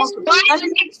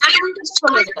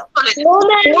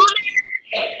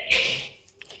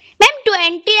 ম্যাম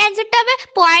 20 অ্যান্সারটা হবে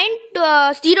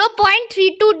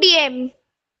 0.32 DM।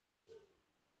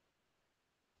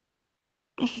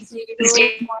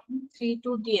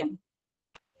 0.32 DM।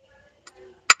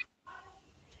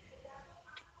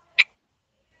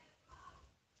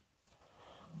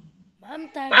 ম্যাম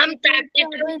 32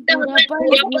 হবে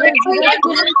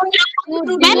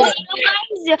 0.0002 DM।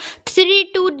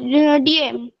 0.32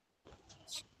 DM।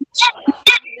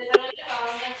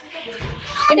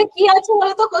 এটা কি আছে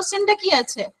বলতো? কোশ্চেনটা কি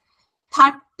আছে?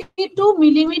 32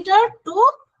 millimetre two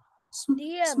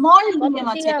DM, small how DM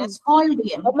much আছে, এটা DM? Small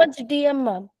DM. How much DM,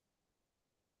 ma'am?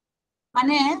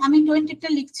 মানে আমি 20টা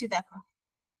লিখছি, দেখো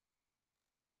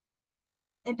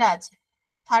এটা আছে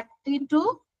 32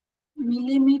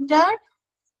 millimeter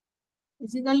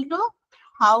is equal to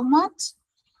how much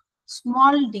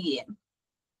small dm।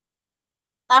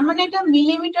 তার মানে এটা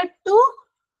মিলিমিটার টু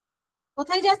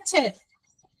কোথায় যাচ্ছে?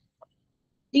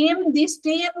 dm, this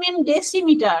dm mean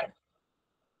decimeter,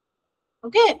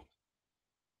 ওকে?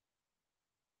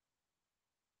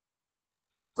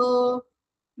 তো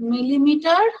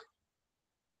মিলিমিটার,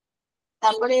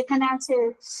 তারপরে এখানে আছে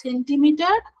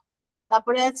সেন্টিমিটার,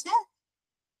 তারপরে আছে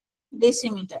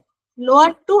ডেসিমিটার।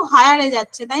 লোয়ার টু হায়ারে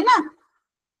যাচ্ছে, তাই না?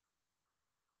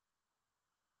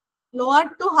 লোয়ার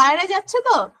টু হায়ারে যাচ্ছে,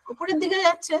 তো উপরের দিকে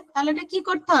যাচ্ছে, তাহলে এটা কি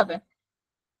করতে হবে?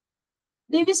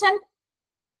 ডিভিশন।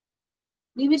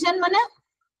 ডিভিশন মানে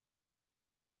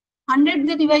 100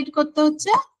 দিয়ে ডিভাইড করতে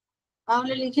হচ্ছে।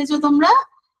 তাহলে লিখেছো তোমরা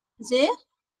যে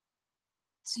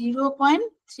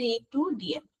 0.32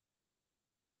 DM।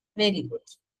 Very good.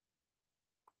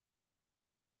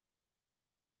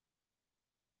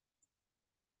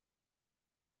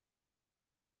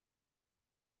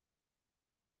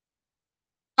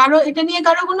 কারো এটা নিয়ে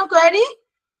কারো কোনো কোয়ারি?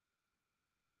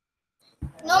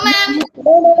 No ma'am.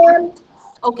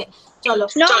 ওকে, চলো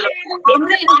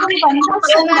আমরা এরকম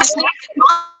কনভার্সন দেখো,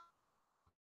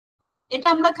 এটা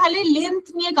আমরা খালি লেন্থ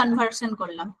নিয়ে কনভার্সন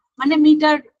করলাম, মানে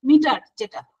মিটার, মিটার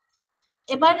যেটা।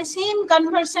 এবার সেম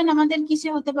কনভার্সন আমাদের কিসে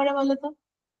হতে পারে বলো তো?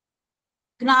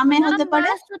 গ্রামে হতে পারে,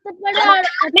 মাস হতে পারে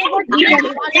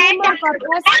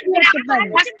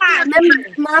আর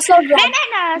মাস আর গ্রাম।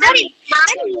 সরি,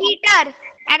 লিটার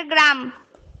আর গ্রাম।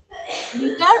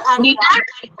 লিটার আর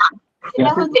গ্রাম।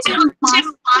 এটা হচ্ছে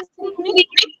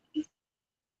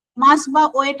মাস বা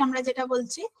ওয়েট আমরা যেটা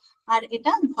বলছি, আর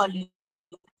এটা ভলিউম।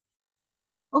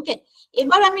 ওকে,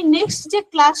 এবার আমি নেক্সট যে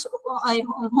ক্লাস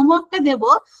হোমওয়ার্কটা দেব,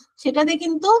 সেটাতে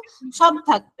কিন্তু সব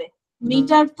থাকবে,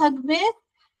 মিটার থাকবে,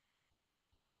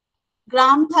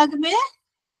 গ্রাম থাকবে,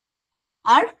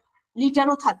 আর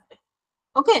লিটারও থাকবে।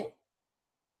 ওকে,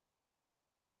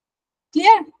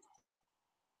 ক্লিয়ার?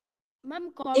 ম্যাম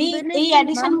এই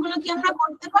অ্যাডিশন গুলো কি আমরা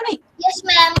করতে পারি? Yes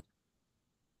ma'am.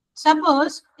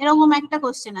 সাপোজ এরকম একটা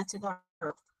কোশ্চেন আছে,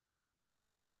 ধরো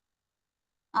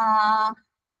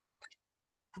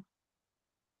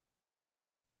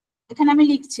এখানে আমি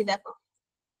লিখছি, দেখো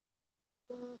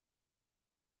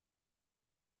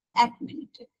 1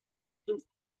 মিনিট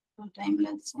টাইম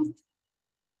লাগছে।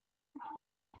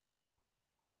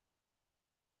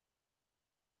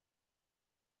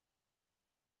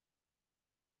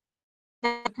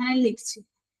 এখানে লিখছি।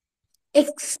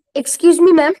 এক্সকিউজ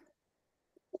মি ম্যাম,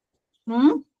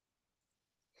 হুম,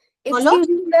 বলো। এক্সকিউজ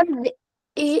মি ম্যাম,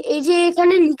 এই যে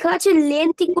এখানে লেখা আছে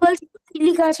লেন্থ ইকুয়াল, কি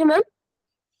লেখা আছে ম্যাম?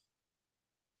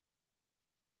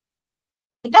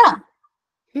 এটা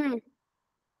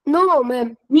নো ম্যাম,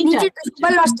 মিটার, নিচে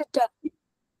সবার লাস্টেরটা।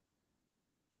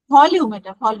 ভলিউম,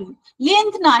 এটা ভলিউম,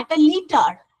 লেন্থ না, এটা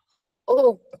litre. O,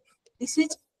 this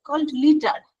is called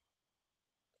litre.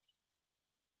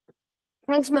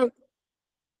 Thanks ma'am.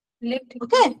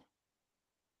 ওকে,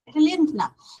 এটা লেন্থ না,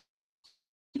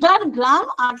 লিটার, গ্রাম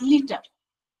আর লিটার।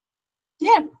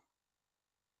 ক্লিয়ার?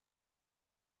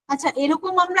 আচ্ছা,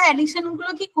 এরকম আমরা অ্যাডিশন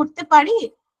গুলো কি করতে পারি?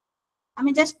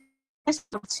 আমি জাস্ট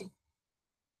করছি।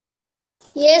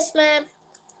 Yes ma'am.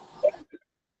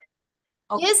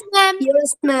 Okay. Yes ma'am.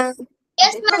 Yes ma'am.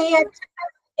 Yes ma'am. এই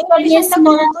অ্যাডিশনটা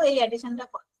করো তো, এই অ্যাডিশনটা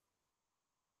করো,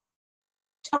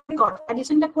 সবাই করো।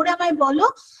 অ্যাডিশনটা করে আমায় বলো,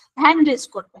 হ্যান্ড রেজ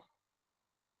করবে।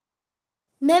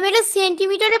 ম্যাম এটা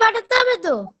সেন্টিমিটারে পাঠাতে হবে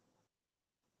তো?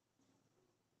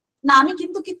 না আমি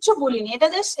কিন্তু কিচ্ছু বলিনি, এটা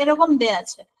জাস্ট এরকম দেয়া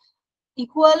আছে,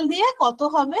 ইকুয়াল দিয়ে কত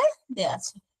হবে দেয়া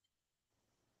আছে।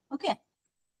 ওকে,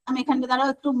 আমি এখানটা দ্বারা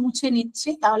একটু মুছে নিচ্ছি,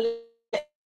 তাহলে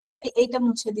এইটা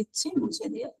মুছে দিচ্ছি, মুছে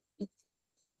দিয়ে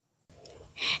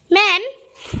ম্যাম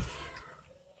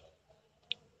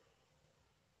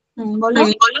বলো।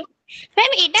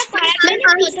 ম্যাম এটা করার জন্য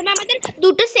প্রথমে আমাদের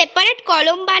দুটো সেপারেট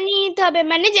কলম বানিয়ে নিতে হবে,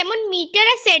 মানে যেমন মিটার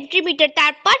আর সেন্টিমিটার,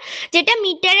 তারপর যেটা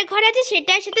মিটারে ঘর আছে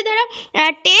সেটার সাথে ধরো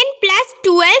 10 প্লাস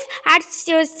 12 আর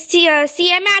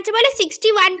সিএম এ আছে বলে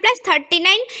 61 প্লাস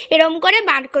 39 এরকম করে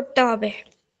বার করতে হবে।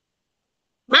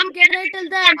 Ma'am, can I tell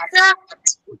the answer?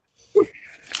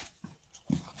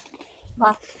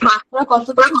 বাহ, তোরা কত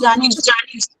কিছু জানিস।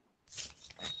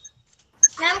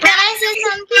 Ma'am, can I say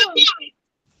something?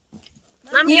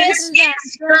 Ma'am, can I Yes. tell the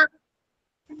answer?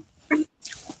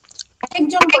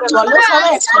 একজন করে বলো, সবাই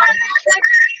একসাথে না।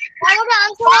 আমাকে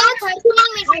answer হলো 31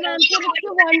 Ma'am, answer is to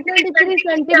 123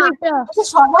 centimeter. আচ্ছা,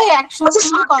 সবাই একসঙ্গে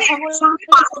কথা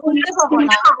বলতে পাবো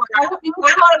না, আরো বিমুখ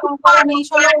কারণ এই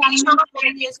সবাই আনন্দ করে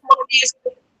দিয়েছে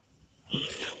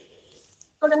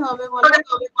করে হবে বলো।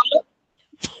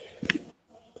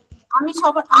 আমি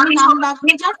নাম ডাকবো,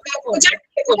 যা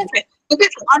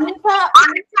অন্যথা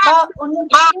বা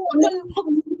অন্য খুব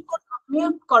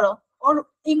মিউট করো, ওর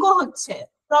ইকো হচ্ছে,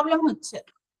 প্রবলেম হচ্ছে।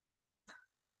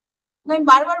 আমি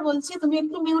বারবার বলছি তুমি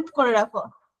একটু মিউট করে রাখো,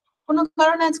 কোনো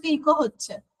কারণে আজকে ইকো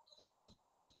হচ্ছে।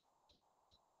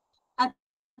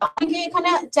 অনেকে এখানে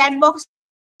চ্যাট বক্স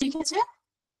লিখেছে,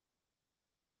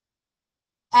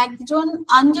 একজন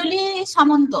অঞ্জলি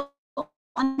সামন্ত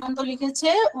লিখেছে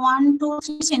 1 2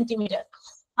 3 সেন্টিমিটার।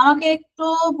 আমাকে একটু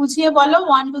বুঝিয়ে বলো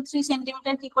 1 2 3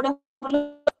 সেন্টিমিটার কি করে হলো।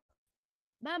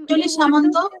 Ma'am, অঞ্জলি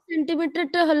সামন্ত,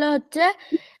 সেন্টিমিটারটা হলো হচ্ছে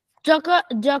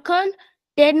যখন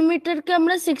 10 মিটারকে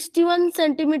আমরা 61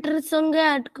 সেন্টিমিটারের সঙ্গে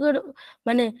অ্যাড করব,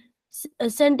 মানে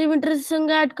সেন্টিমিটারের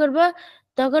সঙ্গে অ্যাড করব,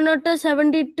 তখন ওটা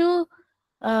 72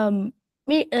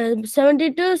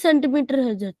 সেন্টিমিটার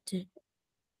হয়ে যাচ্ছে।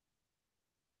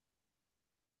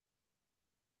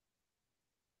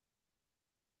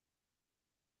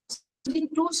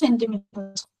 2 সেন্টিমিটার।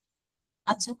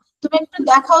 আচ্ছা, তুমি একটু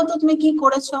দেখাও তো তুমি কি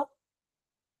করেছো,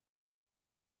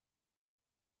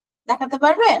 দেখাতে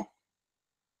পারবে?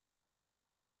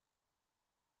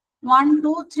 1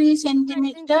 2 3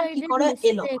 সেন্টিমিটার কি করে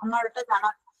এলো, আমার ওটা জানা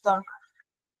দরকার।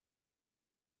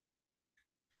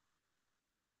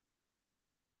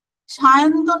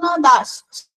 সায়ন্তনা দাস,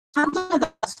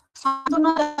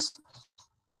 সায়ন্তনা দাস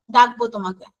ডাকবো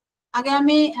তোমাকে। আগে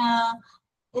আমি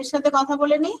এর সাথে কথা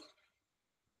বলে নি।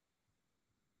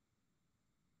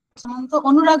 সামন্ত,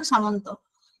 অনুরাগ সামন্ত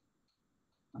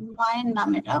মায়ের নাম,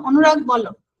 এটা অনুরাগ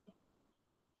বলো।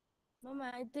 Ma'am,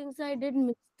 I think so I did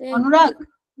mistake. Anurag,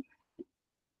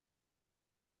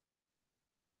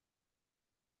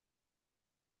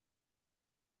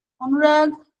 Anurag,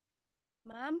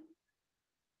 Ma'am?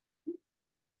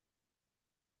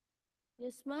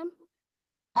 Yes, ma'am.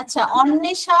 আচ্ছা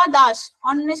অন্বেষা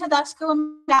দাসকে আমি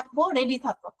ডাকবো, রেডি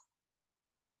থাকো।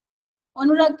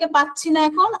 অনুরাগকে পাচ্ছি না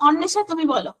এখন, অন্বেষা তুমি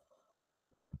বলো।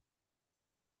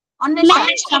 অন্বেষা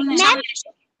সামনে এসো।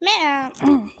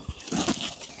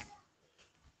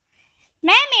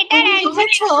 ম্যাম এটার তুমি অ্যান্সার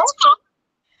লিখেছো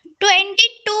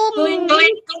 22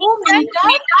 মিটার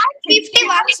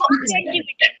 51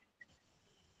 সেন্টিমিটার।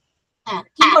 হ্যাঁ,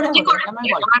 কি করে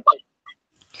হলো আমার বলো।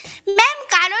 ম্যাম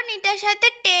কারণ এটার সাথে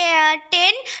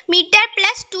 10 মিটার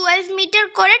প্লাস 12 মিটার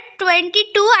করে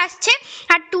 22 আসছে,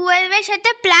 আর 12 এর সাথে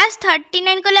প্লাস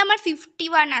 39 করলে আমার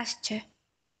 51 আসছে।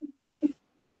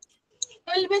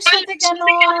 12 এর সাথে কেন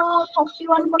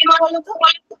 41 করবো বলো তো?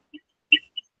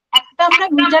 একটা আমরা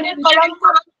মিটারের কলাম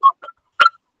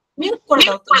মিউট করে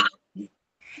দাও তো।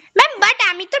 ম্যাম বাট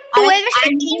আমি তো 12 এর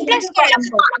সাথে 10 প্লাস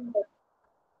করলাম।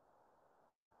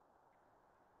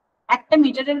 একটা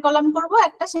মিটারের কলাম করব,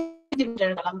 একটা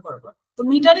সেন্টিমিটারের কলাম করব। তো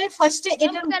মিটারের ফার্স্টে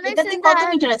এটাতে কত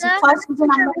মিটার আছে, ফার্স্ট যে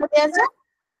নাম্বারটা দেয়া আছে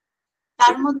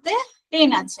তার মধ্যে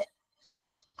 10 আছে,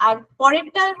 আর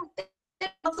পরেরটা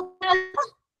কত মিটার আছে?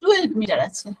 12 মিটার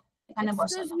আছে এখানে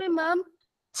বসানো। Excuse me, ma'am.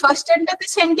 First এরটাতে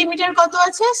centimetre কত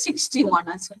আছে? 61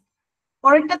 আছে।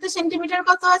 পরেরটাতে সেন্টিমিটার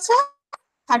কত আছে?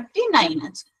 39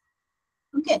 আছে।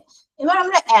 ওকে, এবার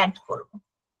আমরা অ্যাড করব।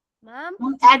 Ma'am?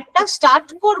 অ্যাডটা স্টার্ট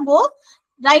করব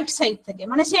রাইট সাইড থেকে,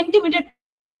 মানে সেন্টিমিটার।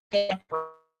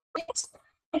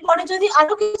 পরে যদি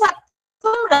আরো কিছু থাকতো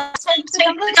রাইট সাইড থেকে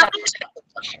আমরা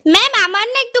ম্যাম আমার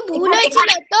না একটু ভুল হয়েছিল,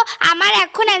 তো আমার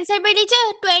এখন অ্যান্সার বেরিয়েছে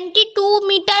 22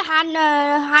 মিটার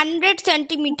 100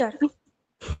 সেন্টিমিটার।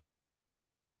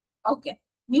 ওকে,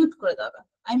 মিউট করে দাও।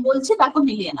 আমি বলছি দেখো,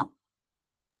 মিলিয়ে নাও।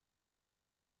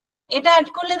 এটা অ্যাড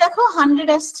করলে দেখো 100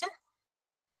 আসছে,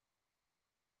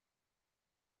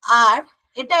 আর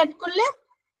এটা অ্যাড করলে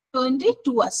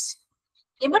 22 আসছে।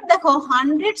 এবার দেখো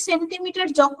 100 সেন্টিমিটার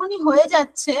যখনই হয়ে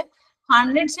যাচ্ছে,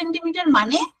 100 সেন্টিমিটার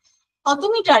মানে কত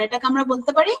মিটার? এটাকে আমরা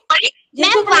বলতে পারি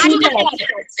যেহেতু এখানে মিটার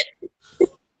আছে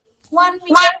 1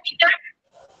 মিটার।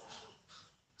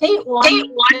 সেই 1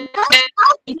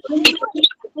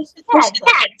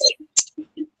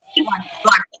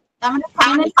 তার মানে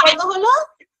ফাইনাল কত হলো?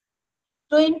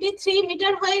 23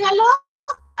 মিটার হয়ে গেল।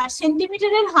 আর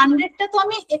সেন্টিমিটারের 100টা তো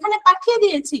আমি এখানে পাঠিয়ে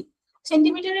দিয়েছি,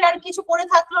 সেন্টিমিটারের আর কিছু পড়ে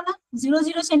থাকলো না,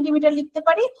 00 সেন্টিমিটার লিখতে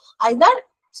পারি, আইদার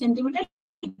সেন্টিমিটার।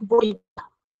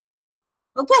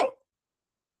 ওকে,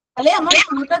 তাহলে আমার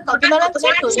পুরোটা কত দাঁড়াচ্ছে?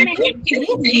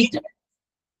 23 মিটার।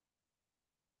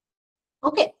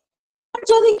 ওকে,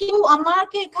 যদি কেউ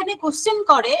আমাকে এখানে কোশ্চেন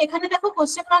করে, এখানে দেখো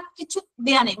কোশ্চেন মার্ক কিছু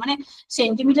দেয়া নেই, মানে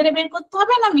সেন্টিমিটারে বের করতে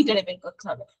হবে না মিটারে বের করতে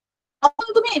হবে, তখন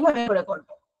তুমি এইভাবে করে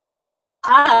করবে।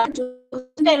 আর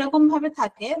যদি এরকম ভাবে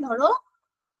থাকে, ধরো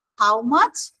how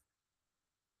much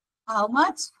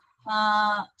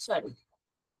sorry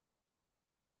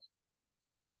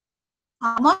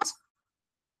how much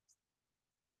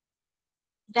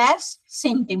dash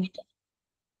centimetre,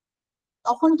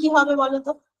 তখন কি হবে বলো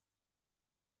তো?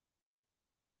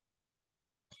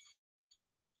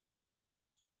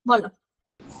 বলো।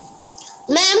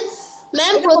 ম্যাম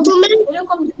ম্যাম প্রথমে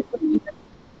এরকম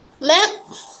ম্যাম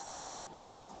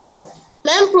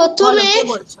ম্যাম বলো, প্রথমে কে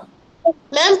বলছো?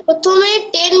 ম্যাম প্রথমে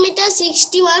 10 metre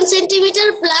 61 centimetre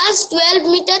plus 12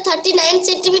 metre 39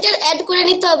 centimetre add করে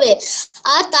নিতে হবে,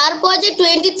 আর তারপর যে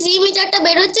 23 মিটারটা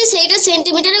বের হচ্ছে সেইটা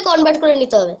সেন্টিমিটারে কনভার্ট করে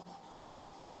নিতে হবে।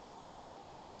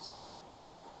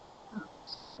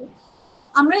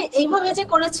 আমরা এইভাবে যে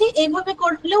করেছি এইভাবে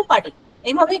করলেও পারি,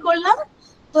 এইভাবেই করলাম,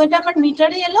 তো এটা আমার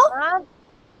মিটারে এলো।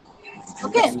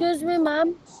 ওকে, এক্সকিউজ মি ম্যাম,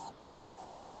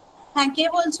 হ্যাঁ কে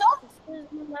বলছো? এক্সকিউজ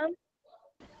মি ম্যাম,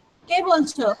 কে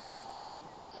বলছো?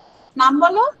 নাম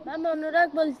বলো। ম্যাম অনুরাগ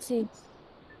বলছি।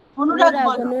 অনুরাগ অনুরাগ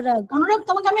বলো। অনুরাগ অনুরাগ,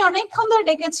 তোমাকে আমি অনেকক্ষণ ধরে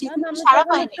ডেকেছি, ম্যাম, কিন্তু আমি সাড়া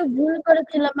তখন পাইনি। একটু ভুল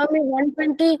করেছিলাম। আমি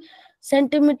 120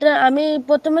 সেন্টিমিটার, আমি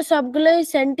প্রথমে সবগুলোই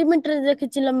সেন্টিমিটারে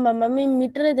দেখেছিলাম ম্যাম, আমি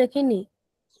মিটারে দেখিনি,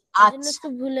 এই জন্য আচ্ছা, একটু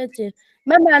ভুল হয়েছে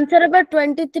ম্যাম। আনসার আবার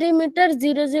 23 মিটার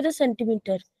 00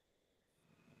 সেন্টিমিটার।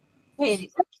 Very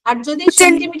good. আর যদি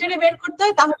সেন্টিমিটারে বের করতে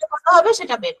হয় তাহলে কত হবে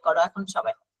সেটা বের করো এখন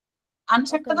সবাই।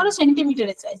 আনসারটা ধরো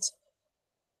সেন্টিমিটারে চাইছে।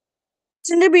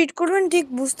 বিট করবেন, ঠিক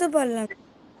বুঝতে পারলাম।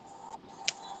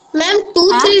 Ma'am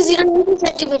 2309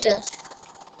 centimetre.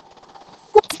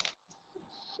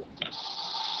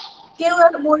 কেউ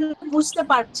আর বললে বুঝতে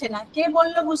পারছে না, কে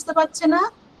বললো বুঝতে পারছে না?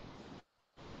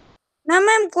 না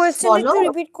ম্যাম, কোয়েশ্চেন বলো। একটু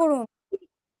রিপিট করুন।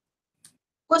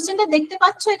 কোশ্চেনটা দেখতে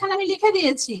পাচ্ছ? এখানে আমি লিখে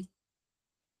দিয়েছি,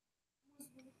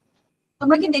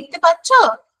 তোমরা কি দেখতে পাচ্ছ?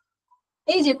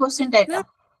 এই যে কোশ্চেনটা, এটা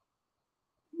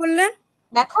বললেন?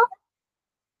 দেখো,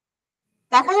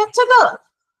 দেখা যাচ্ছে তো?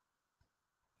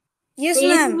 Yes 8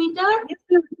 ma'am. Metre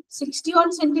 61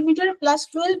 centimetre plus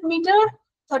 12 metre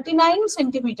 39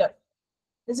 centimetre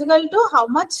is equal to how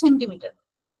much centimetre?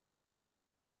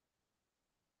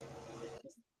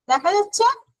 দেখা যাচ্ছে?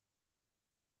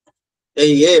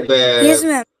 এই ইয়েস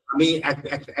ম্যাম। আমি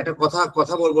একটা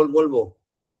কথা বলবো।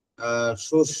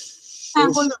 হ্যাঁ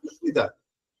বলো। সুস্মিতা,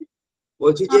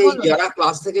 বলছি যে হ্যাঁ এই বলো। যারা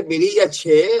ক্লাস থেকে বেরিয়ে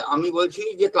যাচ্ছে, আমি বলছি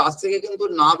যে ক্লাস থেকে কিন্তু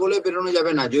না বলে বেরোনো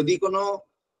যাবে না। যদি কোনো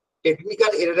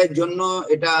টেকনিক্যাল এররের জন্য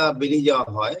এটা বেরিয়ে যাওয়া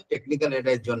হয়, টেকনিক্যাল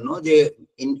এররের জন্য যে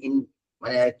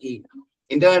মানে আর কি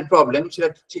ইন্টারনেট প্রবলেম, সেটা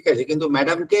ঠিক আছে, কিন্তু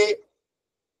ম্যাডামকে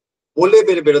বলে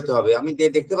বেরোতে হবে। আমি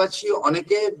দেখতে পাচ্ছি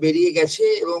অনেকে বেরিয়ে গেছে,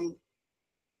 এবং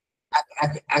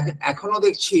এখনো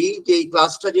দেখছি যে এই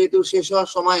ক্লাসটা যেহেতু শেষ হওয়ার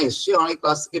সময় এসছে, অনেক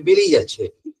ক্লাস থেকে বেরিয়ে যাচ্ছে।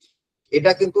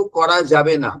 এটা কিন্তু করা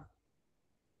যাবে না,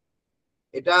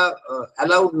 এটা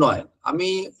অ্যালাউড নয়। আমি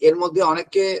এর মধ্যে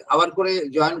অনেককে আবার করে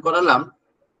জয়েন করালাম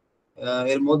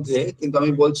এর মধ্যে, কিন্তু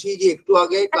আমি বলছি যে একটু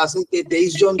আগে ক্লাসে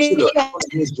 23 জন ছিল, এখন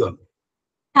 19 জন,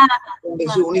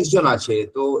 বেশি 19 জন আছে।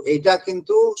 তো এইটা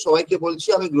কিন্তু সবাইকে বলছি,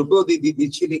 আমি গ্রুপেও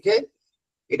দিচ্ছি লিখে,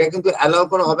 এটা কিন্তু অ্যালাউ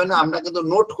করা হবে না। আমরা কিন্তু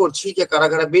নোট করছি যে কারা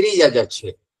কারা বেরিয়ে যাচ্ছে।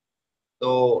 তো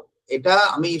এটা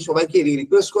আমি সবাইকে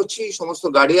রিকোয়েস্ট করছি, সমস্ত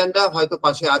গার্ডিয়ানরা হয়তো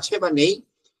পাশে আছে বা নেই,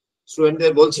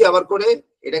 স্টুডেন্টদের বলছি আবার করে,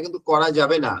 এটা কিন্তু করা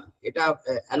যাবে না, এটা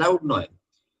অ্যালাউড নয়।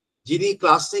 যিনি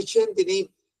ক্লাস নিচ্ছেন তিনি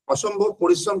অসম্ভব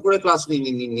পরিশ্রম করে ক্লাস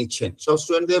নিচ্ছেন। সব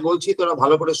স্টুডেন্টদের বলছি, তোরা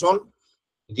ভালো করে শোন,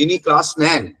 যিনি ক্লাস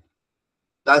নেন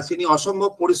তিনি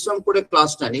অসম্ভব পরিশ্রম করে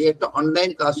ক্লাস নেন। এই একটা অনলাইন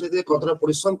ক্লাস নিতে কতটা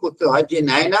পরিশ্রম করতে হয়, যে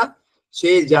নেয় না সে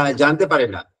জানতে পারে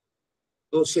না।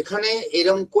 তো সেখানে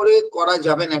এরকম করে করা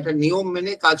যাবে না, একটা নিয়ম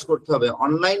মেনে কাজ করতে হবে।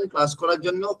 অনলাইন ক্লাস করার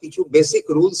জন্য কিছু বেসিক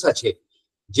রুলস আছে,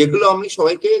 যেগুলো আমি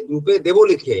সবাইকে গ্রুপে দেবো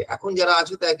লিখে। এখন যারা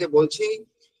আছে তাকে বলছি,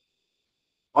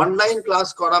 অনলাইন ক্লাস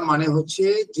করা মানে হচ্ছে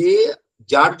যে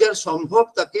যার যার সম্ভব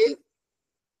তাকে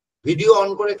ভিডিও অন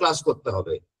করে ক্লাস করতে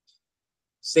হবে।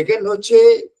 সেকেন্ড হচ্ছে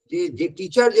যে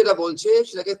টিচার যেটা বলছে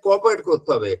সেটাকে কোঅপারেট করতে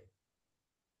হবে,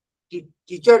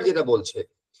 টিচার যেটা বলছে।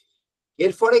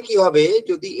 এর ফলে কি হবে,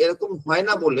 যদি এরকম হয়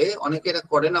না বলে, অনেকে এটা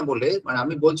করে না বলে, মানে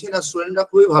আমি বলছি না স্টুডেন্টরা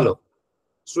খুবই ভালো,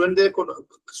 স্টুডেন্টদের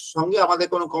সঙ্গে আমাদের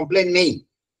কোনো কমপ্লেন নেই,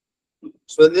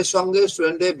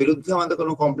 স্টুডেন্টদের বিরুদ্ধে আমাদের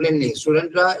কোনো কমপ্লেন নেই।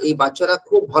 স্টুডেন্টরা, এই বাচ্চারা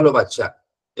খুব ভালো বাচ্চা,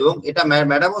 এবং এটা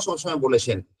ম্যাডামও সবসময়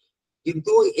বলেছেন।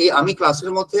 কিন্তু এই আমি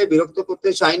ক্লাসের মধ্যে বিরক্ত করতে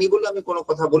চাইনি বলে আমি কোনো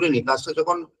কথা বলিনি। ক্লাসটা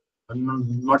যখন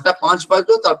 9:05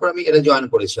 বাজলো তারপর আমি এটা জয়েন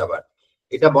করেছি। আবার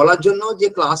এটা বলার জন্য যে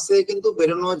ক্লাসে কিন্তু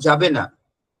বেরোনো যাবে না।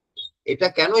 এটা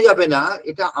কেন যাবে না,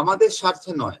 এটা আমাদের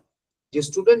স্বার্থে নয়, যে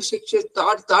স্টুডেন্ট শিখছে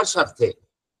তার স্বার্থে।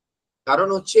 কারণ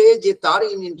হচ্ছে যে তার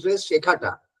ইন্টারেস্ট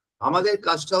শেখাটা, আমাদের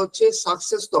কাজটা হচ্ছে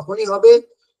সাকসেস তখনই হবে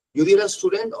যদি একটা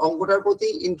স্টুডেন্ট অঙ্কটার প্রতি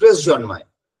ইন্টারেস্ট জন্মায়।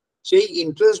 সেই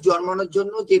ইন্টারেস্ট জন্মানোর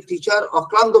জন্য যে টিচার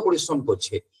অক্লান্ত পরিশ্রম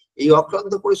করছে, এই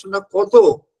অক্লান্ত পরিশ্রমটা কত,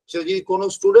 সে যদি কোনো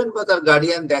স্টুডেন্ট বা তার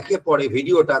গার্ডিয়ান দেখে পড়ে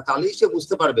ভিডিওটা, তাহলেই সে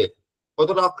বুঝতে পারবে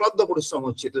কতটা অক্লান্ত পরিশ্রম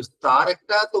হচ্ছে। তো তার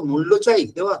একটা তো মূল্য চাই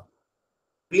দেওয়া।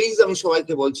 প্লিজ আমি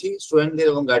সবাইকে বলছি,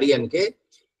 স্টুডেন্টদের এবং গার্ডিয়ানকে,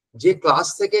 যে ক্লাস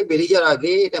থেকে বেরিয়ে যাওয়ার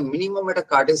আগে এটা মিনিমাম একটা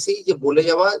কার্টেসি যে বলে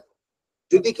যাওয়া।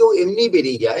 যদি কেউ এমনি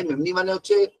বেরিয়ে যায়, এমনি মানে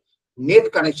হচ্ছে নেট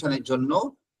কানেকশনের জন্য,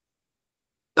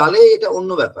 তাহলে এটা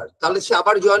অন্য ব্যাপার, তাহলে সে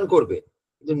আবার জয়েন করবে।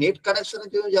 কিন্তু নেট কানেকশনের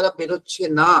জন্য যারা বেরোচ্ছে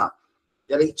না,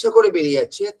 যারা ইচ্ছা করে বেরিয়ে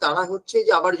যাচ্ছে, তারা হচ্ছে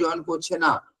যে আবার জয়েন করছে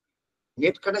না।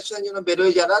 নেট কানেকশনের জন্য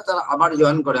বেরোয় যারা, তারা আবার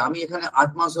জয়েন করে। আমি এখানে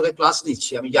 8 মাস ধরে ক্লাস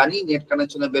নিচ্ছি, আমি জানি নেট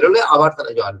কানেকশনে বেরোলে আবার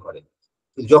তারা জয়েন করে।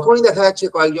 যখনই দেখা যাচ্ছে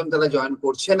কয়েকজন তারা জয়েন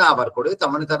করছে না আবার করে, তার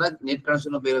মানে তারা নেট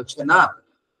কানেকশনে বেরোচ্ছে না,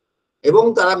 এবং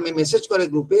তারা মেসেজ করে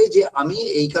গ্রুপে যে আমি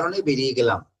এই কারণে বেরিয়ে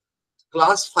গেলাম।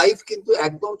 ক্লাস 5 কিন্তু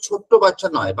একদম ছোট্ট বাচ্চা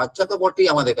নয়, বাচ্চা তো বটেই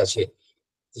আমাদের কাছে।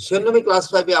 সেজন্য আমি ক্লাস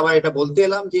 5-এ আবার এটা বলতে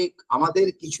এলাম যে আমাদের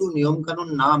কিছু নিয়ম কানুন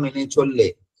না মেনে চললে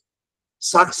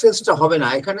সাকসেসটা হবে না।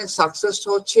 এখানে সাকসেসটা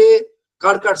হচ্ছে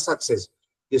কার সাকসেস,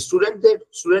 যে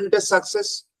স্টুডেন্টের সাকসেস,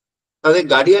 তাদের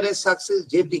গার্ডিয়ানের সাকসেস,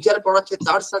 যে টিচার পড়াচ্ছে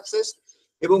তার সাকসেস,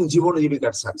 এবং জীবন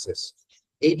জীবিকার সাকসেস।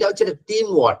 এইটা হচ্ছে টিম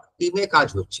ওয়ার্ক, টিমে কাজ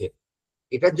হচ্ছে।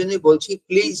 এটার জন্যই বলছি,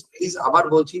 প্লিজ প্লিজ আবার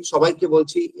বলছি, সবাইকে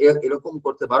বলছি, এরকম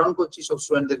করতে বারণ করছি সব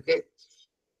স্টুডেন্টদেরকে।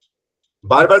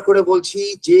 বারবার করে বলছি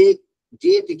যে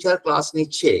যে টিচার ক্লাস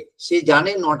নিচ্ছে সে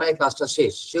জানে 9টায় ক্লাসটা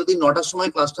শেষ। সে যদি 9টার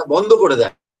সময় ক্লাসটা বন্ধ করে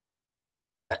দেয়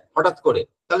হঠাৎ করে,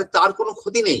 তাহলে তার কোনো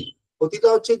ক্ষতি নেই। ক্ষতিটা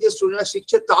হচ্ছে যে স্টুডেন্টরা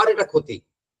শিখছে তার এটা ক্ষতি,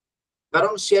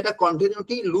 কারণ সে একটা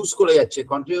কন্টিনিউটি লুজ করে যাচ্ছে,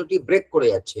 কন্টিনিউটি ব্রেক করে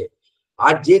যাচ্ছে।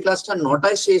 আর যে ক্লাসটা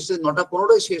 9টায় শেষ,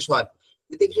 9:15 শেষ হয়,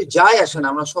 এতে কিছু যায় আসে না,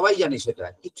 আমরা সবাই জানি সেটা,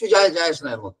 কিছু যায় আসে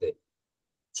না এর মধ্যে।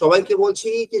 সবাইকে বলছি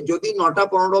যে যদি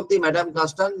 9:15 অব্দি ম্যাডাম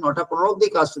ক্লাসটা, 9:15 অব্দি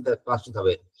ক্লাস নিতে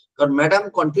হবে। কারণ ম্যাডাম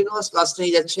কন্টিনিউয়াস ক্লাস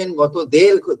নিয়ে যাচ্ছেন গত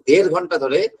দেড় ঘন্টা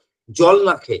ধরে জল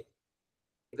না খেয়ে।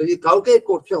 এটা যদি কাউকে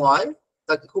করতে হয়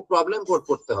তাকে খুব প্রবলেম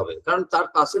করতে হবে, কারণ তার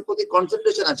ক্লাসের প্রতি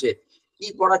কনসেন্ট্রেশন আছে, কি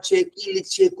পড়াচ্ছে, কি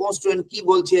লিখছে, কোন স্টুডেন্ট কি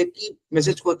বলছে, কি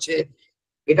মেসেজ করছে।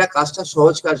 এটা কাজটা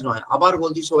সহজ কাজ নয়। আবার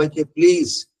বলছি সবাইকে, প্লিজ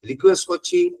রিকোয়েস্ট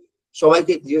করছি,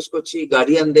 সবাইকে জিজ্ঞেস করছি,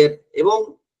 গার্ডিয়ানদের এবং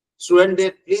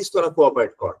স্টুডেন্টদের, প্লিজ তোরা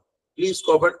কোঅপারেট কর, প্লিজ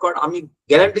কোঅপারেট কর। আমি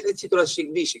গ্যারান্টি দিচ্ছি তোরা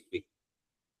শিখবি।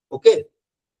 ওকে,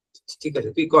 ঠিক আছে,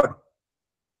 তুই কর।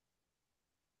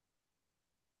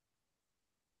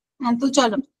 হ্যাঁ, তো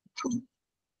চলো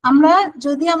আমরা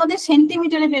যদি আমাদের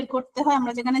সেন্টিমিটারে বের করতে হয়,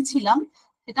 আমরা যেখানে ছিলাম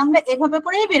সেটা আমরা এভাবে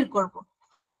করেই বের করব।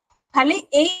 খালি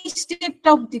এই স্টেপটা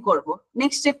অব্দি করব,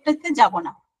 নেক্সট স্টেপটাতে যাব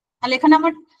না। তাহলে এখানে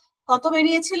আমার কত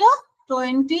বেরিয়েছিল,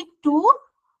 22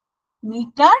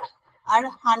 মিটার আর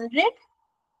 100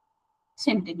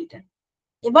 সেন্টিমিটার।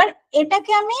 এবার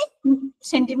এটাকে আমি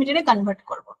সেন্টিমিটারে কনভার্ট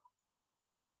করব।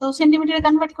 তো সেন্টিমিটারে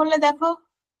কনভার্ট করলে দেখো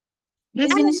এই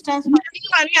জিনিসটা,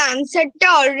 আমি আনসারটা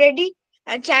অলরেডি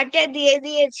চ্যাটে দিয়ে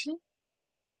দিয়েছি।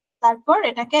 তারপর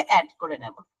এটাকে অ্যাড করে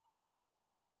নেব।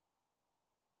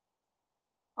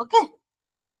 ওকে,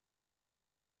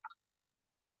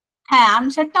 হ্যাঁ,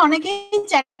 আনসারটা অনেকেই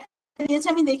চ্যাটে দিয়েছে,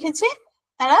 আমি দেখেছি,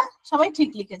 তারা সবাই ঠিক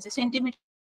লিখেছে। সেন্টিমিটার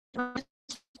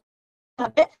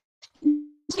হবে,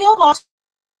 কেউ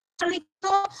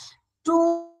লিখতো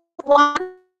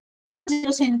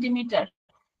 210 সেন্টিমিটার,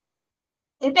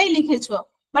 এটাই লিখেছো,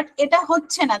 বাট এটা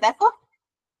হচ্ছে না। দেখো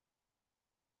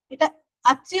এটা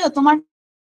আত্মীয় তোমার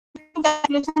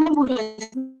ক্যালকুলেশনে ভুল হয়েছে।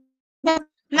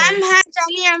 ম্যাম হ্যাঁ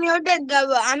জানি, আমি ওটা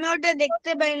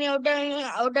দেখতে পাইনি,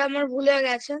 ওটা আমার ভুলে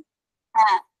গেছে।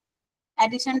 হ্যাঁ,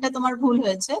 অ্যাডিশনটা তোমার ভুল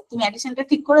হয়েছে, তুমি অ্যাডিশনটা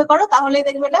ঠিক করে করো, তাহলেই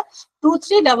দেখবে এটা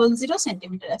 2300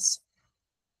 সেন্টিমিটার আসছে।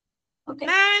 ওকে,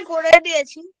 ম্যাম আমি করে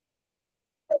দিয়েছি।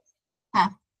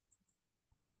 হ্যাঁ,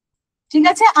 ঠিক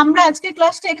আছে, আমরা আজকে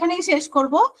ক্লাসটা এখানেই শেষ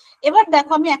করব। এবার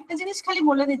দেখো আমি একটা জিনিস খালি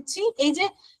বলে দিচ্ছি, এই যে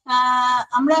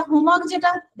আমরা হোমওয়ার্ক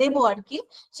যেটা দেব আর কি,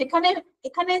 সেখানে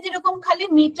এখানে যেরকম খালি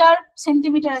মিটার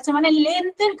সেন্টিমিটার আছে, মানে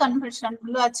লেন্থের কনভার্সন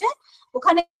গুলো আছে,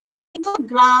 ওখানে কিন্তু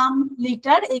গ্রাম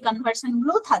লিটার এই কনভার্সন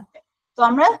গুলো থাকবে। তো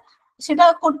আমরা সেটা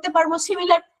করতে পারবো,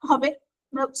 সিমিলার হবে,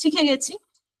 আমরা শিখে গেছি।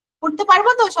 করতে পারবো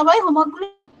তো সবাই হোমওয়ার্ক গুলো?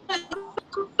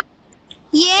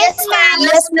 Yes, ma'am.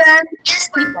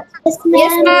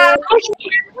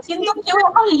 কিন্তু কেউ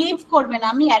এখন লিভ করবে না,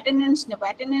 আমি অ্যাটেন্ডেন্স নেবো।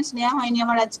 অ্যাটেন্ডেন্স নেওয়া হয়নি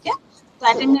আমার আজকে, তো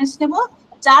অ্যাটেন্ডেন্স নেবো।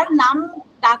 যার নাম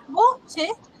ডাকবো সে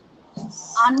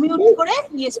আনমিউট করে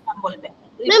ইয়েস নাম বলবে।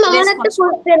 ম্যাম আমার একটা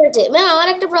কোশ্চেন আছে, ম্যাম আমার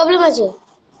একটা প্রবলেম আছে।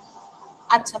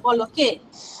 আচ্ছা বলো, কে?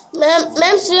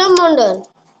 ম্যাম শ্রেয়াম মন্ডল।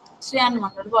 শ্রেয়ান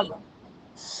মন্ডল, বলো।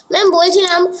 ম্যাম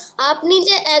বলছিলাম, আপনি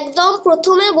যে একদম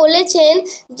প্রথমে বলেছেন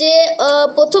যে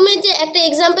প্রথমে যে একটা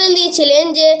এক্সাম্পল দিয়েছিলেন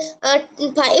যে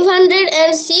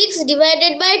 506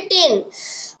 ডিভাইডেড বাই 10,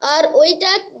 আর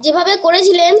ওইটা যেভাবে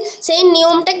করেছিলেন সেই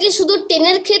নিয়মটা কি শুধু 10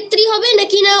 এর ক্ষেত্রেই হবে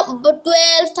নাকি না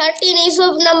 12, 13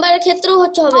 এইসব নাম্বারের ক্ষেত্রেও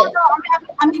হবে?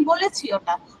 আমি বলেছি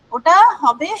ওটা ওটা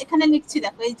হবে, এখানে লিখছি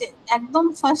দেখো, এই যে একদম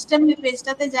ফার্স্ট টাইম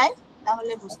পেজটাতে যাই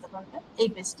তাহলে বুঝতে পারবে। এই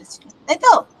পেজটা ছিল, তাই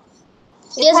তো?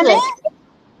 এখানে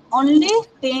অনলি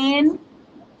 10,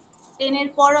 10 এর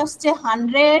পর আসছে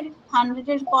 100, 100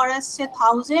 এর পর আসছে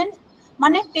 1000,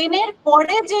 মানে 10 এর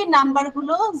পরে যে নাম্বার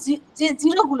গুলো, যে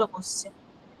জিরো গুলো বসছে,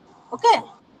 ওকে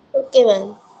ওকে ম্যাম।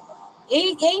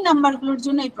 এই নাম্বার গুলোর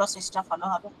জন্য এই প্রসেসটা ফলো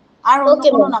হবে, আর অন্য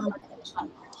কোনো নাম্বার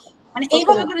মানে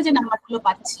এইভাবে করে যে নাম্বার গুলো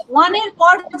পাচ্ছি, 1 এর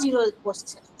পর জিরো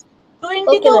বসছে, 20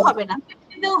 তেও হবে না,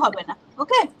 50 তেও হবে না,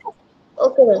 ওকে?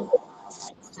 Okay ma'am.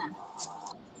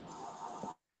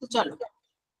 তো চলো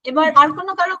এবার আর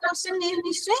কোনো কারো কোশ্চেন নেই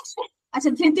নিশ্চয়ই? আচ্ছা,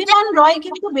 ধৃতিমান রয়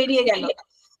কিন্তু বেরিয়ে গেল,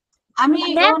 আমি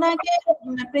ওনাকে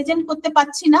প্রেজেন্ট করতে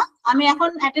পাচ্ছি না, আমি এখন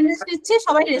অ্যাটেন্ডেন্স নিচ্ছি,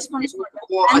 সবাই রেসপন্স করবে।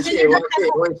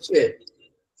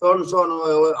 শোন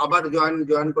আবার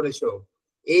জয়েন করেছো,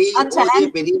 এই যে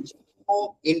বেরিয়েছে ও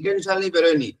ইন্টেনশনালি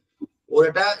বেরোয়নি, ওর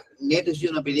এটা নেট ইস্যুর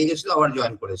জন্য বেরিয়ে গেছিল, আবার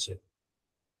জয়েন করেছে।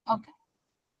 ওকে,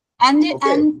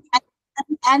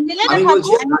 অ্যাঞ্জেলা আমি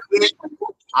বলছি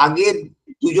আগে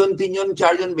 2 জন 3 জন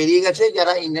 4 জন বেরিয়ে গেছে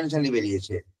যারা ইন্টেনশনালি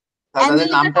বেরিয়েছে, তাদের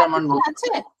নামটা আমার মনে আছে।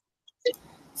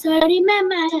 সরি ম্যাম,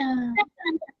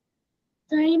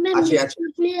 আছে।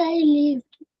 I live.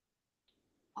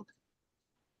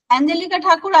 অ্যাঞ্জেলিকা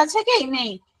ঠাকুর আছে কি?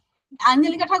 নেই।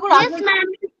 অ্যাঞ্জেলিকা ঠাকুর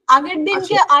আগের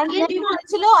দিনকে আর্লি লিভ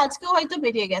করেছিল, আজকে হয়তো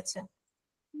বেরিয়ে গেছে।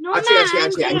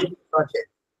 আছে।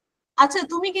 আচ্ছা,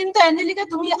 তুমি কিন্তু অ্যাঞ্জেলিকা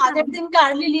তুমি আগের দিনকে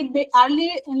আর্লি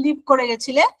লিভ করে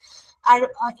গেছিলে, আর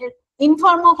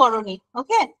ইনফর্মও করনি,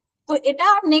 ওকে? তো এটা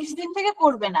নেক্সট দিন থেকে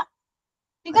করবে না,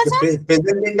 ঠিক আছে?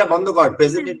 প্রেজেন্টিংটা বন্ধ কর,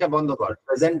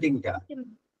 প্রেজেন্টিংটা।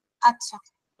 আচ্ছা,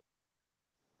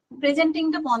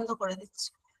 প্রেজেন্টিংটা বন্ধ করে দিচ্ছি,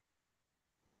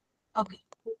 ওকে?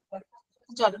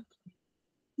 চলো,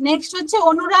 নেক্সট হচ্ছে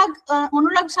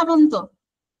অনুরাগ সামন্ত।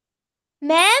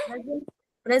 Ma'am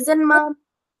present ma'am.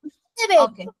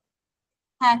 ওকে,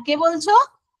 হ্যাঁ, কে বলছো?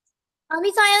 আমি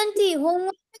সায়ন্তী।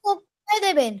 হোমওয়ার্ক কোথায়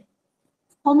দেবেন?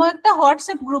 হোমওয়ার্কটা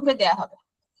হোয়াটসঅ্যাপ গ্রুপে দেয়া হবে,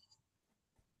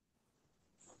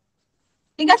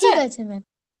 ঠিক আছে? ঠিক আছে ম্যাম।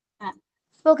 হ্যাঁ,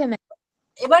 ওকে ম্যাম।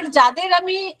 এবার যাদের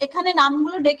আমি এখানে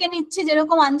নামগুলো ডেকে নিচ্ছি,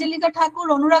 যেরকম আঞ্জলিকা ঠাকুর,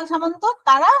 অনুরাগ সামন্ত,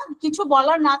 তারা কিছু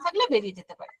বলার না থাকলে বেরিয়ে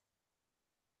যেতে পারে।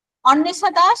 অন্বেষা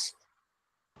দাস।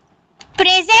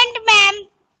 Present ma'am.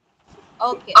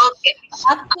 ওকে।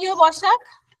 আত্মীয় বসাক।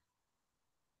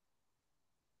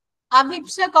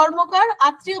 আভিপসা কর্মকার।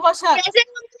 আত্মীয় বসাক।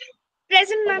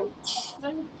 Present ma'am.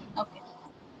 ওকে।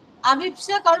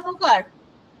 আভিপসা কর্মকার।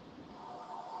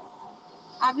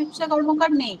 আভিপসা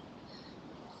কর্মকার নেই।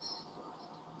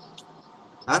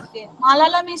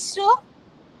 মালালা মিশ্র।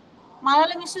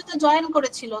 মালালা মিশ্র তো জয়েন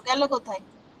করেছিল, গেল কোথায়?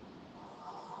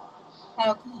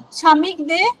 শামিক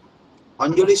দে।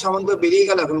 অঞ্জলি সামন্ত বেরিয়ে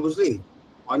গেল এখন, বুঝলি?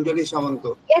 অঞ্জলি সামন্ত।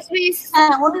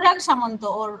 হ্যাঁ, অনুরাগ সামন্ত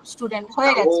ওর স্টুডেন্ট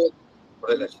হয়ে গেছে।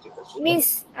 মিস,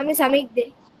 আমি সামিক দে।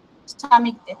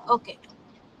 শামিক দে, ওকে।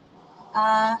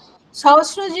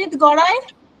 সহস্রজিৎ গড়াই।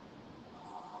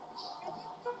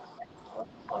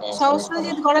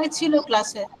 সহস্রজিৎ গড়াই ছিল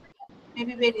ক্লাসে,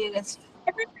 মেবি বেরিয়ে গেছে।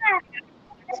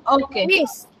 ওকে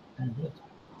মিস।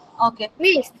 ওকে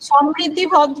মিস। সমৃদ্ধি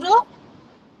ভদ্র।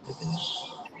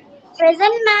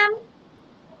 Present ma'am.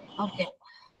 ওকে।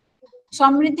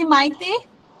 সমৃদ্ধি মাইতি।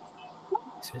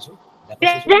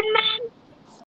 Present ma'am.